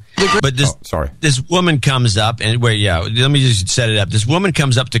toast. But this woman comes up, and let me just set it up. This woman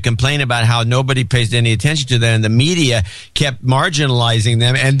comes up to complain about how nobody pays any attention to them, and the media kept marginalizing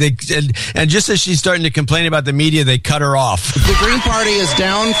them. And just as she's starting to complain about the media, they cut her off. The Green Party is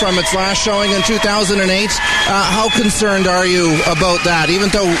down from its last showing in 2008. How concerned are you about that, even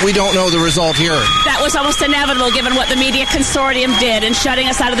though we don't know the result here? That was almost inevitable given what the media consortium did in shutting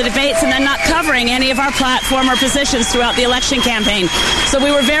us out of the debates and then not covering any of our platform or positions throughout the election campaign. So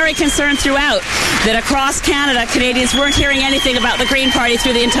we were very concerned throughout that across Canada, Canadians weren't hearing anything about the Green Party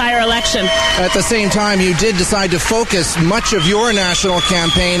through the entire election. At the same time, you did decide to focus much of your national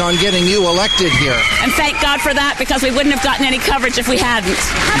campaign on getting you elected here. And thank God for that, because we wouldn't have gotten any coverage if we hadn't.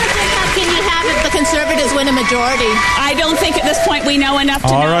 How can you have it, the Conservatives win a majority? I don't think at this point we know enough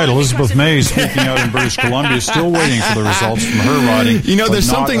to know. All right, Elizabeth May, speaking out in British Columbia, still waiting for the results from her riding.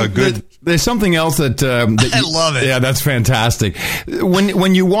 There's something else that I love it. Yeah, that's fantastic.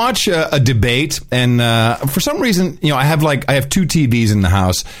 When you watch a debate, and for some reason, I have two TVs in the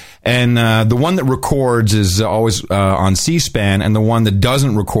house, and the one that records is always on C-SPAN, and the one that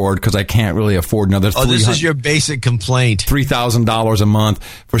doesn't record because I can't really afford another. This is your basic complaint: $3,000 a month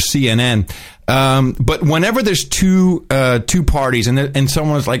for CNN. But whenever there's two parties, and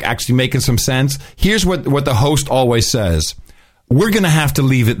someone's like actually making some sense, here's what the host always says: "We're going to have to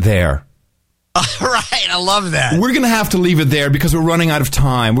leave it there." Right, I love that. We're going to have to leave it there because we're running out of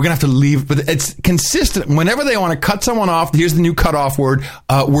time. We're going to have to leave, but it's consistent. Whenever they want to cut someone off, here's the new cutoff word.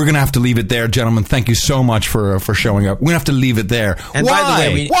 We're going to have to leave it there, gentlemen. Thank you so much for showing up. We're going to have to leave it there. And why? By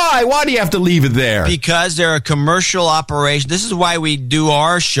the way, Why do you have to leave it there? Because they're a commercial operation. This is why we do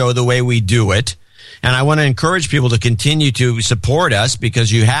our show the way we do it. And I want to encourage people to continue to support us,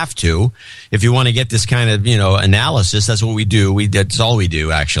 because you have to. If you want to get this kind of, analysis, that's what we do. That's all we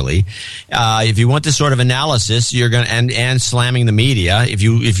do, actually. If you want this sort of analysis, you're going to, and slamming the media, if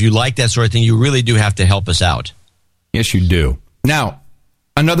you like that sort of thing, you really do have to help us out. Yes, you do. Now,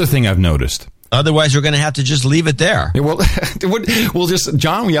 another thing I've noticed. Otherwise, we're going to have to just leave it there. Yeah, we'll just,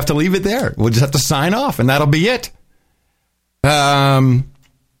 John, we have to leave it there. We'll just have to sign off, and that'll be it.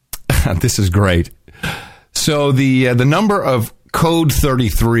 This is great. So the number of Code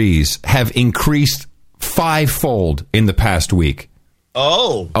 33s have increased 5-fold in the past week.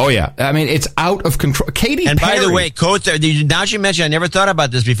 Oh yeah. I mean, it's out of control. Katy Perry. By the way, now you mentioned, I never thought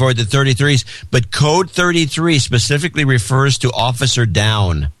about this before, the 33s, but Code 33 specifically refers to Officer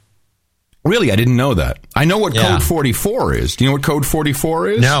Down. Really? I didn't know that. I know what Code 44 is. Do you know what Code 44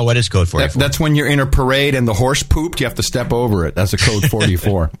 is? No, what is Code 44? That's when you're in a parade and the horse pooped, you have to step over it. That's a Code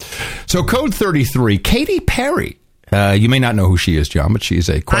 44. So Code 33, Katy Perry. You may not know who she is, John, but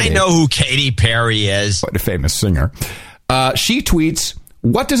she's I know who Katy Perry is. Quite a famous singer. She tweets,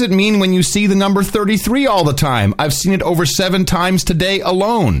 "What does it mean when you see the number 33 all the time? I've seen it over 7 times today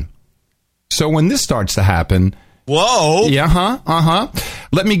alone." So when this starts to happen... Whoa. Yeah,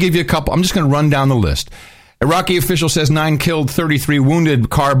 Let me give you a couple. I'm just going to run down the list. Iraqi official says 9 killed, 33 wounded.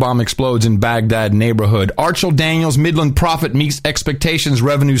 Car bomb explodes in Baghdad neighborhood. Archel Daniels Midland profit meets expectations.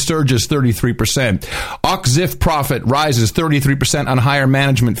 Revenue surges 33%. Oxzif profit rises 33% on higher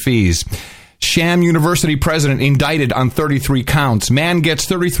management fees. Sham University president indicted on 33 counts. Man gets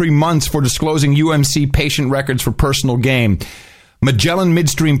 33 months for disclosing UMC patient records for personal gain. Magellan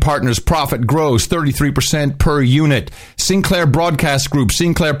Midstream Partners profit grows 33% per unit. Sinclair Broadcast Group,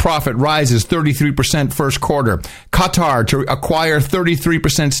 Sinclair profit rises 33% first quarter. Qatar to acquire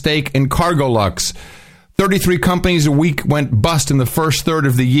 33% stake in Cargolux. 33 companies a week went bust in the first third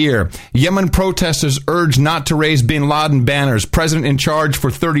of the year. Yemen protesters urged not to raise bin Laden banners. President in charge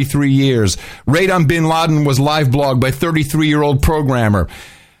for 33 years. Raid on bin Laden was live blogged by 33-year-old programmer.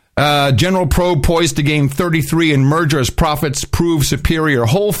 General Probe poised to gain 33 in merger as profits prove superior.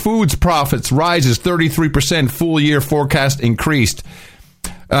 Whole Foods profits rises 33%. Full year forecast increased.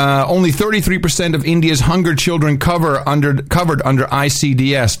 Only 33% of India's hunger children covered under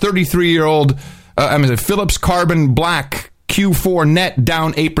ICDS. 33-year-old Philips Carbon Black Q4 net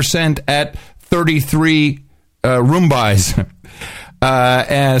down 8% at 33 Rumbais.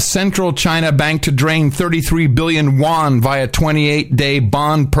 Central China Bank to drain 33 billion won via 28-day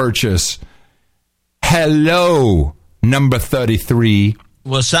bond purchase. Hello, number 33.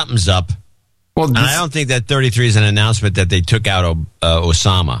 Well, something's up. Well, and I don't think that 33 is an announcement that they took out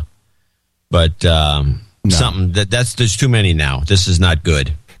Osama, but something there's too many now. This is not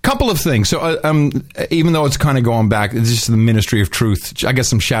good. Couple of things. So, even though it's kind of going back, it's just the Ministry of Truth. I guess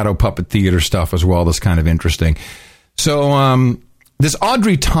some shadow puppet theater stuff as well. That's kind of interesting. So, this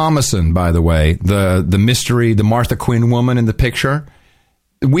Audrey Thomason, by the way, the mystery, the Martha Quinn woman in the picture,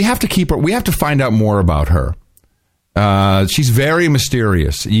 we have to keep her. We have to find out more about her. She's very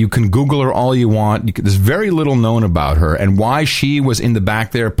mysterious. You can Google her all you want. There's very little known about her, and why she was in the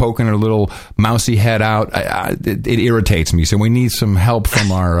back there poking her little mousy head out. It irritates me. So we need some help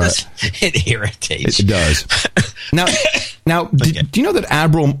from our. It irritates. It does. Now, do you know that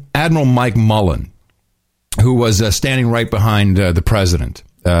Admiral Mike Mullen, who was standing right behind the president,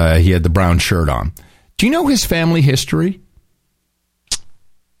 he had the brown shirt on. Do you know his family history?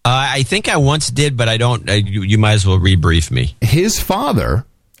 I think I once did, but I don't. You might as well rebrief me. His father,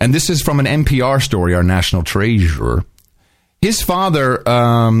 and this is from an NPR story, our national treasurer. His father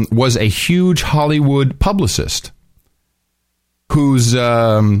was a huge Hollywood publicist who's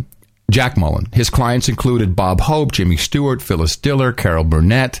Jack Mullen. His clients included Bob Hope, Jimmy Stewart, Phyllis Diller, Carol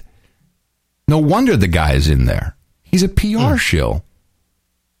Burnett. No wonder the guy is in there. He's a PR shill.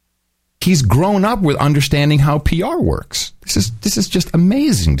 He's grown up with understanding how PR works. This is just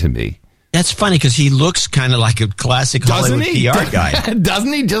amazing to me. That's funny because he looks kind of like a classic Hollywood PR guy.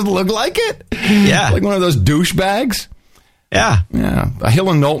 Doesn't he just look like it? Yeah. Like one of those douchebags? Yeah. Yeah. Hill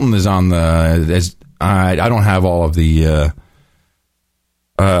and Knowlton is on the... I don't have all of the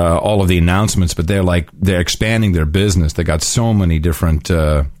announcements, but they're expanding their business. They got so many different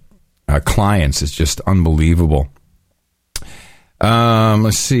clients. It's just unbelievable.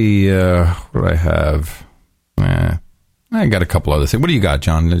 Let's see, what do I have? I got a couple other things. What do you got,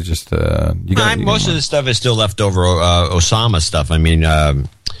 John? Just most of the stuff is still leftover Osama stuff. I mean,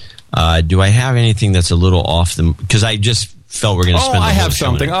 do I have anything that's a little off the... Because I just felt we're going to spend the whole I have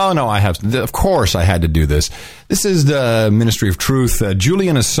something. Oh, no, I have... Of course I had to do this. This is the Ministry of Truth.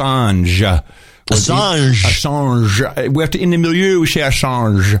 Julian Assange. Assange. We have to... In the milieu, chez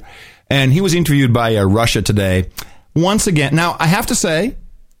Assange. And he was interviewed by Russia Today. Once again, now I have to say,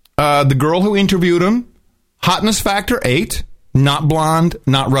 the girl who interviewed him, hotness factor 8, not blonde,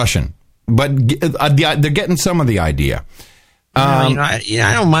 not Russian, but they're getting some of the idea. I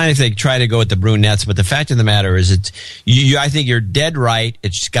don't mind if they try to go with the brunettes, but the fact of the matter is, I think you're dead right.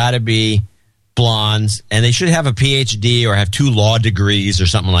 It's got to be blondes, and they should have a PhD or have 2 law degrees or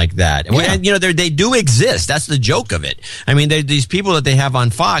something like that. Yeah. And, they do exist. That's the joke of it. I mean, these people that they have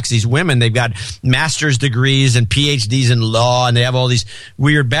on Fox, these women, they've got master's degrees and PhDs in law, and they have all these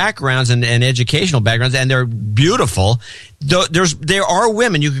weird backgrounds and educational backgrounds, and they're beautiful. There are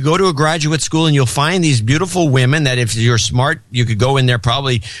women. You could go to a graduate school and you'll find these beautiful women that if you're smart, you could go in there,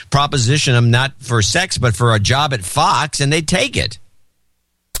 probably proposition them not for sex, but for a job at Fox, and they'd take it.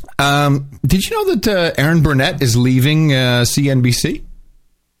 Did you know that Erin Burnett is leaving CNBC?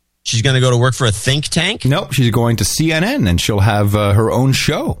 She's going to go to work for a think tank? No, she's going to CNN, and she'll have her own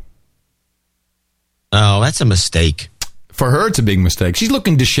show. Oh, that's a mistake. For her, it's a big mistake. She's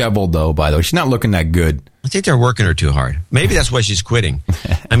looking disheveled, though, by the way. She's not looking that good. I think they're working her too hard. Maybe that's why she's quitting.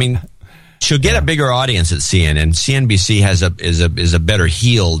 I mean, she'll get a bigger audience at CNN. CNBC is a better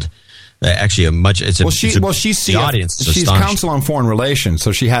heeled... Actually, she's the audience. She's counsel on foreign relations,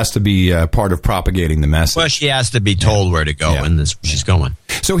 so she has to be part of propagating the message. Well, she has to be told where to go, and she's going.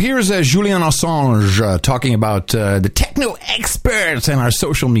 So here's Julian Assange talking about the techno experts and our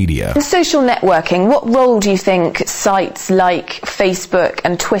social media. In social networking, what role do you think sites like Facebook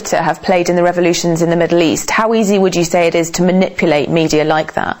and Twitter have played in the revolutions in the Middle East? How easy would you say it is to manipulate media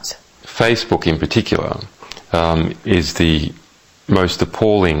like that? Facebook, in particular, is the most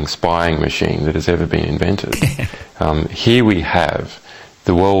appalling spying machine that has ever been invented. Here we have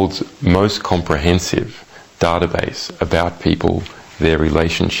the world's most comprehensive database about people, their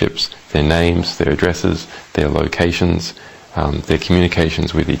relationships, their names, their addresses, their locations, their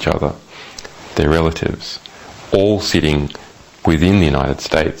communications with each other, their relatives, all sitting within the United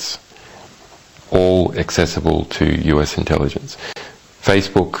States, all accessible to US intelligence.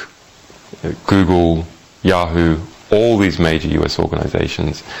 Facebook, Google, Yahoo, all these major US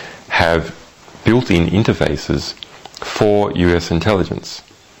organizations have built-in interfaces for US intelligence.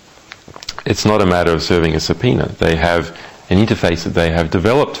 It's not a matter of serving a subpoena. They have an interface that they have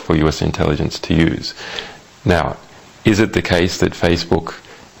developed for US intelligence to use. Now, is it the case that Facebook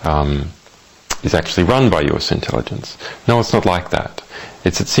is actually run by US intelligence? No, it's not like that.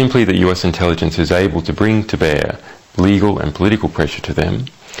 It's simply that US intelligence is able to bring to bear legal and political pressure to them,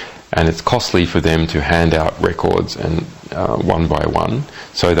 and it's costly for them to hand out records and one by one,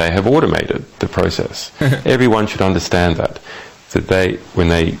 so they have automated the process. Everyone should understand that they, when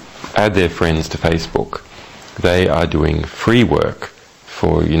they add their friends to Facebook, they are doing free work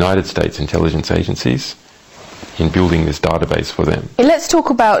for United States intelligence agencies in building this database for them. Let's talk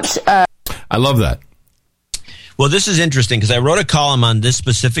about... I love that. Well, this is interesting because I wrote a column on this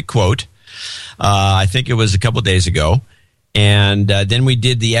specific quote. I think it was a couple days ago. And then we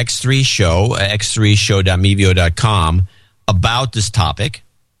did the X3 show, x3show.mevio.com, about this topic.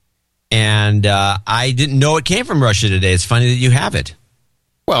 And I didn't know it came from Russia today. It's funny that you have it.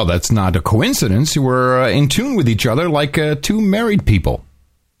 Well, that's not a coincidence. We're in tune with each other like two married people.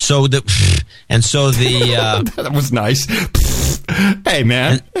 So that was nice. Hey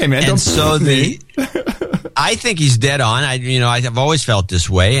man, don't so me. I think he's dead on. I've always felt this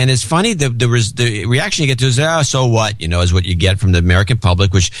way, and it's funny the reaction you get to is, so what? Is what you get from the American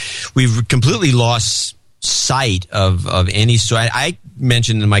public, which we've completely lost sight of any sort. I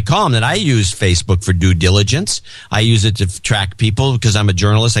mentioned in my column that I use Facebook for due diligence. I use it to track people because I'm a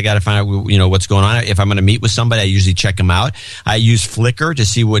journalist. I got to find out what's going on. If I'm going to meet with somebody, I usually check them out. I use Flickr to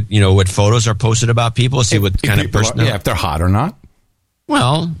see what photos are posted about people, see what kind of person. If they're hot or not.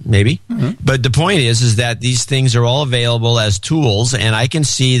 Well, maybe. Mm-hmm. But the point is that these things are all available as tools, and I can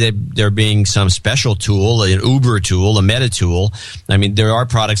see that there being some special tool, an Uber tool, a Meta tool. I mean, there are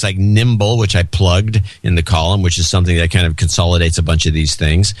products like Nimble, which I plugged in the column, which is something that kind of consolidates a bunch of these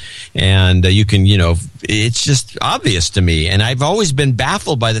things. And you can, it's just obvious to me. And I've always been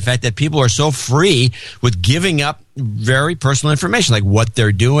baffled by the fact that people are so free with giving up very personal information, like what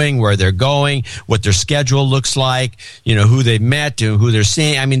they're doing, where they're going, what their schedule looks like, who they've met, who they're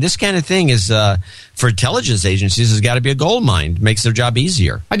seeing. I mean, this kind of thing is, for intelligence agencies, has got to be a gold mine. It makes their job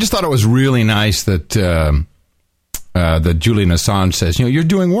easier. I just thought it was really nice that that Julian Assange says, you're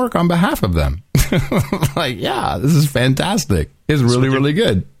doing work on behalf of them. Like, yeah, this is fantastic. It's really, really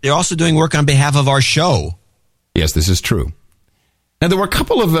good. They're also doing work on behalf of our show. Yes, this is true. Now, there were a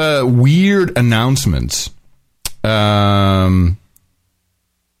couple of weird announcements. And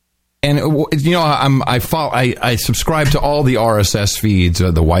I subscribe to all the RSS feeds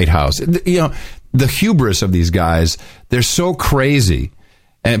of the White House. The hubris of these guys, they're so crazy.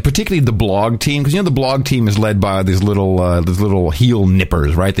 And particularly the blog team, because the blog team is led by these little heel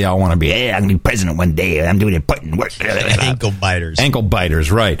nippers, right? They all want to be, hey, I'm going to be president one day. I'm doing important work. Ankle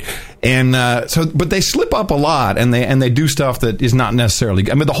biters, right? And but they slip up a lot, and they do stuff that is not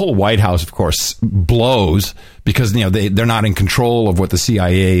necessarily. I mean, the whole White House, of course, blows because they're not in control of what the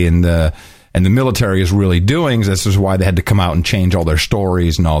CIA and the military is really doing. This is why they had to come out and change all their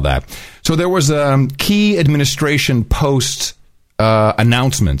stories and all that. So there was key administration posts.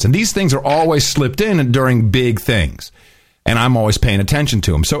 Announcements, and these things are always slipped in during big things, and I'm always paying attention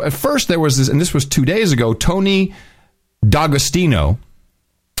to them. So at first there was this, and this was 2 days ago, Tony D'Agostino,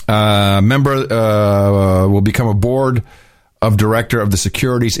 member, will become a board of director of the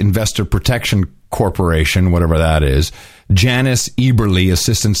Securities Investor Protection Corporation, whatever that is. Janice Eberly,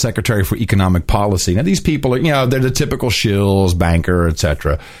 Assistant Secretary for Economic Policy. Now these people are, they're the typical shills, banker,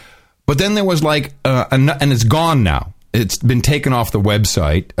 etc. But then there was and it's gone now. It's been taken off the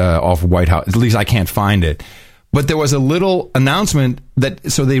website, off White House. At least I can't find it. But there was a little announcement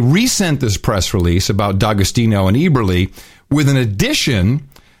so they resent this press release about D'Agostino and Eberly with an addition.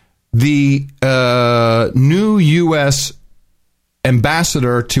 The new U.S.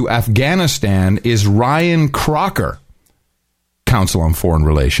 ambassador to Afghanistan is Ryan Crocker, Council on Foreign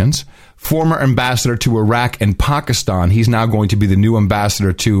Relations. Former ambassador to Iraq and Pakistan. He's now going to be the new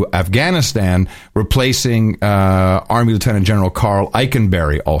ambassador to Afghanistan, replacing Army Lieutenant General Carl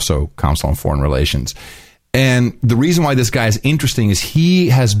Eikenberry, also Council on Foreign Relations. And the reason why this guy is interesting is he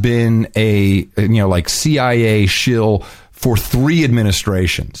has been a CIA shill for 3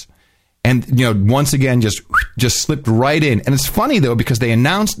 administrations. And, once again, just slipped right in. And it's funny, though, because they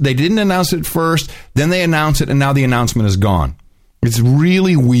didn't announce it first, then they announced it, and now the announcement is gone. It's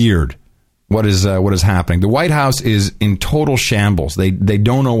really weird. What is happening? The White House is in total shambles. They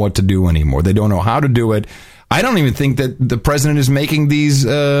don't know what to do anymore. They don't know how to do it. I don't even think that the president is making these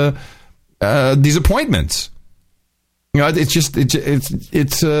appointments.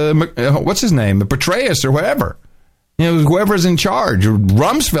 It's what's his name, Petraeus or whatever. Whoever's in charge,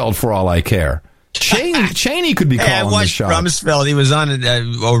 Rumsfeld for all I care. Cheney could be calling the shot. Rumsfeld. He was on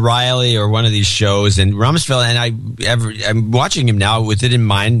O'Reilly or one of these shows, and Rumsfeld. And I'm watching him now with it in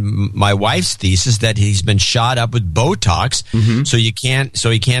mind. My wife's thesis that he's been shot up with Botox, so he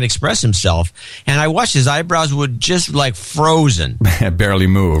can't express himself. And I watched his eyebrows would just frozen, barely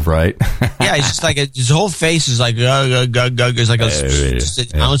move. Right? Yeah, he's just his whole face is like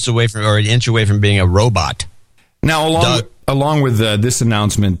just an ounce away from or an inch away from being a robot. Now, along with this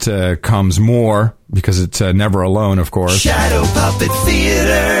announcement comes more, because it's never alone, of course. Shadow Puppet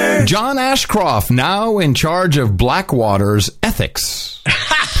Theater. John Ashcroft, now in charge of Blackwater's ethics.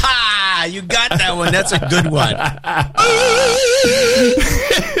 You got that one. That's a good one.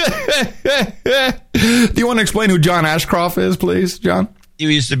 Do you want to explain who John Ashcroft is, please, John?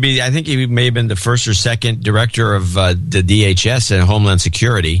 He used to be, I think he may have been the first or second director of the DHS and Homeland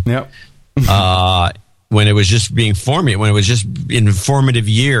Security. Yep. When it was just being formed, when it was just in formative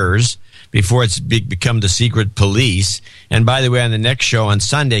years before it's become the secret police. And by the way, on the next show on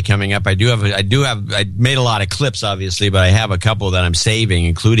Sunday coming up, I made a lot of clips, obviously, but I have a couple that I'm saving,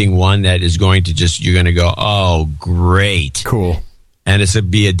 including one that is going to you're going to go, oh, great. Cool. And it's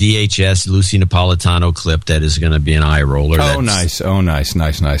be a DHS Lucy Napolitano clip that is going to be an eye roller. Nice.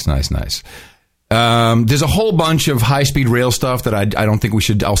 There's a whole bunch of high-speed rail stuff that I don't think we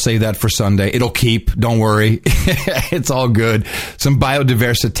should. I'll save that for Sunday. It'll keep. Don't worry. It's all good. Some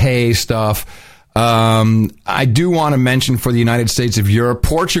biodiversity stuff. I do want to mention for the United States of Europe,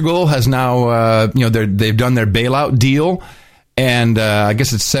 Portugal has now, they've done their bailout deal, and I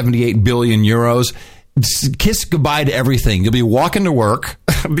guess it's 78 billion euros. Kiss goodbye to everything. You'll be walking to work.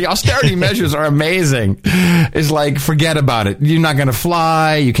 The austerity measures are amazing. It's like, forget about it. You're not going to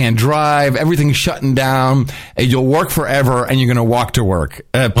fly. You can't drive. Everything's shutting down. You'll work forever, and you're going to walk to work.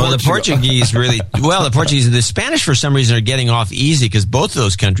 The Portuguese the Spanish for some reason are getting off easy because both of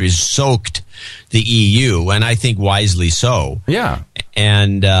those countries soaked the EU, and I think wisely so. Yeah.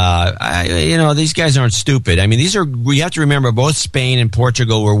 And, these guys aren't stupid. I mean, we have to remember both Spain and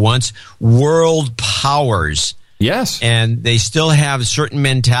Portugal were once world powers. Yes. And they still have certain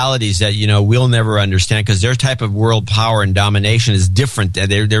mentalities that, we'll never understand because their type of world power and domination is different.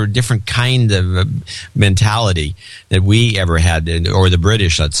 They're a different kind of mentality that we ever had, or the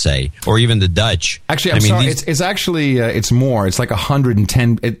British, let's say, or even the Dutch. Actually, I'm sorry. It's actually, it's more. It's like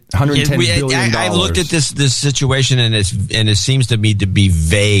 $110 billion. I've looked at this situation, and it seems to me to be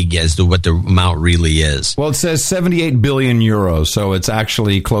vague as to what the amount really is. Well, it says 78 billion euros, so it's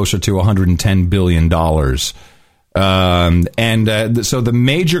actually closer to $110 billion. So the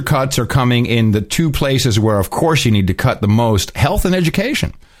major cuts are coming in the two places where, of course, you need to cut the most: health and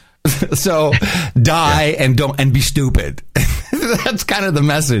education. So and be stupid. That's kind of the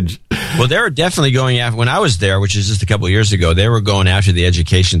message. Well, they were definitely going after, when I was there, which is just a couple of years ago, they were going after the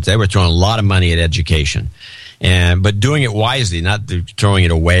education. They were throwing a lot of money at education, but doing it wisely, not throwing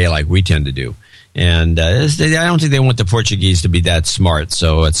it away like we tend to do. And I don't think they want the Portuguese to be that smart,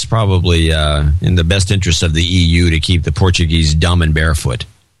 so it's probably in the best interest of the EU to keep the Portuguese dumb and barefoot.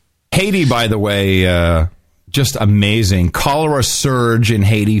 Haiti, by the way, just amazing. Cholera surge in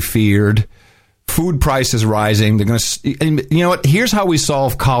Haiti feared. Food prices rising. They're going to, you know what? Here's how we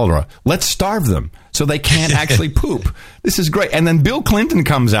solve cholera. Let's starve them so they can't actually poop. This is great. And then Bill Clinton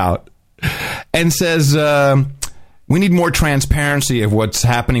comes out and says, we need more transparency of what's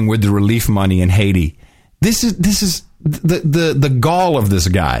happening with the relief money in Haiti. This is the gall of this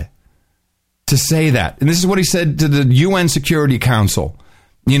guy to say that. And this is what he said to the UN Security Council.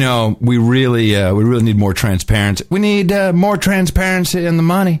 We really need more transparency. We need more transparency in the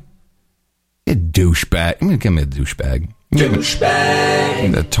money. A douchebag. Give me a douchebag.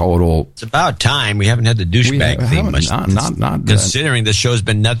 Douchebag. The total. It's about time. We haven't had the douchebag thing much. Not considering the show's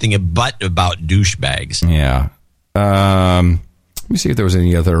been nothing but about douchebags. Yeah. Let me see if there was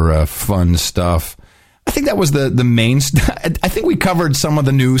any other fun stuff. I think that was the main stuff. I think we covered some of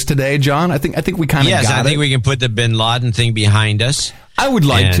the news today, John. I think we kind of got it. Yes, I think we can put the Bin Laden thing behind us. I would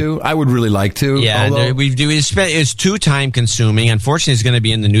like to. I would really like to. Yeah, it's too time consuming. Unfortunately, it's going to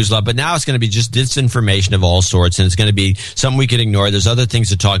be in the news a lot, but now it's going to be just disinformation of all sorts, and it's going to be something we could ignore. There's other things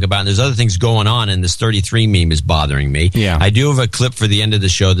to talk about, and there's other things going on, and this 33 meme is bothering me. Yeah. I do have a clip for the end of the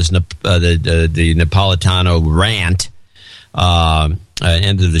show, the Napolitano rant.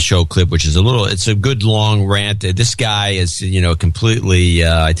 End of the show clip, which is it's a good long rant. This guy is, completely,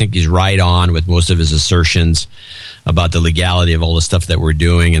 I think he's right on with most of his assertions about the legality of all the stuff that we're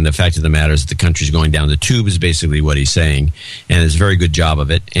doing. And the fact of the matter is that the country's going down the tube is basically what he's saying. And it's a very good job of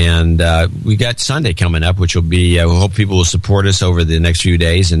it. And we got Sunday coming up, which will be, we hope people will support us over the next few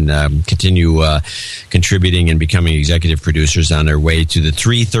days and continue contributing and becoming executive producers on their way to the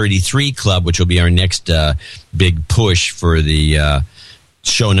 333 Club, which will be our next big push for the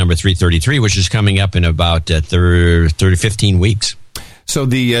show number 333, which is coming up in about 15 weeks. So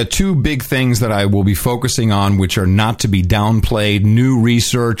the two big things that I will be focusing on, which are not to be downplayed, new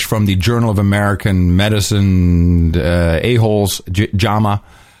research from the Journal of American Medicine, JAMA,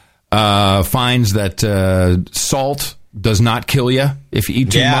 finds that salt does not kill you if you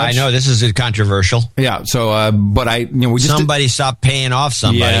eat too much. Yeah, I know this is controversial. Yeah, so but we just somebody stopped paying off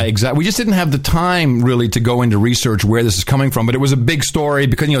somebody. Yeah, exactly. We just didn't have the time really to go into research where this is coming from, but it was a big story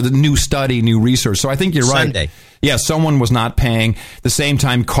because the new study, new research. So I think you're right. Sunday. Yeah, someone was not paying. The same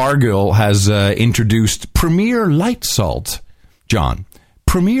time, Cargill has introduced Premier Light Salt, John.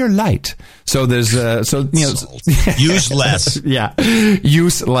 Premier Light. So there's use less. Yeah,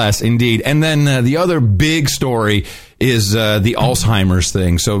 use less indeed. And then the other big story is the Alzheimer's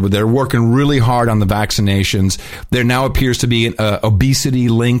thing. So they're working really hard on the vaccinations. There now appears to be an obesity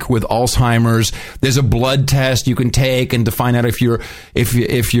link with Alzheimer's. There's a blood test you can take and to find out if you're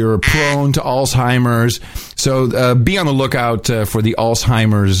prone to Alzheimer's. So be on the lookout for the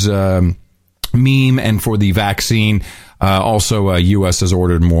Alzheimer's meme and for the vaccine. Also, U.S. has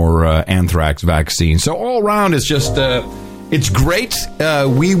ordered more anthrax vaccine. So all around, it's just it's great.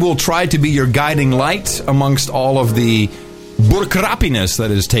 We will try to be your guiding light amongst all of the burkrapiness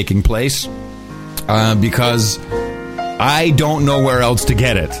that is taking place because I don't know where else to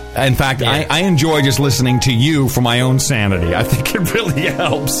get it. In fact, I enjoy just listening to you for my own sanity. I think it really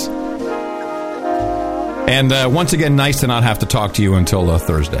helps. And once again, nice to not have to talk to you until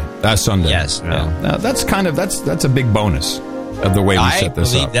Sunday. Yes. Now, that's a big bonus of the way we set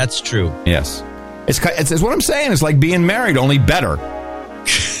this up. That's true. Yes. It's what I'm saying. It's like being married, only better.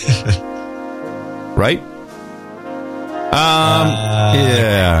 Right?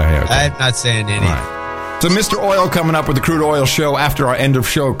 Yeah. Okay. I'm not saying anything. Right. So Mr. Oil coming up with the Crude Oil Show after our end of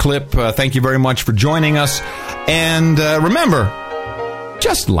show clip. Thank you very much for joining us. And remember,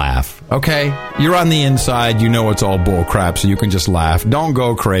 just laugh, okay? You're on the inside. You know it's all bull crap, so you can just laugh. Don't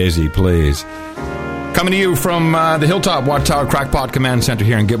go crazy, please. Coming to you from the Hilltop Watchtower Crackpot Command Center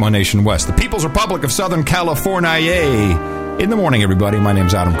here in Gitmo Nation West, the People's Republic of Southern California. In the morning, everybody. My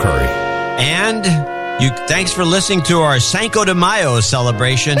name's Adam Curry. And thanks for listening to our Cinco de Mayo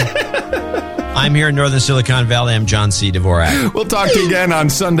celebration. I'm here in Northern Silicon Valley. I'm John C. Dvorak. We'll talk to you again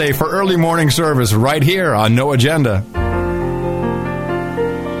on Sunday for early morning service right here on No Agenda.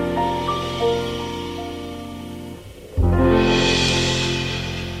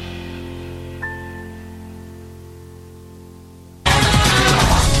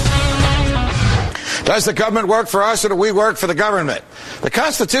 Does the government work for us or do we work for the government? The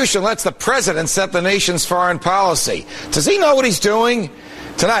Constitution lets the president set the nation's foreign policy. Does he know what he's doing?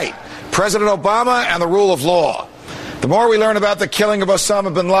 Tonight, President Obama and the rule of law. The more we learn about the killing of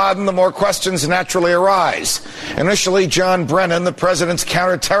Osama bin Laden, the more questions naturally arise. Initially, John Brennan, the president's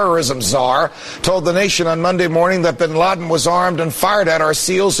counterterrorism czar, told the nation on Monday morning that bin Laden was armed and fired at our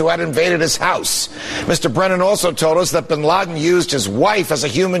SEALs who had invaded his house. Mr. Brennan also told us that bin Laden used his wife as a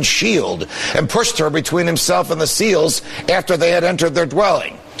human shield and pushed her between himself and the SEALs after they had entered their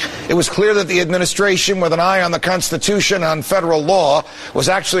dwelling. It was clear that the administration, with an eye on the Constitution, on federal law, was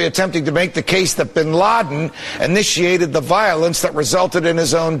actually attempting to make the case that bin Laden initiated the violence that resulted in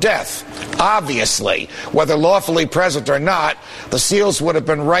his own death. Obviously, whether lawfully present or not, the SEALs would have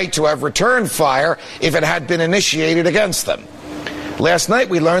been right to have returned fire if it had been initiated against them. Last night,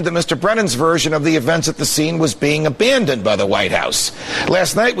 we learned that Mr. Brennan's version of the events at the scene was being abandoned by the White House.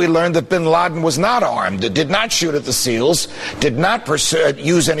 Last night, we learned that bin Laden was not armed, did not shoot at the SEALs, did not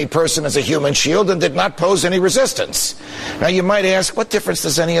use any person as a human shield, and did not pose any resistance. Now, you might ask, what difference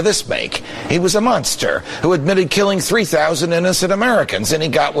does any of this make? He was a monster who admitted killing 3,000 innocent Americans, and he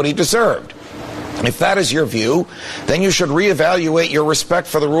got what he deserved. If that is your view, then you should reevaluate your respect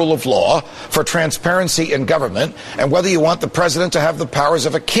for the rule of law, for transparency in government, and whether you want the president to have the powers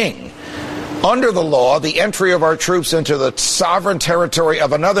of a king. Under the law, the entry of our troops into the sovereign territory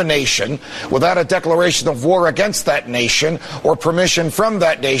of another nation without a declaration of war against that nation or permission from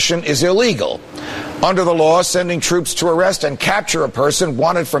that nation is illegal. Under the law, sending troops to arrest and capture a person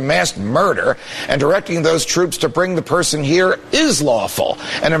wanted for mass murder and directing those troops to bring the person here is lawful,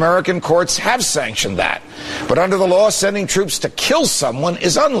 and American courts have sanctioned that. But under the law, sending troops to kill someone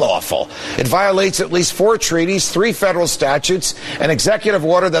is unlawful. It violates at least 4 treaties, 3 federal statutes, an executive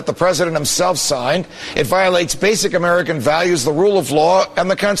order that the president himself signed. It violates basic American values, the rule of law, and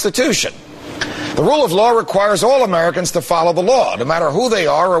the Constitution. The rule of law requires all Americans to follow the law, no matter who they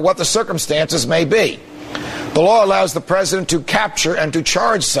are or what the circumstances may be. The law allows the president to capture and to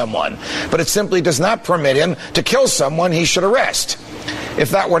charge someone, but it simply does not permit him to kill someone he should arrest.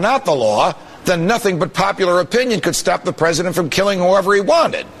 If that were not the law, then nothing but popular opinion could stop the president from killing whoever he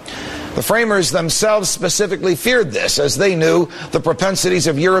wanted. The framers themselves specifically feared this, as they knew the propensities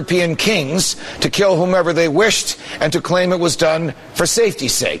of European kings to kill whomever they wished and to claim it was done for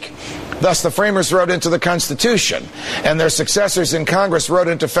safety's sake. Thus, the framers wrote into the Constitution, and their successors in Congress wrote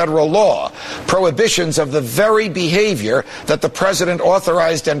into federal law, prohibitions of the very behavior that the president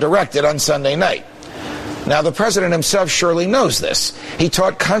authorized and directed on Sunday night. Now, the president himself surely knows this. He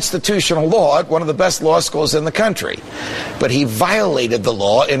taught constitutional law at one of the best law schools in the country. But he violated the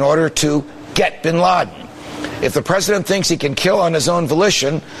law in order to get bin Laden. If the president thinks he can kill on his own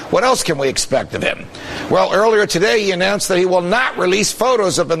volition, what else can we expect of him? Well, earlier today he announced that he will not release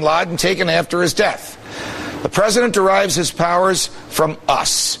photos of bin Laden taken after his death. The president derives his powers from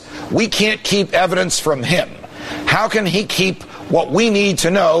us. We can't keep evidence from him. How can he keep what we need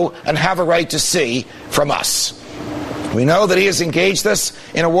to know and have a right to see from us? We know that he has engaged us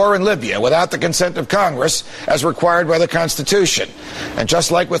in a war in Libya without the consent of Congress, as required by the Constitution. And just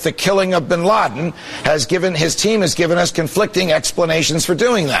like with the killing of bin Laden, his team has given us conflicting explanations for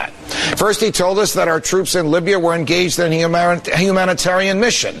doing that. First, he told us that our troops in Libya were engaged in a humanitarian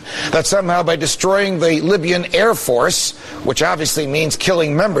mission, that somehow by destroying the Libyan Air Force, which obviously means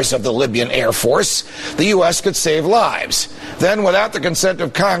killing members of the Libyan Air Force, the U.S. could save lives. Then, without the consent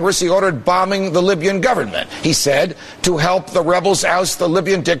of Congress, he ordered bombing the Libyan government. He said, to help the rebels oust the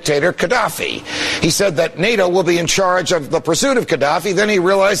Libyan dictator Gaddafi. He said that NATO will be in charge of the pursuit of Gaddafi. Then he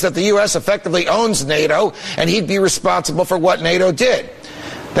realized that the U.S. effectively owns NATO, and he'd be responsible for what NATO did.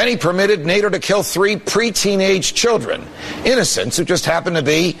 Then he permitted NATO to kill 3 pre-teenage children, innocents who just happened to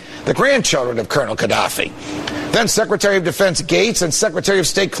be the grandchildren of Colonel Gaddafi. Then Secretary of Defense Gates and Secretary of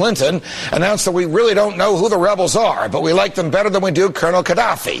State Clinton announced that we really don't know who the rebels are, but we like them better than we do Colonel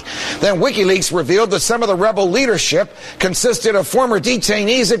Gaddafi. Then WikiLeaks revealed that some of the rebel leadership consisted of former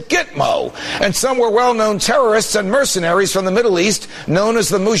detainees at Gitmo, and some were well-known terrorists and mercenaries from the Middle East known as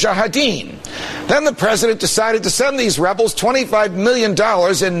the Mujahideen. Then the president decided to send these rebels $25 million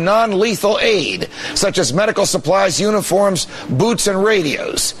in non-lethal aid, such as medical supplies, uniforms, boots, and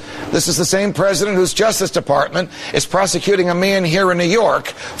radios. This is the same president whose Justice Department is prosecuting a man here in New York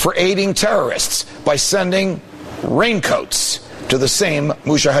for aiding terrorists by sending raincoats to the same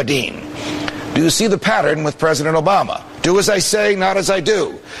Mujahideen. Do you see the pattern with President Obama? Do as I say, not as I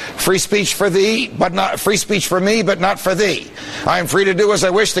do. Free speech for thee, but not free speech for me, but not for thee. I am free to do as I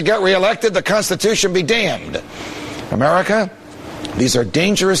wish to get reelected. The Constitution be damned. America, these are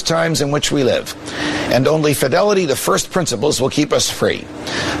dangerous times in which we live, and only fidelity to first principles will keep us free.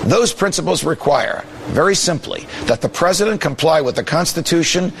 Those principles require, very simply, that the president comply with the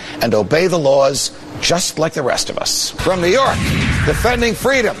Constitution and obey the laws just like the rest of us. From New York, defending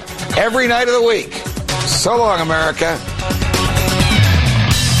freedom every night of the week. So long, America.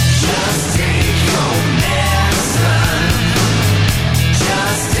 Just take your medicine.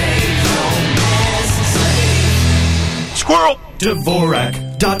 Just take your medicine. Squirrel!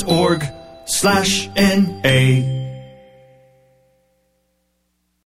 Dvorak.org/NA